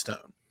from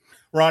Whitestone.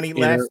 Ronnie,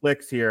 last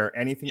licks here.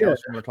 Anything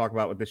else you want to talk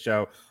about with this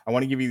show? I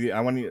want to give you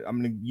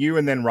you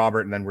and then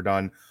Robert, and then we're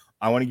done.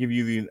 I want to give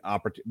you the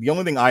opportunity. The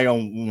only thing I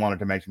wanted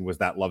to mention was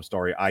that love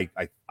story. I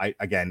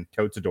again,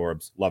 totes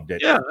adorbs, loved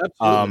it. Yeah,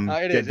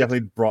 absolutely. It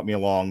definitely brought me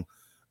along.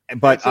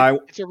 But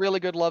it's a really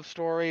good love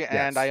story,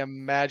 and I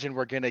imagine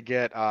we're gonna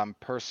get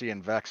Percy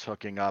and Vex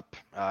hooking up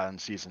in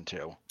season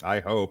 2. I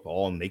hope,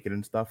 all naked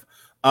and stuff.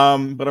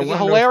 But there's a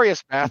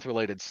hilarious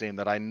math-related scene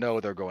that I know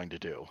they're going to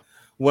do.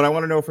 What I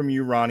want to know from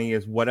you, Ronnie,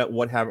 is what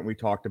haven't we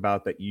talked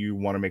about that you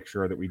want to make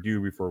sure that we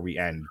do before we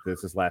end?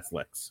 This is last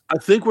licks. I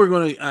think we're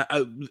going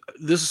to.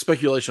 This is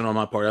speculation on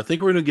my part. I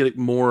think we're going to get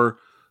more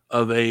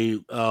of a.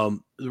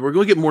 We're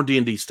going to get more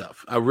D&D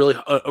stuff. I really,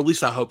 at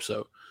least I hope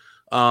so.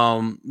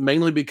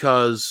 Mainly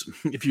because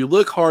if you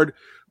look hard,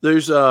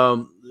 there's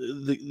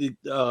the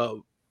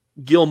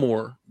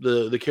Gilmore,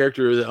 the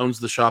character that owns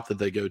the shop that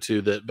they go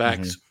to that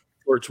backs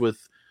flirts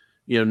with,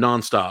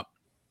 nonstop.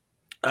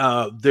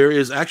 There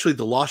is actually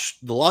the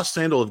lost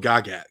sandal of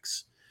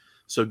Gygax.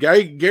 So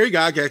Gary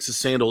Gygax's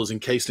sandal is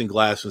encased in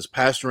glass and is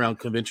passed around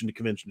convention to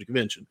convention to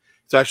convention.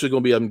 It's actually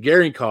going to be at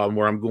GaryCon,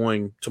 where I'm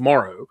going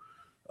tomorrow,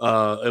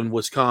 in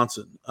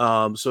Wisconsin.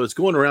 So it's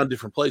going around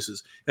different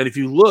places. And if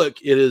you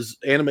look, it is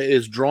animated,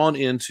 is drawn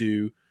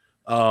into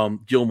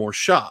Gilmore's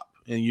shop.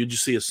 and you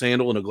just see a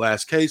sandal in a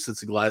glass case.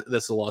 That's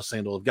the lost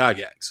sandal of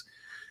Gygax.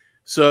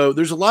 So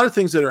there's a lot of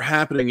things that are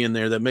happening in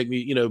there that make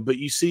me, but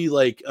you see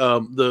like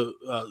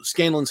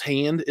Scanlan's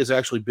hand is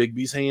actually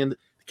Bigby's hand.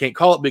 Can't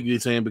call it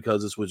Bigby's hand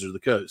because it's Wizard of the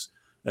Coast.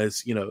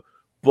 It's,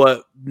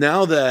 but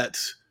now that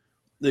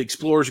the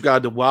Explorer's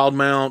Guide to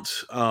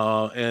Wildmount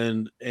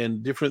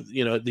and different,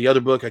 the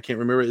other book, I can't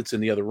remember. It's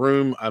in the other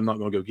room. I'm not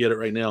going to go get it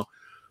right now.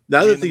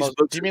 Now that these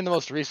books, do you mean the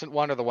most recent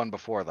one or the one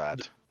before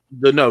that?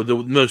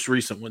 The most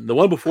recent one. The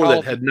one before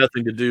that had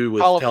nothing to do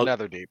with Call of the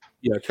Netherdeep.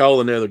 Yeah, Call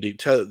of the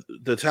Netherdeep.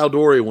 The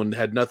Tal'Dorei one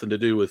had nothing to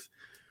do with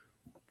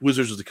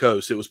Wizards of the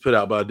Coast. It was put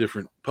out by a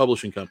different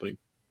publishing company.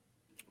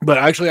 But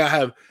actually, I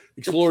have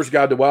Explorer's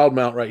Guide to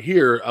Wildmount right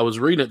here. I was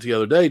reading it the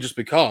other day just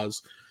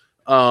because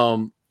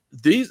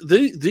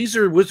these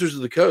are Wizards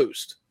of the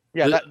Coast.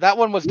 Yeah, that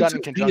one was done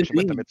in conjunction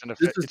with them. It's an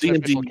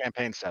official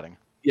campaign setting.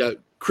 Yeah,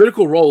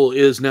 Critical Role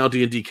is now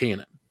D&D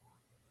canon.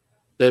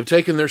 They've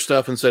taken their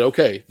stuff and said,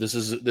 okay, this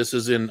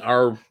is in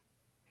our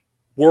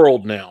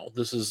world now.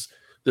 This is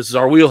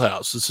our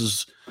wheelhouse. This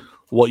is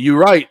what you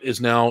write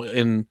is now,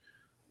 and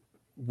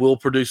we'll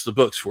produce the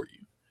books for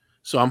you.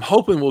 So I'm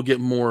hoping we'll get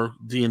more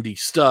D&D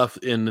stuff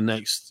in the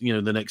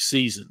next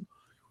season,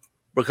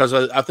 because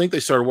I think they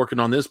started working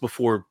on this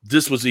before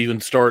this was even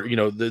start.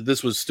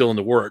 This was still in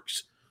the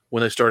works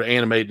when they started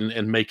animating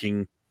and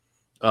making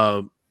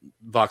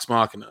Vox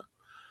Machina.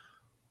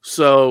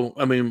 So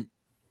I mean,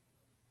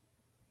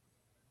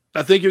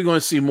 I think you're going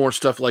to see more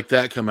stuff like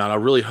that come out. I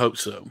really hope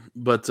so.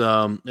 But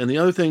and the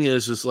other thing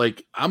is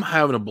like I'm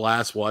having a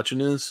blast watching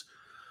this.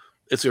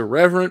 It's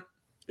irreverent,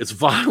 it's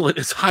violent,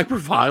 it's hyper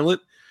violent,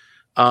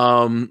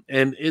 and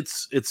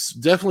it's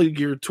definitely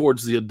geared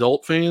towards the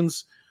adult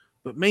fans.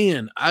 But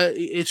man,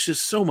 it's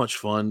just so much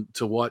fun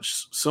to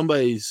watch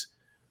somebody's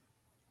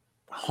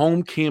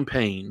home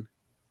campaign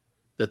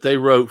that they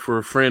wrote for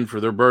a friend for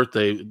their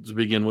birthday to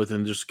begin with,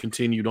 and just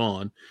continued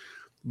on.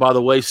 By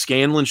the way,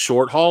 Scanlan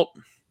Shorthalt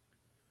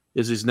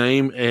is his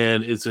name,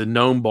 and it's a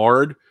gnome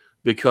bard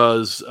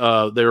because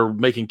they're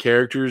making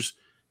characters,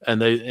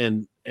 and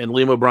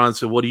Liam O'Brien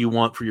said, "What do you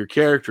want for your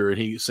character?"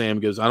 And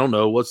Sam goes, "I don't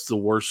know. What's the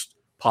worst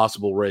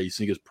possible race?"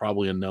 And he goes,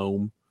 "Probably a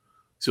gnome."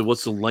 So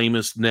what's the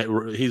lamest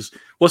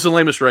what's the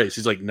lamest race?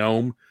 He's like,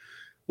 gnome.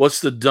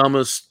 What's the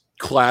dumbest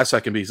class I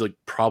can be? He's like,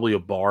 probably a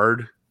bard.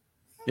 And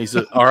he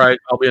said, all right,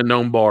 I'll be a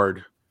gnome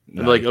bard. Nice.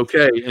 And like,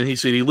 okay. And he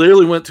said he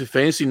literally went to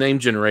Fantasy Name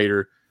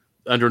Generator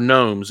under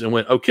gnomes and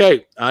went,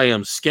 okay, I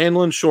am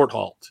Scanlan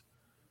Shorthalt.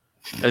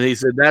 And he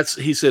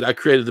said I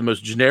created the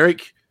most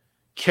generic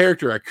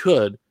character I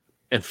could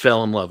and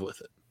fell in love with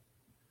it.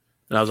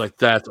 And I was like,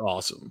 that's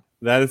awesome.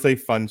 That is a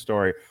fun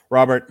story.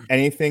 Robert,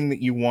 anything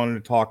that you wanted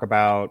to talk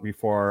about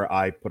before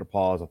I put a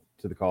pause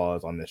to the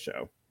cause on this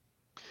show?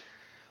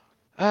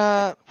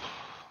 Let's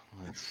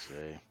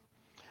see.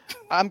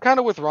 I'm kind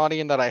of with Ronnie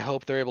in that I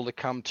hope they're able to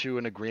come to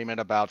an agreement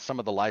about some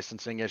of the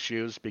licensing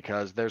issues,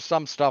 because there's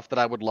some stuff that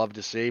I would love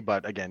to see,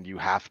 but again, you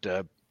have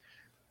to,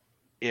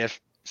 if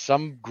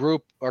some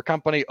group or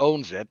company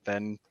owns it,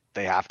 then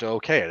they have to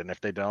okay it, and if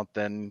they don't,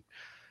 then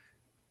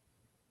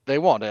they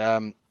won't.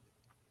 I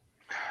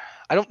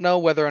don't know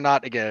whether or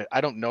not, again,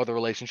 I don't know the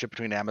relationship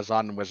between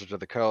Amazon and Wizards of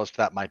the Coast.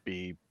 That might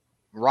be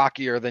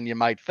rockier than you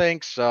might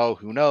think, so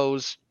who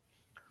knows?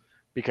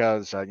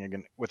 Because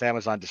again, with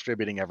Amazon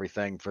distributing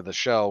everything for the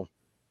show,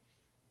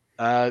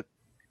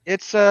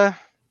 it's I'm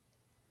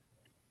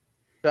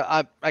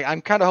kind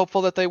of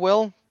hopeful that they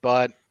will,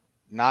 but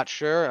not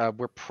sure.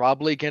 We're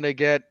probably gonna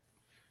get,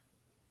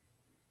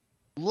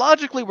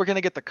 logically, we're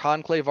gonna get the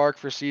Conclave arc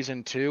for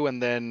season 2,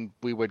 and then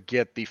we would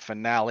get the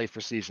finale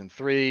for season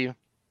 3.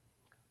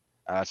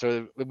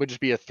 So it would just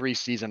be a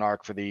 3-season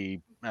arc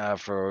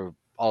for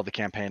all the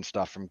campaign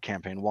stuff from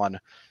campaign 1,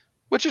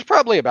 which is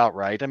probably about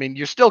right. I mean,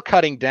 you're still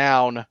cutting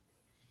down.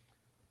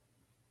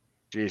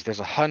 Geez, there's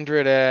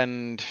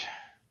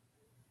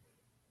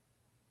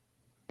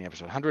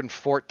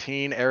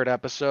 114 aired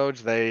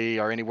episodes. They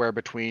are anywhere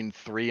between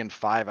 3 and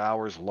 5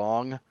 hours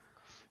long.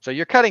 So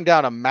you're cutting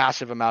down a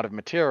massive amount of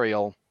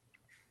material.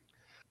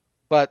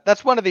 But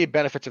that's one of the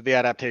benefits of the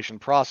adaptation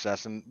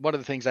process, and one of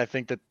the things I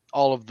think that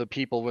all of the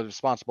people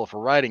responsible for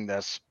writing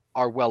this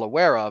are well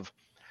aware of.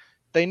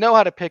 They know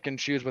how to pick and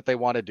choose what they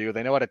want to do.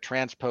 They know how to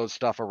transpose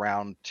stuff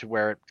around to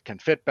where it can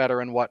fit better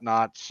and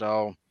whatnot.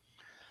 So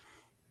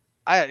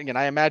I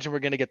imagine we're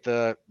going to get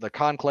the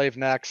Conclave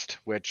next,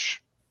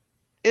 which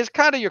is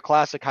kind of your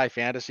classic high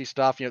fantasy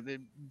stuff.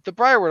 The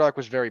Briarwood arc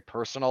was very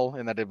personal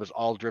in that it was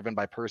all driven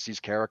by Percy's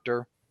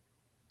character.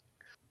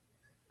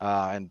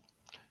 And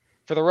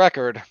for the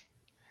record,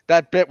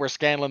 that bit where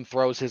Scanlan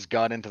throws his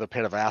gun into the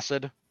pit of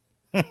acid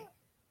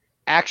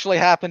actually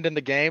happened in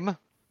the game.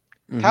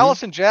 Mm-hmm.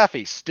 Taliesin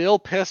Jaffe still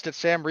pissed at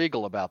Sam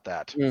Riegel about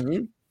that.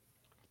 Mm-hmm.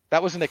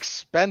 That was an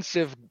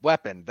expensive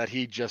weapon that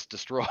he just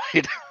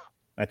destroyed.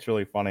 That's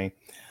really funny.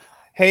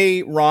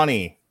 Hey,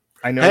 Ronnie.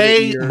 I know.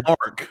 Hey,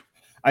 Mark.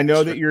 I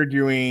know that you're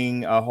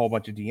doing a whole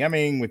bunch of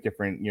DMing with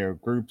different,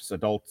 groups,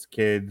 adults,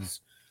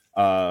 kids,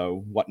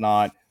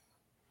 whatnot.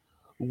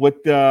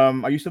 What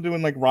are you still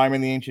doing, like Rime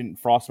and the Ancient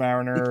Frost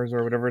Mariners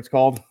or whatever it's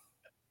called?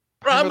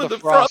 Rhyme of the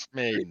Frost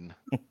Maiden.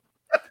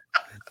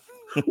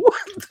 What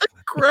the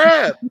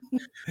crap?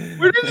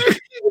 Where did you?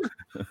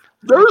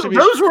 Those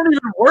weren't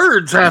even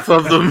words. Half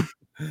of them.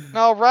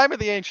 No, Rhyme of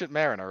the Ancient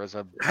Mariner is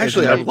a.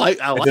 Actually, I like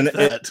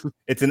that.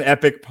 It's an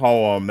epic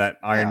poem that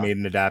Iron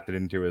Maiden adapted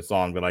into a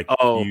song that I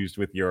used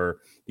with your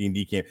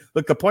D&D camp.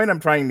 Look, the point I'm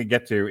trying to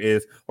get to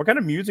is, what kind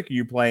of music are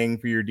you playing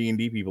for your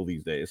D&D people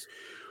these days?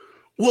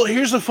 Well,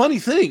 here's the funny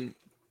thing.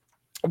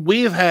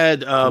 We have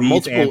had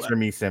multiple. Answer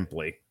me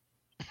simply.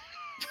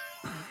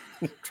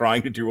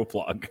 Trying to do a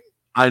plug.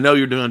 I know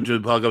you're doing a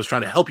plug. I was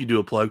trying to help you do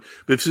a plug,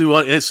 but if you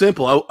want, it's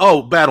simple.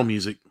 Oh, battle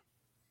music.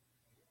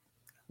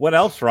 What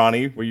else,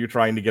 Ronnie, were you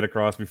trying to get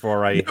across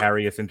before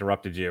Harrius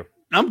interrupted you?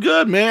 I'm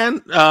good,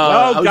 man.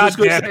 Oh, God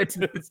damn it.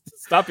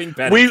 Stop being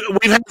petty.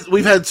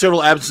 We've had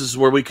several absences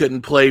where we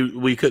couldn't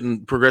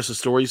progress the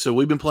story, so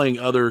we've been playing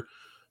other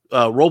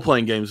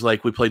role-playing games.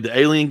 Like we played the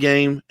Alien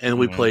game, and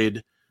we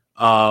played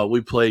Call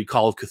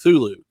of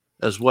Cthulhu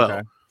as well.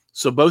 Okay.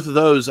 So both of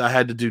those, I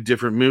had to do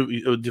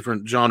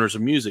different genres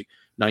of music.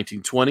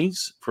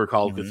 1920s for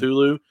Call of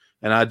Cthulhu,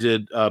 and I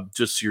did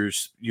just your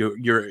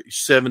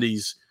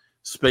 70s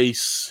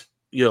space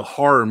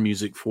horror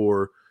music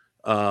for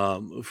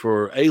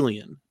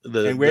Alien,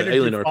 the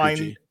Alien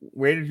RPG.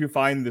 Where did you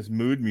find this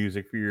mood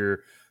music for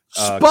your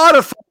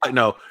Spotify?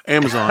 No,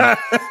 Amazon.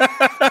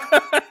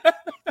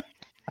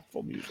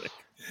 Apple Music.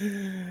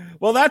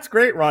 Well, that's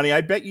great, Ronnie.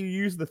 I bet you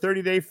used the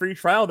 30-day free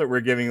trial that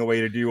we're giving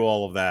away to do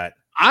all of that.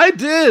 I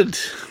did.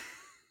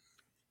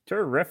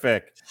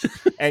 Terrific.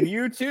 And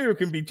you too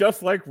can be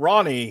just like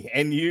Ronnie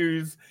and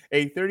use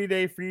a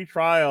 30-day free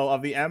trial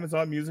of the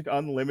Amazon Music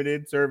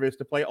Unlimited service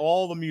to play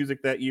all the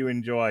music that you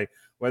enjoy,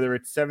 whether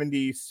it's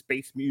 70s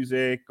space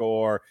music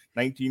or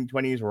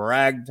 1920s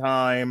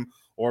ragtime,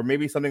 or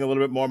maybe something a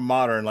little bit more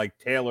modern like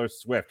Taylor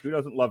Swift. Who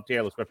doesn't love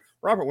Taylor Swift?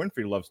 Robert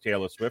Winfrey loves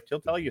Taylor Swift.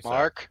 He'll tell you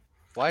Mark,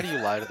 why do you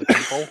lie to the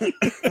people?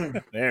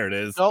 There it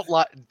is. Don't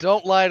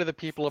lie to the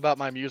people about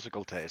my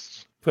musical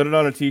tastes. Put it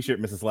on a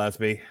t-shirt, Mrs.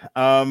 Lasby.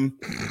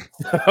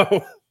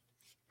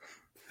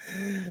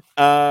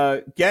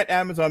 Get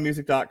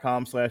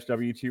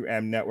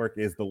AmazonMusic.com/W2M Network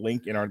is the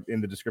link in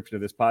the description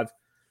of this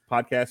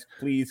podcast.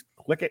 Please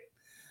click it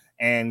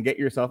and get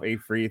yourself a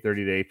free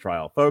 30-day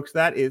trial. Folks,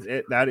 that is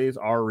it. That is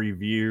our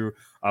review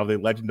of The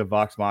Legend of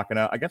Vox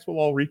Machina. I guess we'll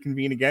all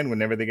reconvene again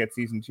whenever they get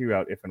season 2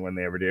 out, if and when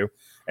they ever do.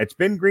 It's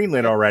been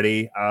greenlit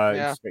already.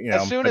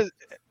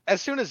 As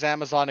soon as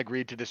Amazon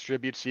agreed to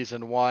distribute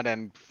season 1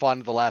 and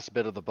fund the last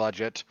bit of the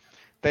budget,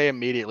 they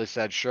immediately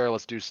said, "Sure,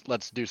 let's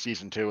do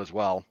season 2 as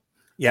well."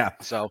 Yeah.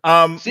 So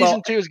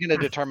season 2 is going to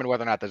determine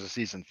whether or not there's a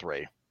season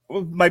 3.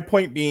 Well, my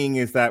point being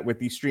is that with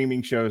these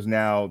streaming shows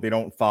now, they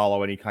don't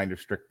follow any kind of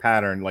strict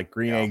pattern. Like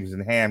Green Eggs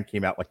and Ham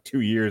came out like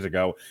 2 years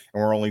ago,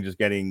 and we're only just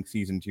getting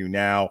season 2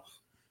 now.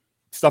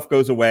 Stuff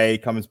goes away,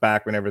 comes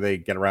back whenever they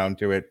get around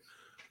to it.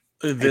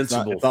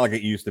 Invincible. It's not like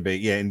it used to be.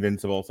 Yeah,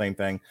 Invincible, same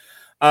thing.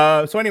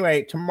 So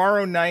anyway,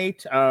 tomorrow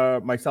night,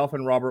 myself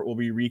and Robert will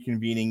be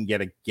reconvening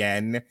yet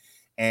again.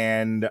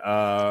 And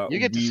you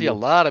get to see a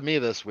lot of me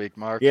this week,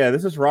 Mark. Yeah,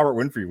 this is Robert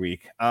Winfrey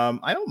week.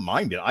 I don't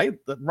mind it.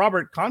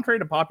 Robert, contrary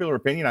to popular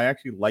opinion, I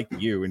actually like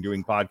you and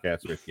doing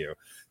podcasts with you.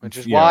 Which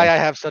is why I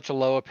have such a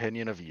low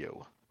opinion of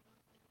you.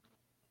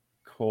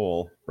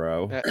 Cool,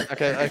 bro.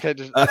 Okay.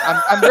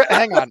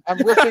 Hang on.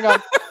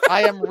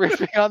 I am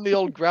riffing on the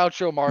old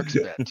Groucho Marx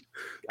bit.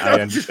 I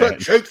understand.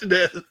 Choked to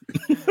death.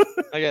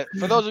 Okay,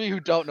 for those of you who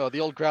don't know, the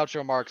old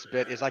Groucho Marx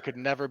bit is I could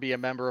never be a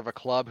member of a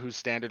club whose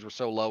standards were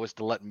so low as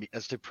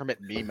to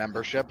permit me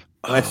membership.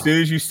 As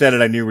soon as you said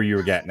it, I knew where you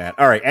were getting at.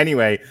 All right.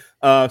 Anyway,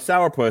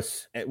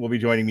 Sourpuss will be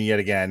joining me yet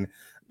again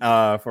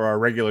for our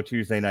regular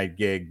Tuesday night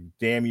gig.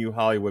 Damn you,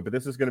 Hollywood! But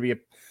this is going to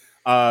be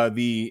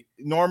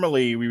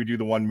normally we would do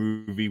the one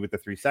movie with the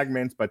 3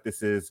 segments, but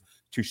this is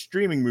 2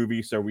 streaming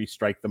movies, so we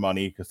strike the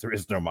money because there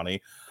is no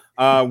money.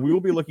 We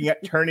will be looking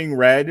at Turning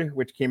Red,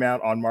 which came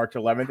out on March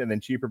 11th, and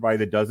then Cheaper by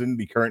the Dozen,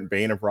 the current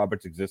bane of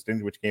Robert's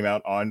existence, which came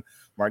out on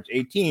March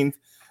 18th.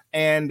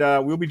 And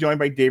we'll be joined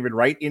by David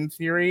Wright in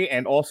theory,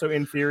 and also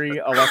in theory,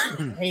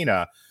 Alexis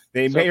Pena.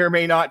 They may or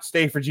may not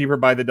stay for Cheaper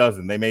by the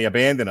Dozen. They may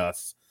abandon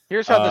us.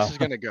 Here's how this is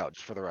going to go,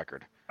 just for the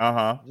record.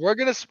 Uh-huh. We're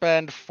going to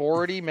spend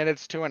 40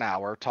 minutes to an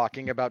hour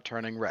talking about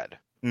Turning Red.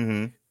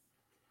 Mm-hmm.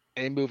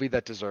 A movie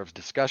that deserves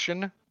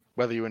discussion,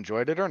 whether you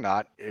enjoyed it or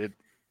not. It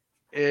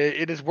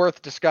is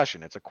worth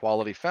discussion. It's a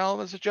quality film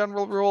as a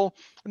general rule,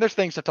 and there's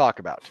things to talk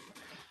about.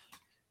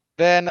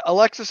 Then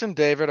Alexis and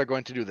David are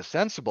going to do the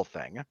sensible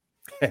thing.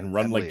 And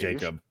run like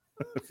Jacob.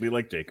 Flee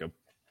like Jacob.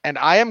 And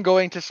I am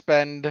going to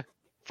spend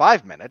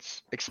 5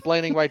 minutes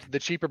explaining why the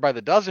Cheaper by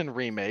the Dozen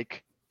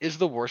remake is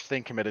the worst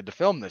thing committed to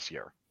film this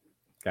year.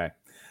 Okay.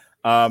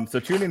 So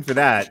tune in for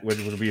that, which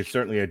will be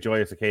certainly a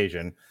joyous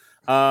occasion.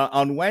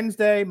 On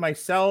Wednesday,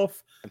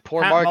 myself... And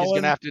poor Mark is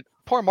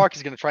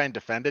going to try and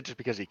defend it just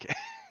because he can.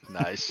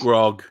 Nice.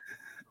 Grog.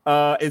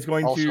 Is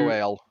going also to...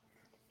 ale.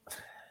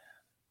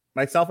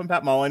 Myself and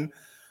Pat Mullen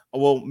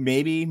will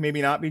maybe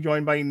not be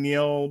joined by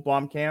Neil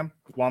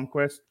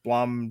Blomquist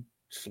from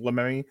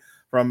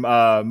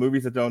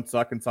Movies That Don't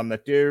Suck and Some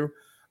That Do.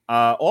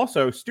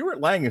 Also,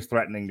 Stuart Lang is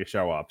threatening to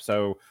show up,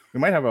 so we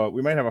might have a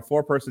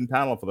 4-person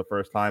panel for the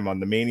first time on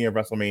the Mania of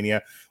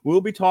WrestleMania.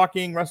 We'll be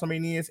talking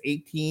WrestleManias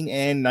 18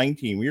 and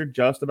 19. We are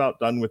just about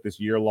done with this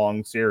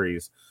year-long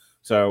series,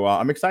 so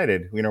I'm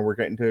excited.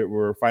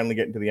 We're finally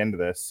getting to the end of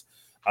this.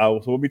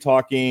 So we'll be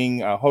talking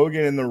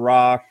Hogan and The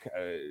Rock,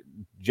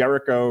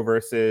 Jericho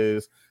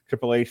versus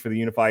Triple H for the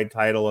unified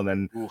title, and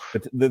then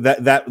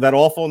that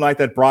awful night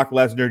that Brock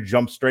Lesnar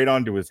jumped straight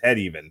onto his head.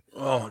 Even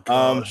oh my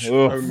gosh, I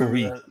remember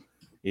that.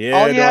 Yeah,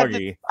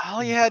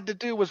 all you had to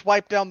do was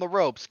wipe down the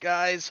ropes,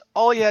 guys.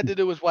 All you had to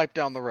do was wipe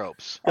down the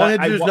ropes. All he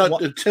had to do is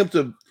not attempt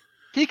to.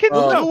 He could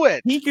do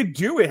it. He could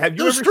do it. Have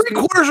you ever seen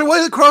 3/4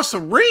 away across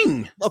the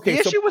ring? Okay, the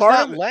issue was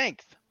not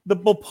length.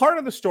 Part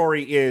of the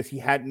story is he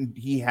had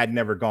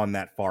never gone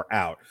that far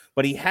out,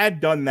 but he had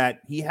done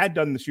that. He had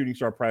done the shooting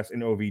star press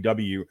in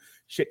OVW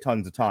shit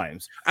tons of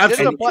times.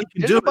 Absolutely,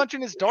 did a bunch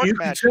in his dark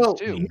matches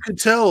too. You could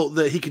tell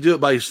that he could do it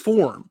by his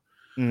form.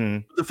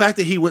 Mm-hmm. The fact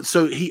that he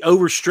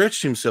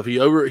overstretched himself. He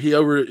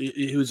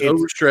was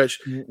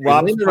overstretched.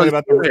 Rob's point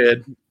about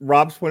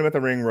the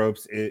ring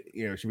ropes,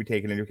 should be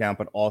taken into account.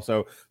 But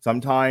also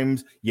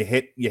sometimes you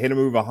hit a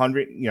move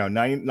 100,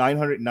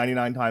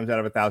 999 times out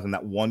of 1,000.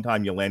 That one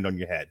time you land on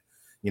your head.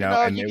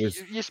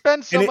 You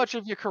spend so much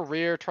of your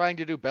career trying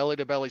to do belly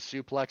to belly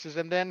suplexes,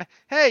 and then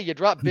you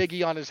drop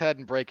Biggie on his head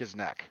and break his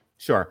neck.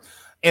 Sure,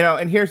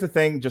 and here's the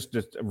thing, just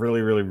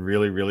really, really,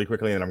 really, really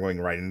quickly, and I'm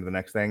going right into the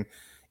next thing.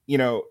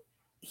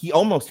 He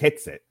almost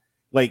hits it.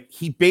 Like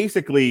he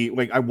basically,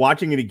 I'm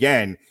watching it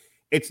again.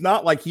 It's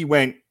not like he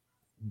went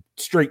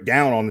straight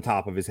down on the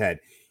top of his head.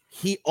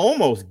 He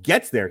almost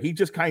gets there. He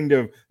just kind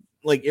of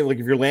like if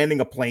you're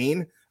landing a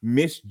plane,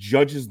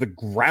 misjudges the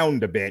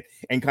ground a bit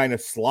and kind of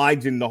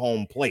slides into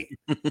home plate.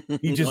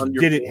 He just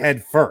did it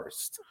head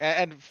first.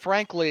 And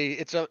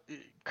frankly,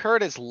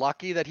 Kurt is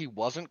lucky that he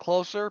wasn't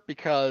closer,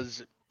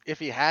 because if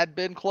he had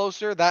been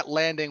closer, that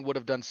landing would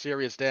have done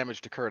serious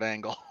damage to Kurt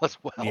Angle as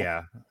well.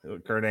 Yeah,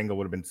 Kurt Angle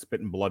would have been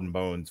spitting blood and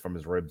bones from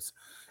his ribs.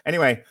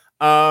 Anyway,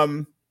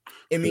 in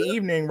the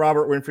evening,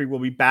 Robert Winfrey will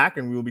be back,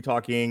 and we will be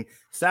talking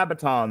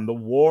Sabaton, the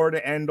war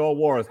to end all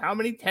wars. How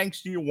many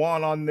tanks do you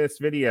want on this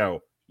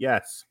video?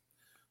 Yes.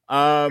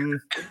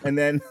 And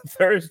then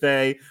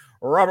Thursday,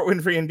 Robert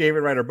Winfrey and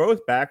David Wright are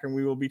both back, and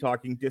we will be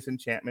talking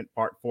Disenchantment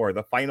Part 4,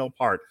 the final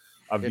part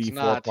of the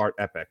 4-part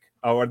epic.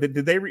 Oh, or did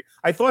they?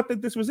 I thought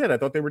that this was it. I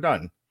thought they were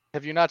done.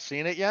 Have you not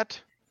seen it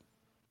yet?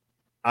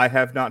 I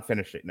have not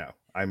finished it. No,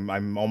 I'm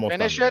almost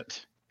finish done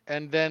it,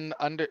 and then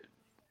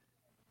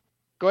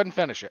go ahead and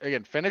finish it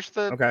again. Finish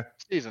the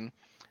season.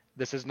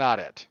 This is not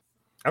it.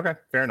 Okay,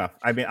 fair enough.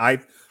 I mean,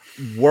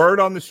 word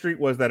on the street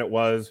was that it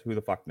was. Who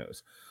the fuck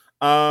knows?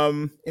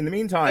 In the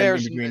meantime,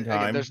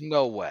 there's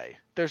no way.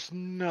 There's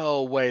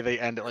no way they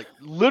end it. Like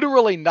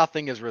literally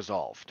nothing is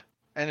resolved,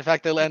 and in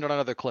fact, they land on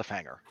another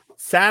cliffhanger.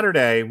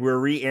 Saturday, we're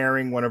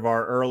re-airing one of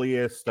our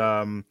earliest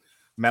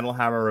Metal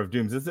Hammer of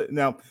Doom.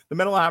 Now, the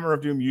Metal Hammer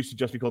of Doom used to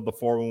just be called the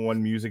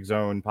 411 Music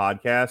Zone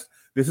podcast.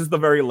 This is the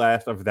very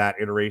last of that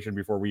iteration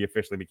before we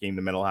officially became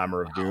the Metal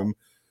Hammer of Doom.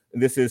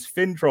 This is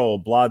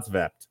Fintroll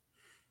Blodsvept.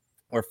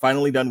 We're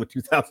finally done with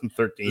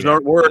 2013. These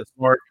aren't words,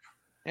 Mark.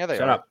 Yeah, they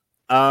Shut are. up.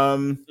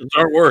 Those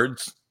aren't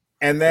words.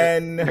 And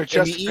then in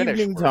the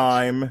evening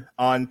time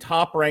on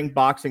Top Rank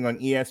Boxing on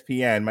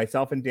ESPN,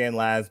 myself and Dan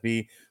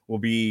Lasby will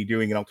be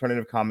doing an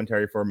alternative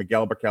commentary for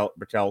Miguel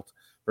Berchelt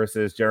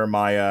versus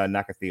Jeremiah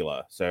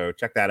Nakathila. So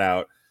check that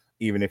out,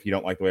 even if you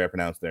don't like the way I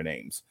pronounce their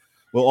names.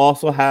 We'll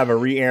also have a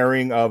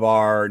re-airing of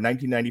our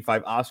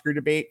 1995 Oscar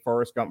debate,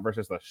 Forrest Gump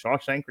versus The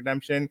Shawshank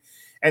Redemption.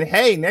 And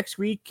hey, next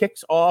week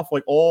kicks off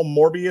like all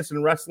Morbius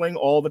and wrestling,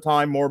 all the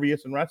time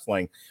Morbius and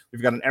wrestling.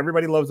 We've got an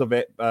Everybody Loves a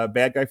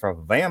Bad Guy for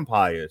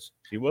Vampires.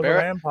 She was a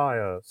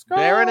vampire.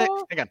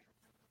 Again,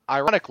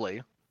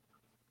 ironically,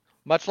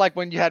 much like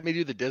when you had me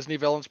do the Disney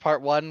Villains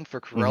Part 1 for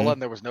Cruella,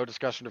 and there was no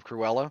discussion of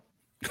Cruella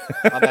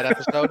on that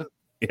episode.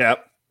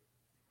 Yep.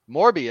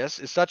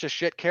 Morbius is such a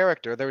shit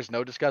character. There was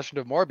no discussion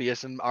of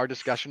Morbius in our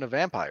discussion of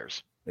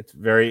vampires.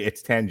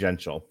 It's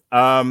tangential.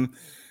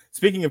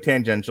 Speaking of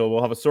tangential,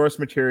 we'll have a source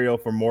material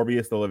for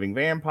Morbius the Living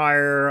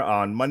Vampire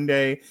on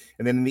Monday.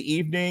 And then in the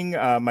evening,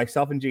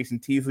 myself and Jason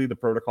Teasley, the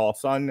Protocol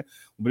Son,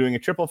 will be doing a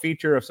triple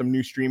feature of some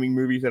new streaming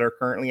movies that are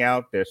currently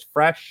out. There's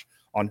Fresh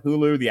on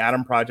Hulu, The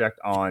Atom Project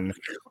on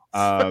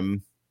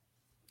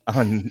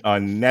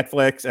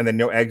Netflix, and then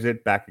No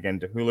Exit back again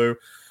to Hulu.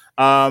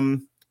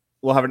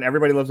 We'll have an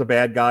Everybody Loves a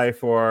Bad Guy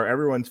for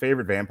everyone's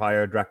favorite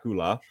vampire,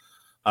 Dracula,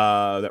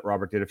 that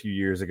Robert did a few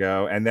years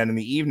ago. And then in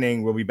the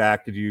evening, we'll be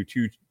back to do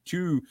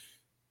two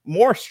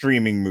more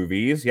streaming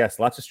movies. Yes,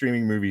 lots of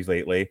streaming movies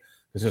lately.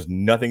 There's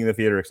nothing in the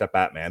theater except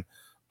Batman.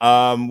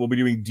 We'll be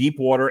doing Deep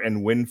Water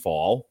and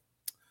Windfall.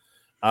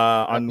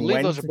 I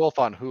believe those are both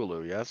on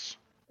Hulu, yes?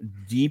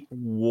 Deep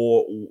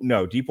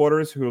Water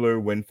is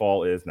Hulu.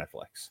 Windfall is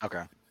Netflix.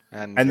 Okay.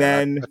 And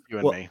then you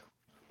and me.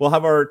 We'll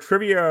have our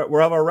trivia.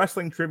 We'll have our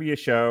wrestling trivia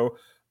show,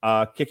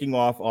 kicking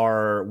off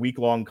our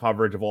week-long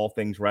coverage of all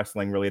things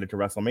wrestling related to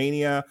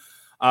WrestleMania.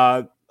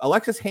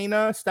 Alexis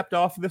Hana stepped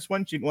off of this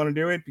one. She didn't want to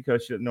do it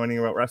because she didn't know anything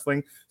about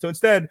wrestling. So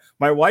instead,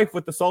 my wife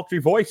with the sultry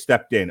voice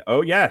stepped in.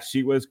 Oh yes,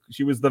 she was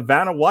the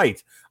Vanna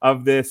White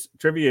of this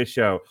trivia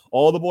show.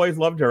 All the boys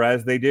loved her,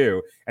 as they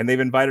do, and they've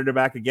invited her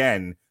back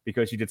again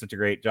because she did such a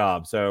great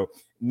job. So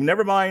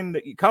never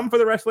mind, come for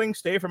the wrestling,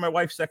 stay for my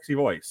wife's sexy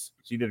voice.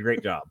 She did a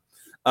great job.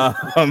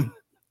 I'm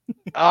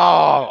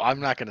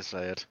not going to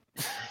say it.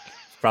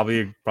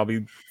 Probably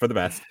for the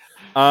best.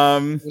 I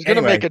was going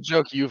to make a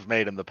joke you've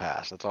made in the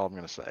past. That's all I'm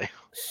going to say.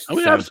 I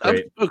mean, I've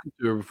spoken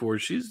to her before.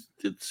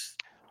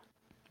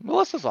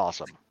 Melissa's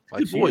awesome.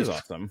 Like, she is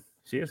awesome.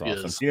 She is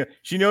awesome.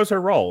 She knows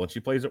her role and she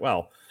plays it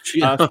well.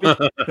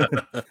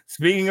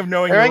 Speaking of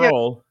knowing your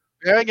role.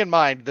 Bearing in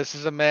mind, this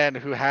is a man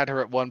who had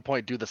her at one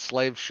point do the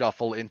slave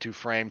shuffle into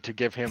frame to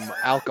give him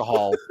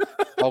alcohol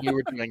while we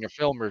were doing a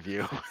film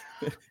review.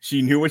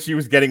 She knew what she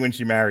was getting when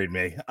she married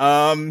me.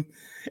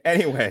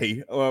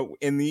 Anyway,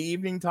 in the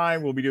evening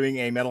time, we'll be doing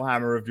a Metal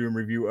Hammer of Doom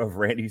review of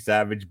Randy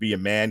Savage, Be a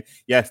Man.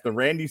 Yes, the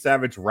Randy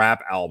Savage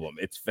rap album.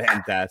 It's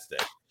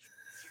fantastic.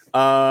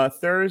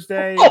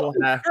 Thursday,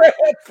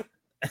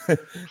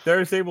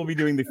 Thursday, we'll be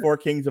doing the Four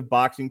Kings of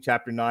Boxing,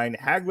 Chapter 9,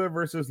 Hagler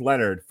versus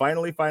Leonard.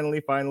 Finally,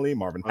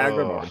 Marvin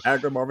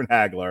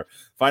Hagler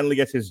finally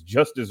gets his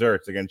just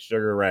desserts against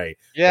Sugar Ray.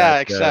 Yeah,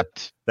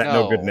 except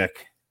no good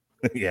Nick.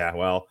 Yeah,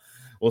 well,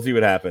 we'll see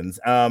what happens.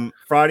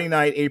 Friday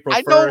night, April 1st.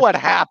 I know what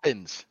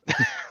happens.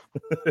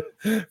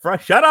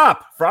 Shut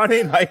up!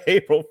 Friday night,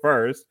 April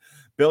 1st,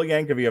 Bill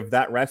Yankovic of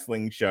That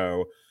Wrestling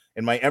Show,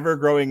 in my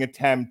ever-growing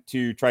attempt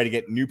to try to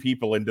get new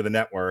people into the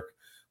network,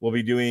 we'll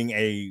be doing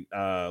a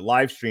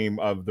live stream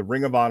of the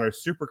Ring of Honor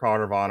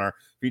Supercard of Honor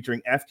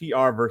featuring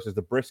FTR versus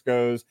the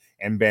Briscoes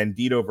and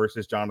Bandito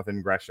versus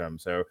Jonathan Gresham.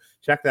 So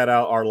check that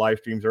out. Our live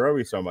streams are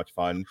always so much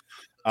fun.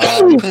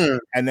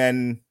 And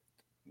then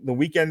the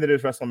weekend that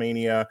is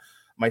WrestleMania,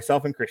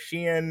 myself and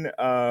Christian.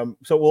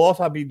 So we'll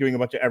also be doing a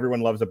bunch of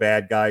Everyone Loves a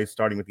Bad Guy,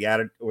 starting with the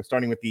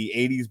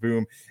 80s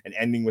boom and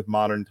ending with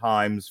Modern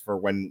Times for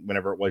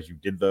whenever it was you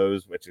did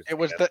those, which is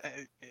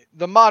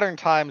the Modern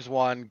Times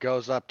one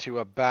goes up to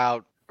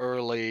about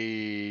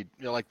early,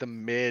 like the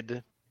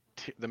mid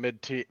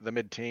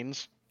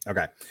teens.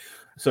 Okay.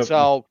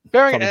 So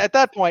at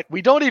that point,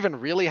 we don't even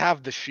really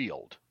have the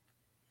Shield.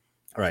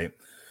 Right.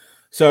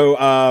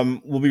 So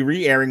we'll be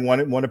re-airing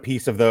one a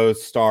piece of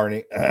those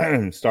starting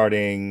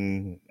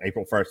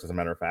April 1st, as a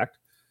matter of fact.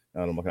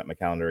 I'm looking at my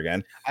calendar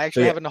again. I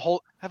actually have a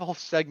whole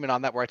segment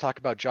on that where I talk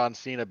about John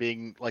Cena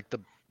being like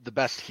the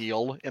best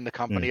heel in the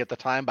company at the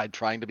time by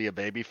trying to be a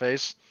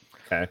babyface.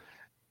 Okay.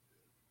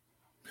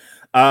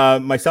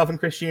 Myself and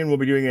Christian will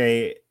be doing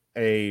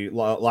a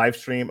live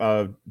stream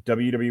of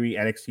WWE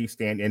NXT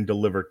Stand and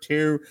Deliver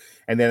 2,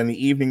 and then in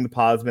the evening, the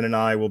Posman and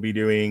I will be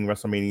doing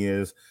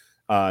WrestleMania's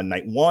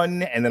night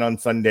 1, and then on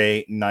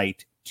Sunday,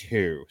 night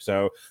 2.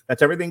 So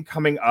that's everything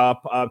coming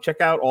up.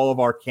 Check out all of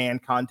our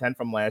canned content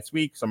from last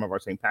week, some of our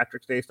St.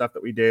 Patrick's Day stuff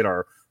that we did,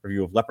 our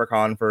review of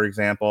Leprechaun, for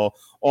example,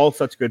 all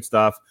such good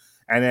stuff.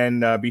 And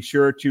then be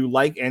sure to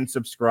like and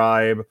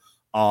subscribe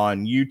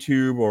on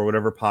YouTube or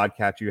whatever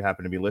podcast you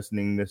happen to be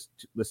listening to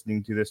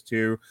this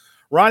to.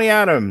 Ronnie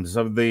Adams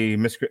of the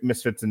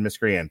Misfits and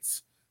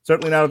Miscreants.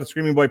 Certainly not of the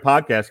Screaming Boy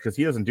podcast, because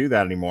he doesn't do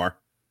that anymore.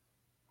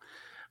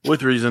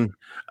 With reason.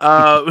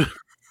 Hey,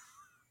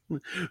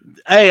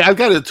 I've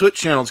got a Twitch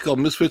channel. It's called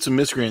Misfits and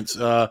Miscreants.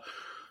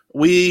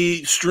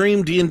 We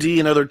stream D&D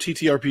and other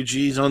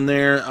TTRPGs on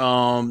there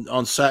on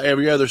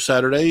every other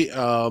Saturday.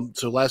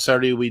 So last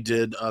Saturday we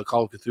did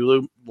Call of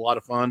Cthulhu. A lot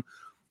of fun.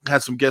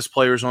 Had some guest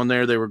players on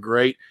there. They were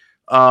great.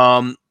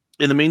 In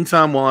the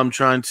meantime, while I'm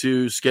trying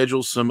to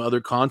schedule some other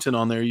content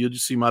on there, you'll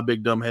just see my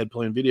big dumb head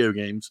playing video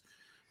games.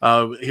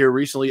 Here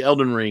recently,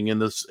 Elden Ring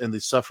and the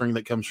suffering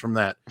that comes from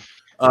that.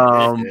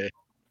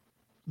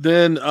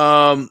 Then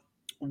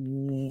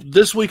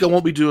this week I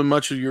won't be doing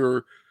much of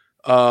your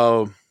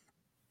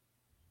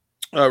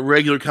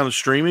regular kind of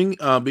streaming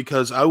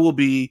because I will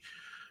be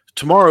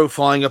tomorrow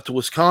flying up to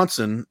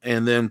Wisconsin,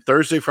 and then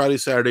Thursday, Friday,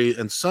 Saturday,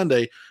 and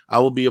Sunday I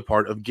will be a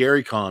part of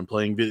GaryCon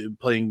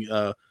playing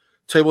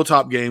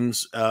tabletop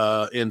games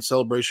in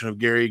celebration of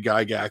Gary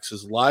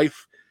Gygax's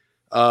life,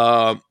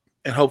 and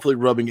hopefully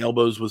rubbing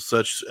elbows with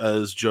such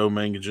as Joe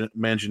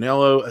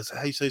Manganiello, as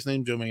how you say his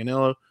name, Joe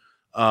Manganiello,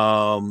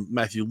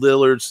 Matthew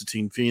Lillard,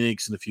 Satine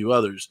Phoenix, and a few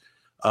others.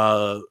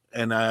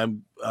 And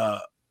I'm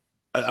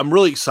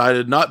really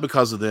excited, not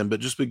because of them, but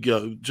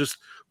just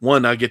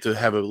one, I get to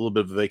have a little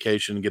bit of a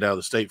vacation and get out of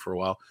the state for a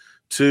while.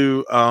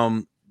 Two,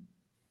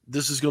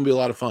 this is going to be a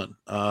lot of fun.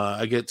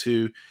 I get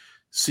to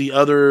see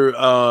other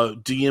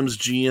DMs,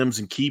 GMs,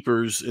 and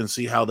keepers and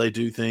see how they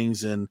do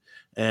things, and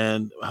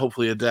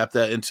hopefully adapt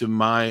that into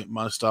my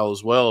style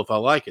as well if I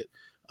like it.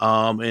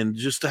 And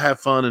just to have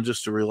fun and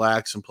just to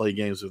relax and play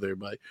games with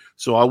everybody.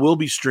 So I will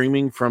be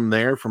streaming from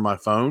there from my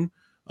phone.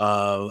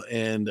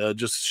 And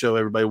just to show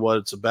everybody what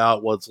it's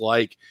about, what it's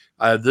like.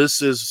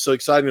 This is so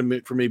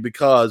exciting for me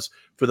because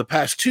for the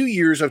past 2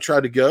 years I've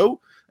tried to go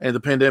and the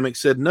pandemic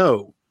said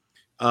no.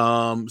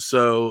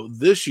 So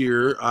this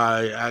year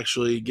I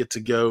actually get to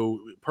go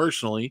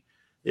personally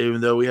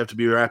even though we have to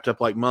be wrapped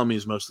up like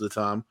mummies most of the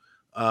time.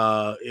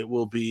 It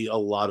will be a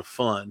lot of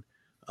fun.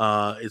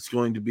 It's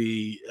going to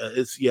be,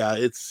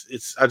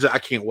 I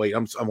can't wait.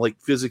 I'm like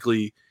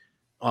physically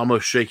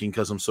almost shaking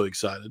because I'm so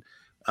excited.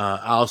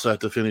 I also have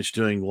to finish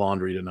doing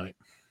laundry tonight.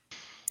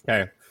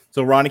 Okay.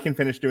 So Ronnie can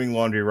finish doing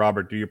laundry.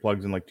 Robert, do your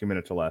plugs in like 2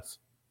 minutes or less.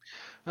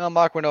 Well,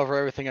 Mark went over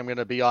everything I'm going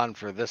to be on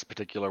for this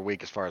particular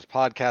week as far as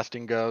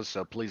podcasting goes,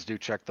 so please do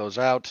check those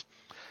out.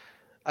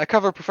 I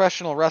cover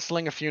professional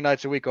wrestling a few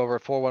nights a week over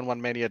at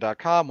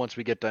 411mania.com. Once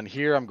we get done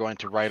here, I'm going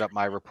to write up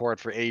my report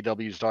for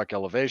AEW's Dark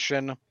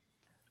Elevation, which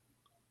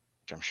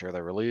I'm sure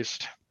they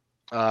released.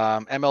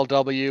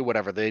 MLW,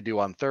 whatever they do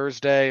on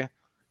Thursday,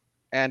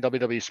 and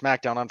WWE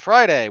SmackDown on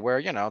Friday, where,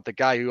 you know, the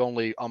guy who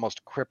only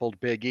almost crippled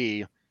Big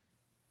E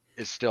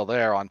is still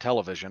there on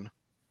television,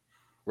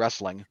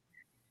 wrestling,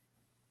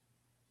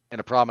 in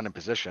a prominent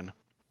position.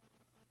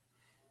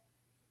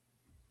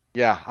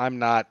 Yeah, I'm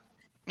not,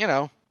 you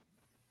know,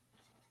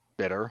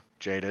 bitter,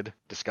 jaded,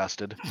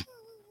 disgusted.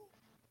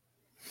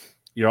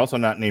 You're also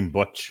not named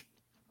Butch.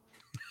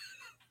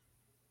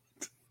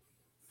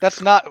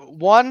 That's not,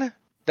 one,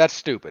 that's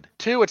stupid.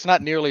 Two, it's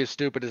not nearly as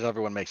stupid as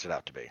everyone makes it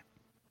out to be.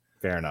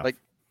 Fair enough. Like,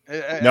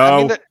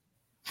 no.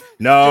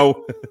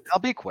 No. I'll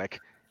be quick.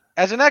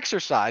 As an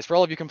exercise, for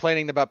all of you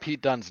complaining about Pete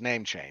Dunne's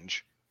name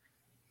change,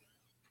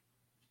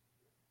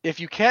 if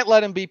you can't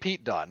let him be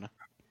Pete Dunne,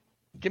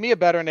 give me a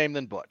better name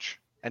than Butch.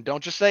 And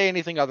don't just say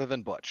anything other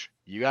than Butch.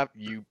 You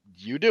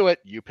do it.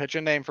 You pitch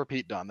a name for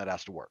Pete Dunne that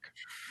has to work.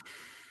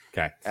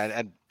 Okay.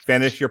 And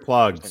finish your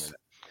plugs.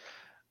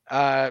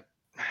 I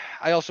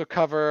also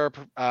cover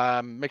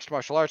mixed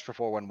martial arts for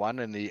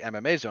 411 in the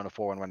MMA zone of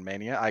 411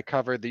 Mania. I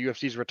covered the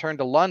UFC's return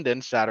to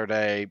London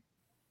Saturday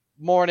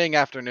morning,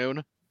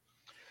 afternoon.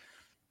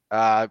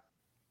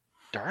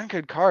 Darn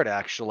good card,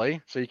 actually.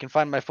 So you can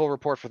find my full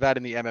report for that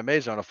in the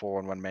MMA zone of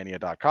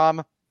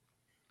 411mania.com.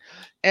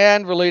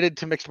 And related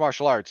to mixed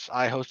martial arts,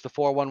 I host the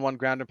 411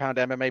 Ground and Pound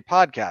MMA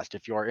podcast.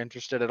 If you are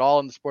interested at all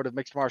in the sport of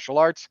mixed martial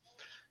arts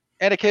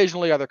and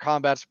occasionally other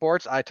combat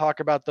sports, I talk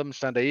about them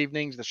Sunday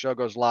evenings. The show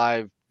goes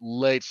live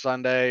late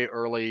Sunday,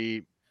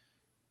 early.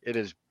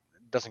 It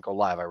doesn't go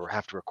live. I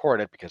have to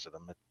record it because of the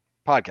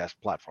podcast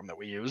platform that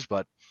we use.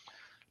 But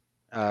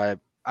I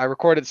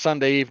record it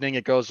Sunday evening.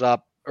 It goes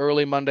up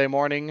early Monday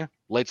morning,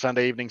 late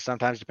Sunday evening,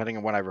 sometimes depending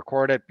on when I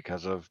record it,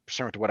 because of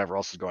pursuant to whatever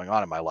else is going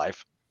on in my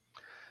life.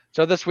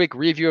 So this week,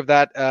 review of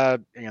that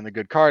and the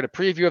good card, a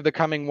preview of the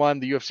coming one.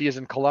 The UFC is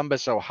in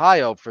Columbus,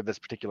 Ohio for this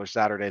particular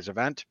Saturday's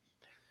event.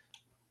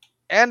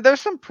 And there's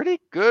some pretty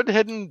good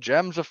hidden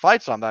gems of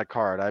fights on that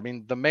card. I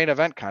mean, the main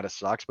event kind of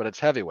sucks, but it's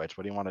heavyweights.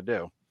 What do you want to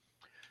do?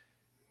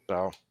 So,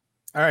 all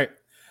right.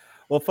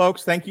 Well,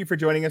 folks, thank you for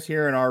joining us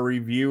here in our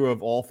review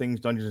of all things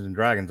Dungeons and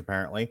Dragons,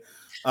 apparently.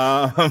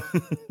 For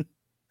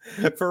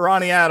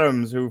Ronnie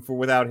Adams, who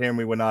without him,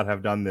 we would not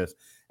have done this.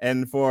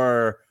 And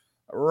for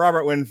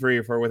Robert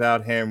Winfrey, for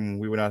without him,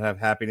 we would not have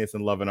happiness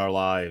and love in our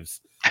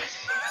lives.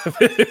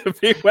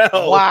 Be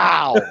well.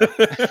 Wow.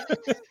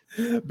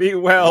 Be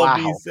well,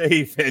 Be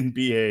safe, and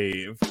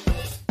behave.